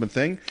 hanging from a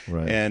thing.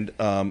 Right.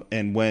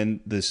 And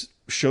when this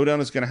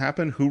showdown is going to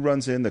happen, who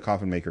runs in? The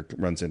coffin maker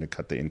runs in to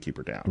cut the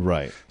innkeeper down.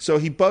 Right. So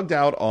he bugged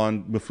out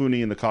on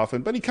Mifune in the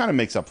coffin, but he kind of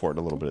makes up for it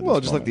a little bit.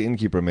 Well, just like the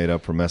innkeeper made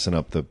up for messing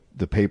up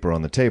the paper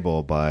on the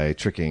table by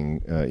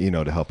tricking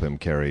Ino to help him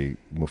carry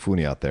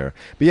Mifune out there.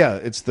 But yeah,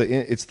 it's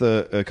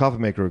the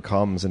coffin maker who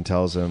comes and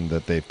tells him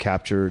that they've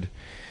captured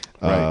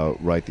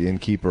the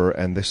innkeeper,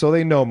 and so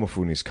they know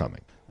Mifune's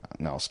coming.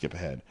 Now I'll skip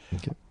ahead.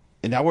 Okay.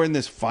 And now we're in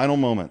this final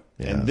moment.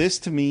 Yeah. And this,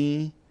 to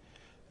me,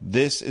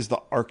 this is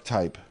the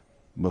archetype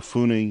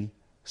Mifune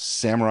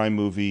samurai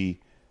movie,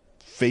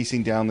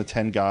 facing down the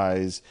 10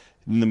 guys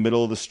in the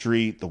middle of the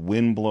street, the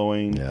wind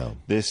blowing. Yeah.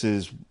 This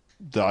is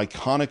the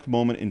iconic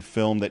moment in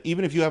film that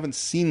even if you haven't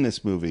seen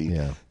this movie,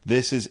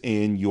 this is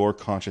in your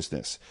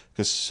consciousness.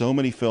 Because so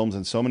many films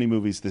and so many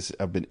movies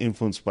have been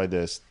influenced by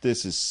this.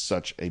 This is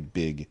such a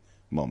big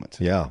moment.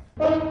 Yeah.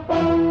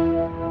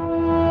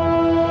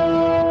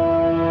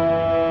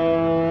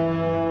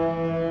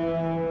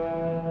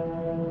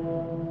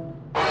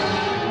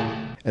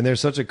 And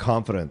there's such a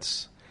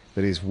confidence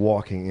that he's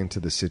walking into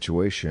the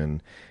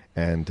situation.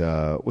 And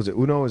was it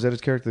Uno? Is that his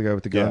character, the guy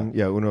with the gun?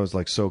 Yeah, Uno is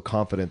like so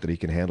confident that he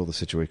can handle the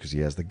situation because he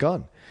has the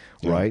gun,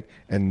 right?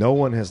 And no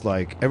one has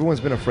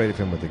everyone's been afraid of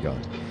him with the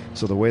gun.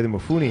 So the way the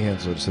Mifune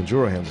handles it,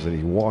 Sanjuro handles it,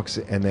 he walks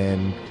and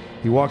then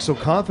he walks so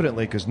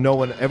confidently because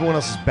everyone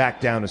else is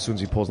backed down as soon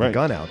as he pulls the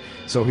gun out.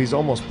 So he's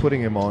almost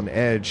putting him on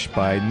edge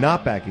by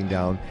not backing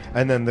down.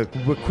 And then the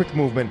quick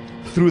movement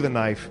through the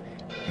knife.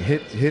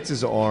 Hits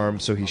his arm,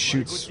 so he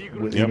shoots. He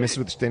misses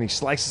with the stand. He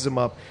slices him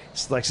up,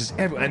 slices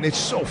everyone, and it's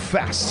so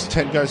fast.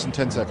 10 guys in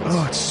 10 seconds.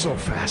 Oh, it's so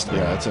fast. Man.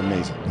 Yeah, it's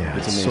amazing. Yeah,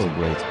 it's amazing. So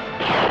great.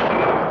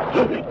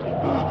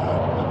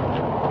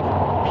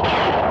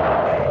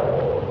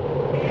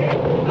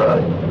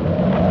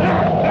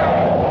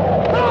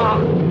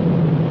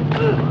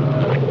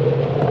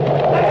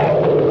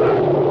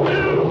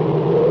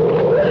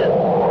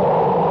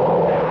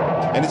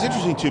 And it's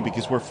interesting too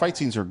because where fight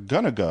scenes are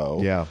gonna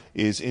go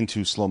is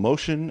into slow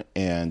motion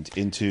and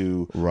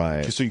into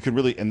so you can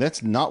really, and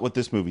that's not what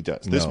this movie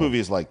does. This movie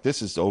is like,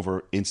 this is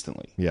over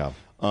instantly. Yeah.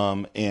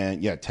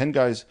 10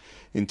 guys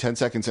in 10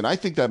 seconds. And I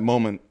think that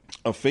moment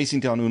of facing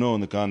down Uno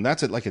and the gun,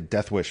 that's like a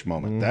death wish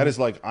moment. That is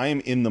like, I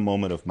am in the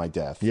moment of my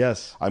death.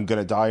 Yes. I'm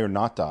gonna die or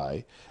not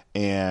die.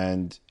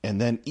 And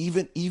then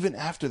even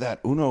after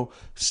that, Uno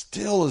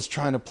still is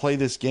trying to play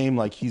this game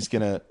like he's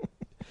gonna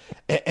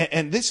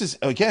and this is,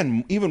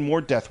 again, even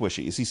more death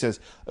wishy. He says,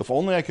 if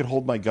only I could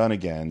hold my gun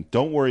again.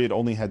 Don't worry, it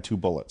only had 2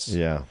 bullets.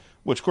 Yeah.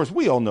 Which, of course,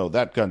 we all know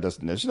that gun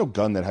doesn't. There's no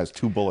gun that has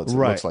 2 bullets that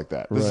looks like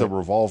that. This is a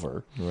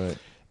revolver. Right.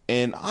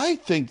 And I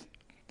think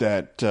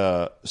that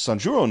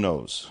Sanjuro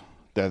knows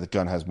that the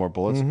gun has more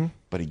bullets,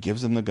 but he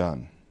gives him the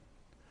gun.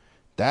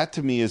 That,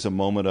 to me, is a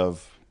moment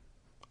of,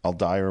 I'll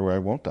die or I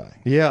won't die.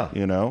 Yeah.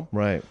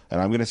 Right.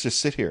 And I'm going to just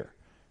sit here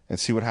and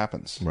see what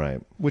happens.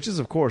 Right. Which is,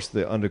 of course,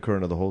 the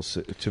undercurrent of the whole,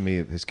 to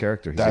me, his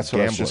character. That's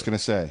what I was just going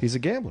to say. He's a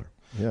gambler.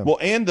 Yeah. Well,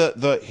 and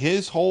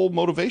his whole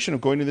motivation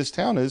of going to this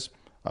town is,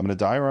 I'm going to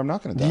die or I'm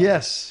not going to die.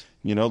 Yes.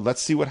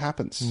 Let's see what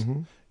happens.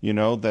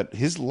 That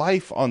his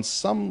life on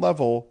some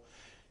level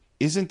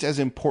isn't as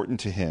important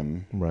to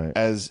him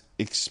as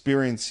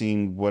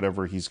experiencing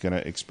whatever he's going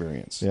to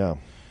experience. Yeah.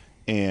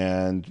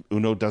 And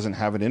Uno doesn't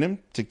have it in him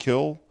to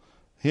kill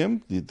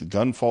him. The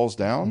gun falls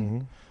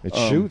down. It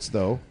shoots,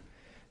 though.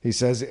 He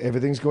says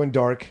everything's going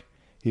dark.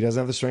 He doesn't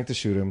have the strength to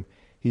shoot him.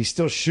 He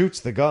still shoots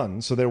the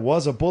gun, so there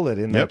was a bullet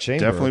in that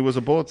chamber. Definitely was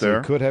a bullet so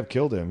there. It could have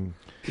killed him.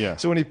 Yeah.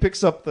 So when he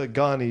picks up the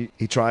gun,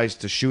 he tries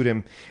to shoot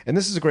him. And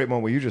this is a great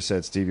moment what you just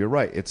said, Steve. You're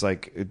right. It's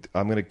like,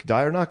 I'm going to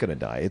die or not going to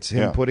die. It's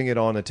him putting it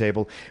on the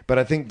table. But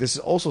I think this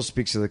also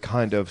speaks to the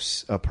kind of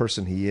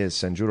person he is,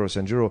 Sanjuro.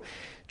 Sanjuro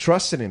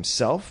trusts in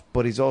himself,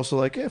 but he's also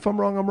like, if I'm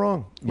wrong, I'm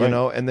wrong. You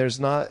know, and there's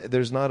not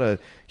a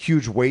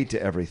huge weight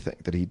to everything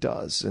that he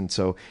does. And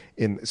so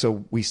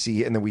we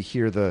see, and then we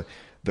hear the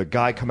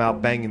guy come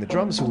out banging the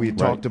drum. So we had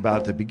talked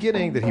about at the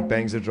beginning that he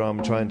bangs the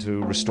drum trying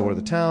to restore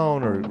the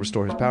town or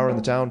restore his power in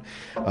the town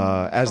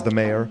as the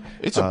mayor.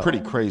 It's a pretty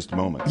crazed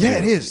moment. Yeah,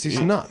 it is. He's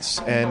nuts.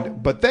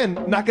 But then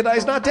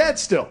Nakadai's not dead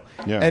still.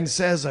 Yeah. And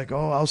says like,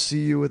 oh, I'll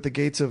see you at the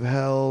gates of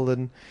hell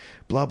and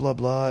blah, blah,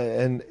 blah.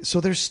 And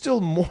so there's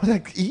still more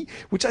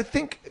which I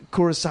think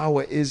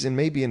Kurosawa is, and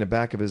maybe in the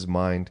back of his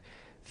mind,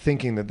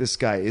 thinking that this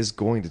guy is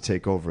going to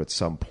take over at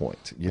some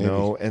point, you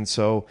know? And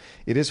so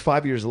it is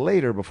 5 years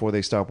later before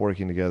they stop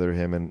working together,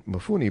 him and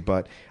Mifune,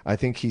 but I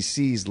think he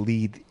sees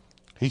He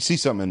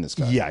sees something in this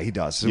guy. Yeah, he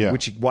does,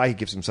 why he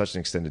gives him such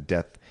an extended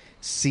death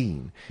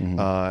scene.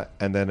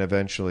 And then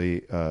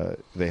eventually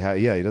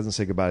he doesn't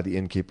say goodbye to the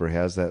innkeeper. He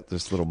has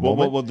this little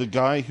moment. Well, the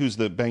guy who's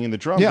banging the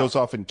drum goes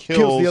off and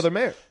kills the other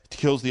mayor.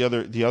 Kills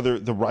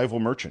the rival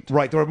merchant.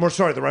 Right. The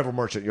rival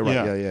merchant. You're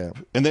right. Yeah.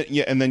 And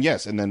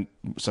then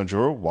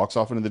Sanjuro walks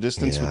off into the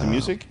distance with the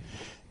music.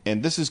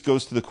 And this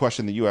goes to the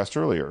question that you asked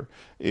earlier: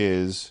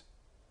 is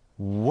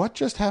what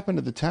just happened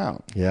to the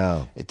town?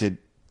 Yeah. Did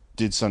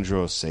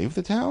Sanjuro save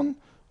the town,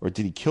 or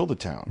did he kill the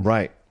town?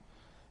 Right.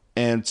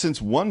 And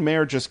since one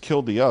mayor just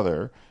killed the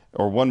other,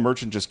 or one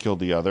merchant just killed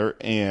the other,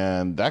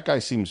 and that guy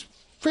seems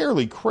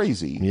fairly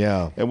crazy.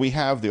 Yeah. And we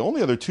have the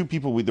only other two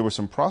people, there were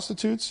some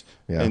prostitutes,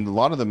 and a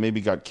lot of them maybe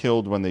got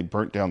killed when they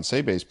burnt down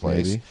Seibei's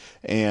place. Maybe.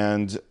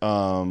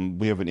 And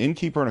we have an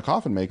innkeeper and a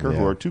coffin maker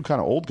who are two kind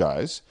of old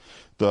guys.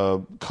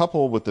 The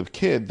couple with the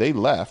kid, they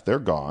left. They're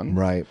gone.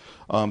 Right.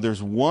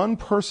 There's one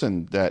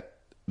person that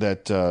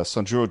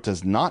Sanjuro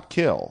does not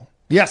kill.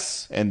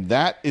 Yes. And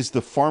that is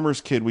the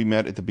farmer's kid we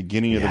met at the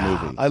beginning of the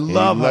movie. I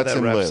love how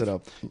that wraps it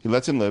up. He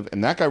lets him live,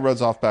 and that guy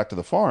runs off back to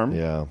the farm.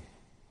 Yeah.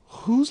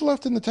 Who's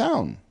left in the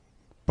town?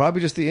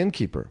 Probably just the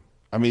innkeeper.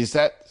 I mean,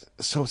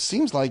 so it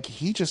seems like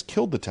he just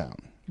killed the town.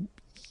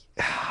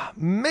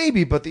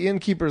 Maybe, but the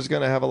innkeeper is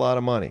going to have a lot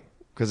of money.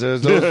 Because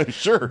there's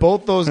sure.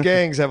 Both those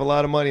gangs have a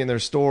lot of money in their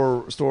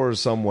stores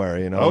somewhere,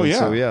 you know. Oh,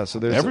 yeah. So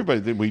there's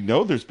everybody. We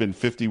know there's been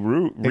 50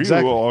 Ryu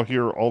all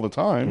here all the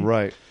time.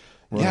 Right.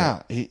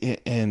 Yeah.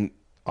 And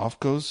off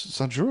goes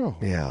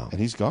Sanjuro. Yeah. And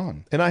he's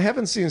gone. And I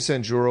haven't seen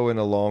Sanjuro in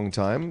a long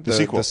time.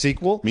 The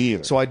sequel. Me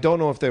either. So I don't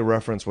know if they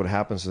reference what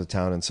happens to the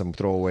town in some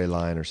throwaway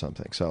line or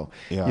something. So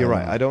you're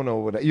right. I don't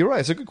know. You're right.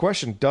 It's a good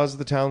question. Does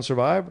the town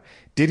survive?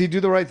 Did he do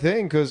the right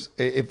thing? Because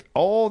if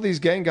all these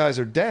gang guys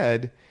are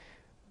dead,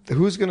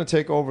 who's going to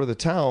take over the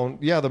town?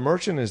 Yeah, the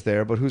merchant is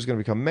there, but who's going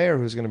to become mayor?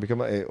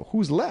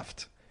 Who's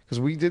left? Because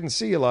we didn't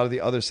see a lot of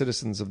the other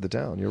citizens of the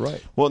town. You're right.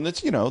 Well, and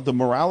it's, the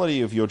morality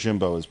of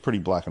Yojimbo is pretty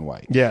black and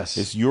white. Yes.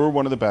 It's you're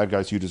one of the bad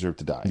guys, you deserve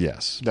to die.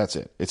 Yes. That's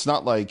it. It's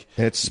not like...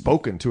 And it's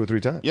spoken 2 or 3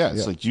 times. Yeah,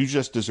 it's like, you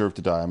just deserve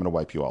to die. I'm going to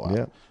wipe you all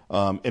out.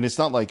 Yeah. And it's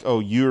not like,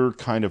 you're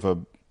kind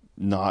of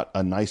not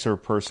a nicer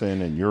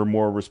person and you're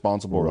more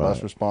responsible or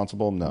less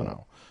responsible.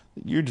 No.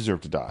 You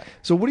deserve to die.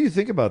 So what do you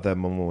think about that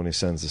moment when he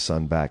sends the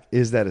son back?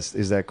 Is that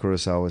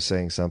Kurosawa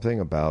saying something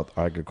about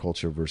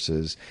agriculture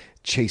versus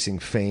chasing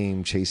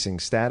fame, chasing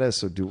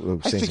status, or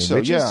I think so.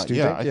 Riches?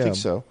 I think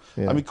so.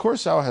 Yeah. I mean,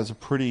 Kurosawa has a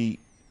pretty,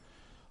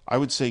 I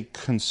would say,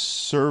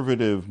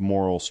 conservative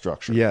moral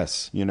structure.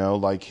 Yes.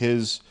 Like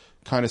his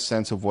kind of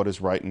sense of what is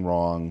right and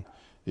wrong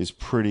is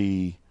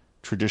pretty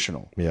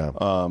traditional. Yeah.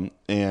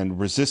 And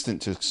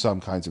resistant to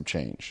some kinds of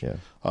change.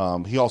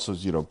 Yeah. He also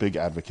is, big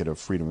advocate of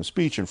freedom of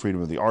speech and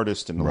freedom of the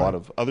artist and a lot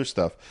of other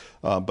stuff.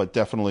 But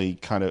definitely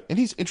and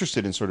he's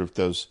interested in sort of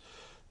those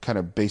kind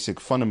of basic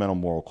fundamental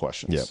moral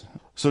questions. Yep.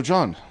 So,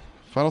 John,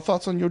 final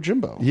thoughts on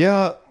Yojimbo?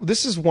 Yeah,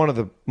 this is one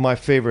of my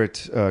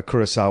favorite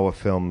Kurosawa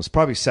films,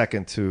 probably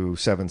second to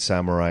Seven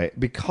Samurai,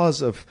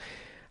 because of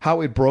how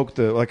it broke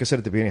like I said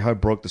at the beginning, how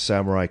it broke the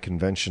samurai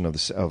convention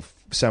of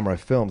samurai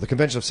film, the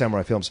convention of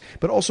samurai films,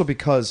 but also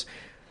because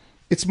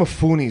it's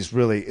Mifune's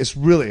it's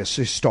really a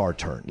star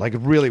turn, like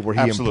really where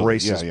he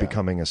embraces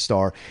becoming a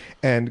star.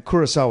 And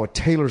Kurosawa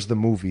tailors the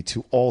movie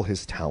to all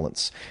his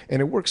talents,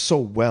 and it works so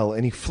well.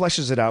 And he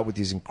fleshes it out with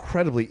these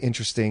incredibly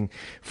interesting,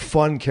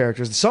 fun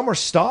characters. Some are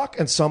stock,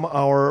 and some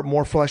are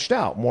more fleshed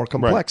out, more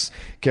complex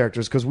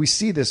characters. Because we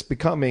see this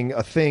becoming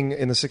a thing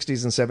in the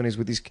 60s and 70s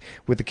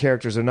with the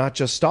characters. They're not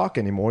just stock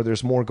anymore.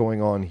 There's more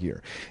going on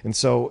here, and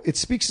so it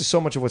speaks to so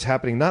much of what's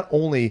happening, not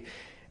only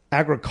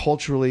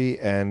agriculturally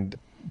and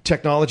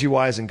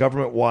technology-wise and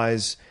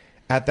government-wise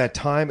at that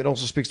time. It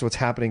also speaks to what's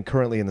happening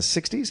currently in the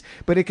 60s,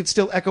 but it could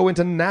still echo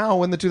into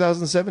now in the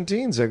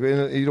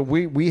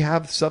 2017s. We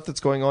have stuff that's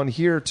going on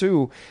here,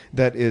 too,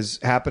 that is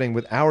happening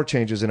with our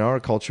changes in our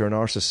culture and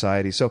our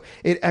society. So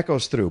it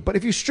echoes through. But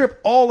if you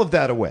strip all of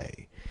that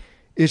away,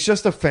 It's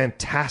just a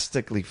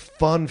fantastically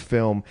fun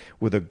film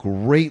with a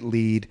great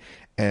lead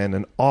and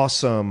an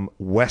awesome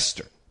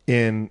Western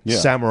in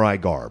samurai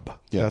garb.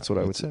 Yeah. That's what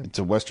I would say. It's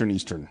a Western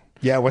Eastern.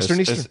 Yeah, Western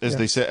Eastern. As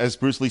they said, as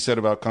Bruce Lee said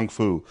about Kung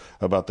Fu,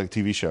 about the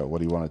TV show, what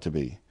do you want it to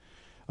be?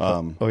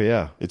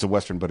 It's a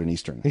Western, but an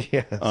Eastern.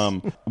 Yes.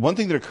 One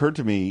thing that occurred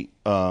to me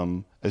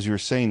as you were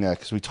saying that,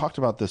 because we talked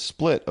about the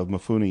split of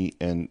Mifune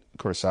and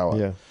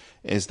Kurosawa,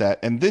 is that,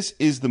 and this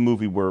is the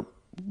movie where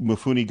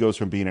Mifune goes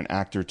from being an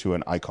actor to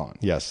an icon.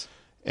 Yes.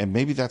 And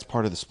maybe that's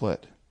part of the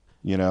split,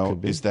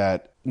 is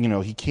that,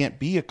 he can't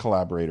be a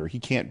collaborator. He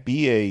can't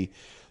be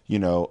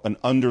an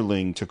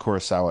underling to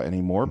Kurosawa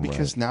anymore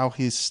because now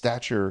his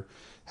stature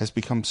has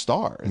become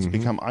star. It's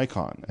become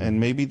icon. And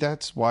maybe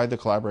that's why the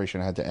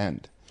collaboration had to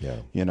end. Yeah.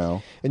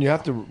 And you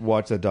have to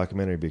watch that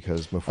documentary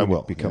because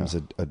Mifune becomes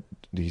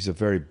he's a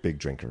very big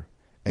drinker.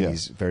 And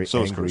he's very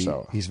angry.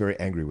 He's very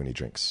angry when he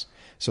drinks.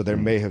 So there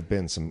may have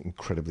been some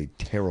incredibly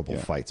terrible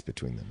fights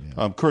between them.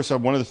 Yeah.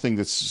 Kurosawa, one of the things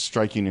that's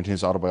striking in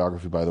his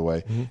autobiography, by the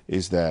way,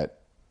 is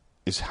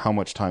how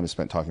much time is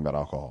spent talking about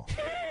alcohol.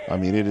 I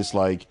mean, it is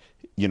like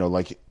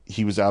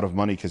he was out of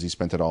money because he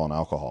spent it all on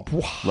alcohol.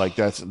 Wow. Like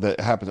that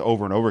happens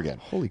over and over again.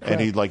 Holy crap.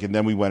 And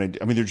then we went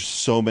there's just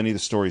so many of the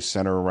stories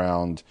center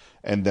around,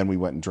 and then we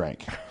went and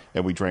drank,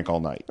 and we drank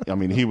all night. I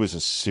mean, he was a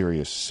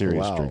serious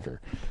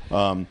drinker.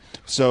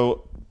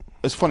 So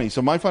it's funny.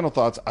 So my final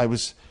thoughts,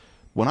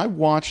 when I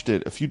watched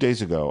it a few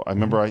days ago, I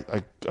remember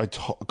I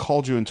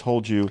called you and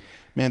told you,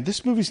 man,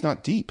 this movie's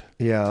not deep.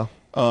 Yeah.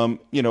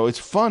 It's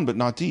fun, but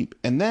not deep.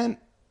 And then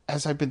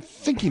as I've been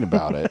thinking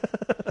about it,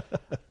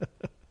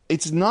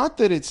 it's not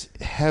that it's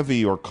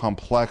heavy or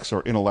complex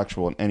or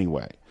intellectual in any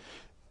way.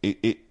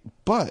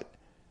 But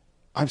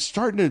I'm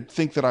starting to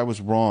think that I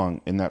was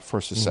wrong in that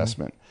first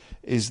assessment.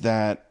 Is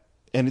that,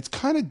 and it's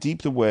kind of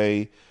deep the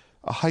way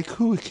a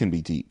haiku can be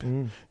deep.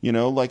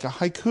 Like a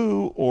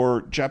haiku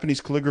or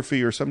Japanese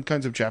calligraphy or some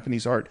kinds of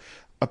Japanese art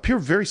appear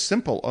very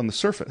simple on the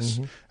surface.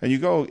 And you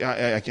go,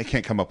 I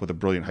can't come up with a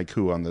brilliant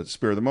haiku on the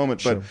spur of the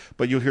moment,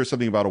 but you'll hear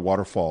something about a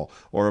waterfall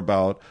or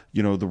about,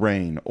 the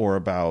rain or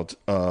about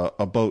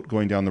a boat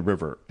going down the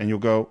river. And you'll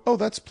go, oh,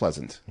 that's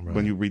pleasant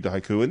when you read the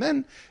haiku. And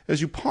then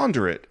as you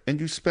ponder it and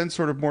you spend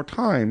sort of more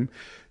time,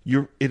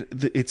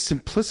 its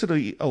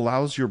simplicity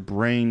allows your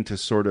brain to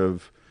sort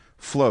of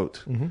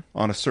float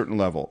on a certain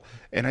level.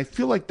 And I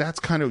feel like that's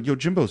kind of,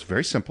 Yojimbo is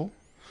very simple,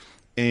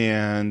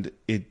 and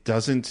it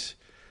doesn't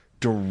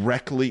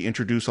directly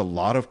introduce a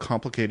lot of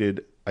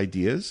complicated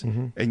ideas.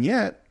 And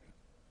yet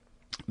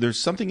there's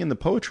something in the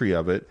poetry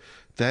of it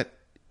that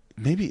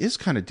maybe is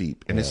kind of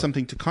deep and is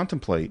something to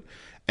contemplate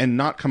and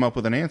not come up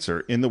with an answer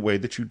in the way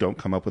that you don't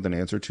come up with an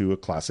answer to a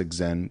classic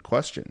Zen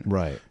question.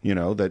 Right.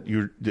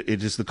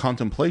 It is the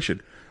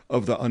contemplation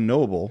of the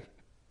unknowable.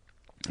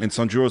 And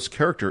Sanjuro's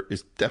character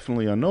is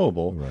definitely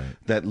unknowable. Right.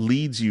 That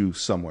leads you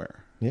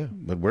somewhere. Yeah.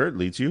 But where it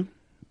leads you,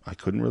 I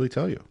couldn't really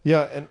tell you.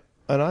 Yeah, and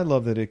I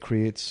love that it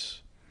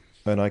creates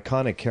an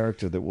iconic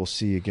character that we'll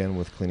see again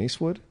with Clint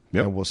Eastwood,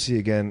 and we'll see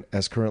again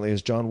as currently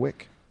as John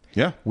Wick.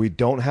 Yeah. We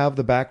don't have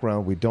the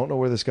background. We don't know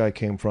where this guy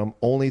came from.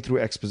 Only through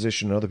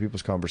exposition and other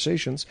people's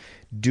conversations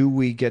do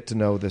we get to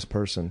know this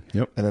person.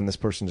 Yep. And then this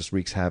person just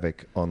wreaks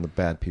havoc on the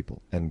bad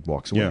people and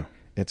walks away. Yeah.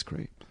 It's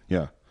great.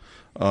 Yeah.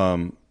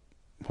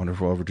 Wonder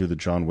if we'll ever do the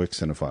John Wick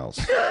Cinephiles.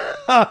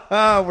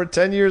 We're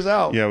 10 years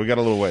out. Yeah, we got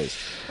a little ways.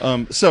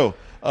 So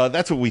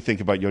that's what we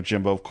think about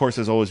Yojimbo. Of course,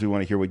 as always, we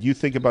want to hear what you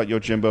think about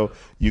Yojimbo.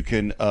 You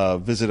can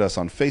visit us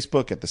on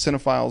Facebook at The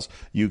Cinephiles.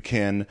 You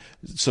can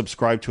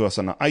subscribe to us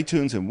on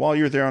iTunes. And while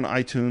you're there on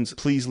iTunes,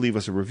 please leave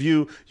us a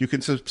review. You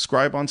can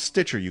subscribe on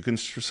Stitcher. You can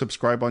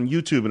subscribe on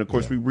YouTube. And, of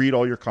course, we read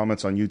all your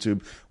comments on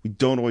YouTube. We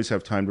don't always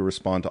have time to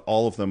respond to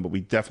all of them, but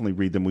we definitely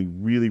read them. We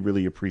really,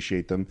 really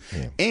appreciate them.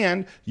 Yeah.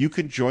 And you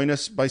can join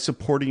us by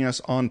supporting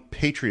us on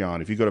Patreon.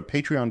 If you go to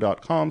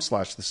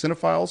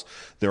patreon.com/thecинephiles,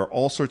 there are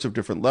all sorts of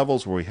different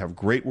levels where we have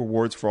great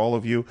rewards for all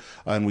of you.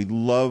 And we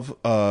love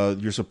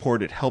your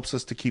support. It helps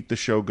us to keep the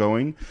show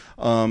going.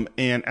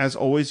 And as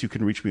always, you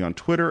can reach me on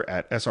Twitter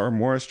at SR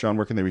Morris. John,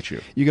 where can they reach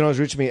you? You can always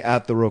reach me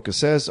at The Rocha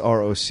Says,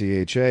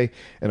 ROCHA.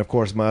 And, of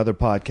course, my other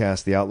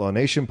podcast, the Outlaw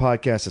Nation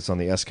podcast. It's on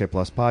the SK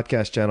Plus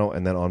podcast channel.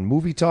 And then on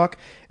Movie Talk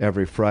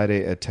every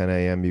Friday at 10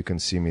 a.m. You can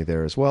see me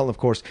there as well, of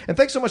course. And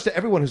thanks so much to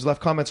everyone who's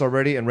left comments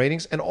already and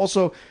ratings, and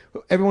also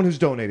everyone who's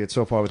donated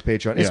so far with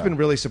Patreon. It's been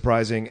really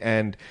surprising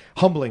and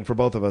humbling for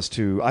both of us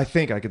to, I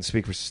think I can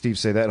speak for Steve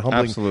say that,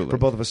 humbling for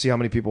both of us, see how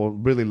many people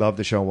really love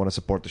the show and want to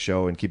support the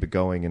show and keep it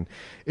going. And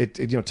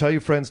tell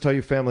your friends, tell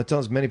your family, tell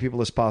as many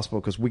people as possible,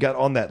 because we got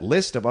on that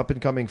list of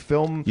up-and-coming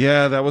film.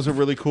 Yeah, that was a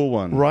really cool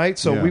one. Right?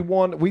 So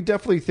we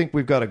definitely think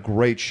we've got a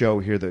great show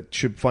here that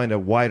should find a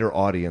wider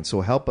audience. So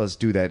help us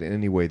do that in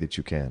any way that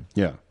you can.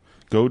 Yeah.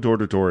 Go door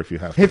to door if you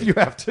have to. If you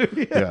have to,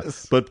 yes. Yeah.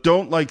 But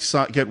don't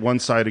get one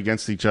side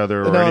against each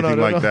other or anything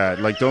like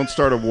that. Like, don't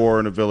start a war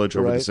in a village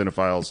over the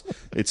Cinephiles.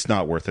 It's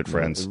not worth it,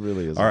 friends. No, it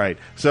really isn't. All right.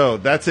 So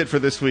that's it for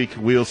this week.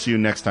 We'll see you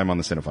next time on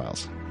the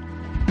Cinephiles.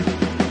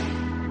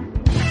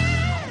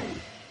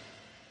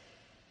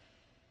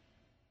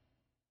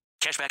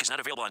 Cashback Cashback is not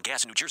available on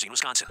gas in New Jersey and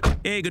Wisconsin.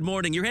 Hey, good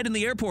morning. You're heading to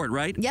the airport,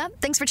 right? Yep,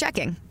 thanks for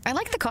checking. I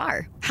like the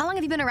car. How long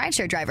have you been a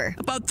rideshare driver?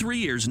 About 3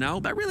 years now.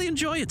 I really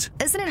enjoy it.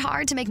 Isn't it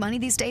hard to make money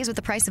these days with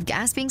the price of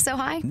gas being so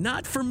high?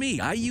 Not for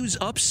me. I use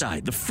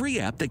Upside, the free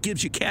app that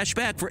gives you cash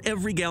back for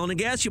every gallon of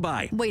gas you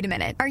buy. Wait a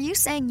minute. Are you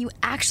saying you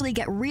actually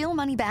get real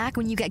money back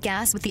when you get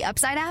gas with the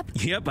Upside app?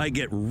 Yep, I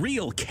get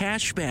real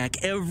cash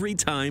back every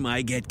time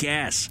I get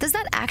gas. Does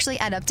that actually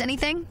add up to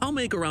anything? I'll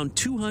make around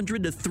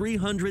 $200 to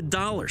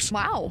 $300.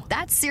 Wow,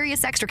 that's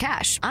serious extra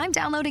cash. I'm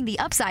downloading the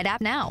Upside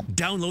app now.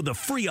 Download the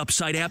free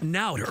Upside app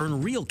now to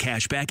earn real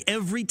cash back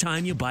every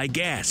time you buy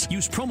gas.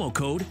 Use promo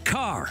code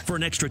CAR for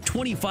an extra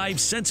 25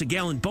 cents a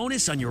gallon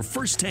bonus on your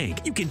first tank.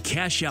 You can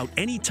cash out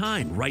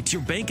anytime right to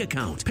your bank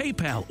account,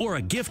 PayPal, or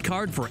a gift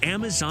card for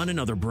Amazon and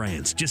other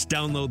brands. Just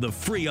download the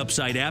free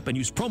Upside app and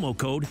use promo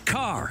code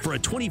CAR for a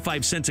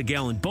 25 cents a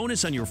gallon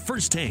bonus on your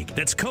first tank.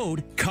 That's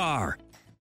code CAR.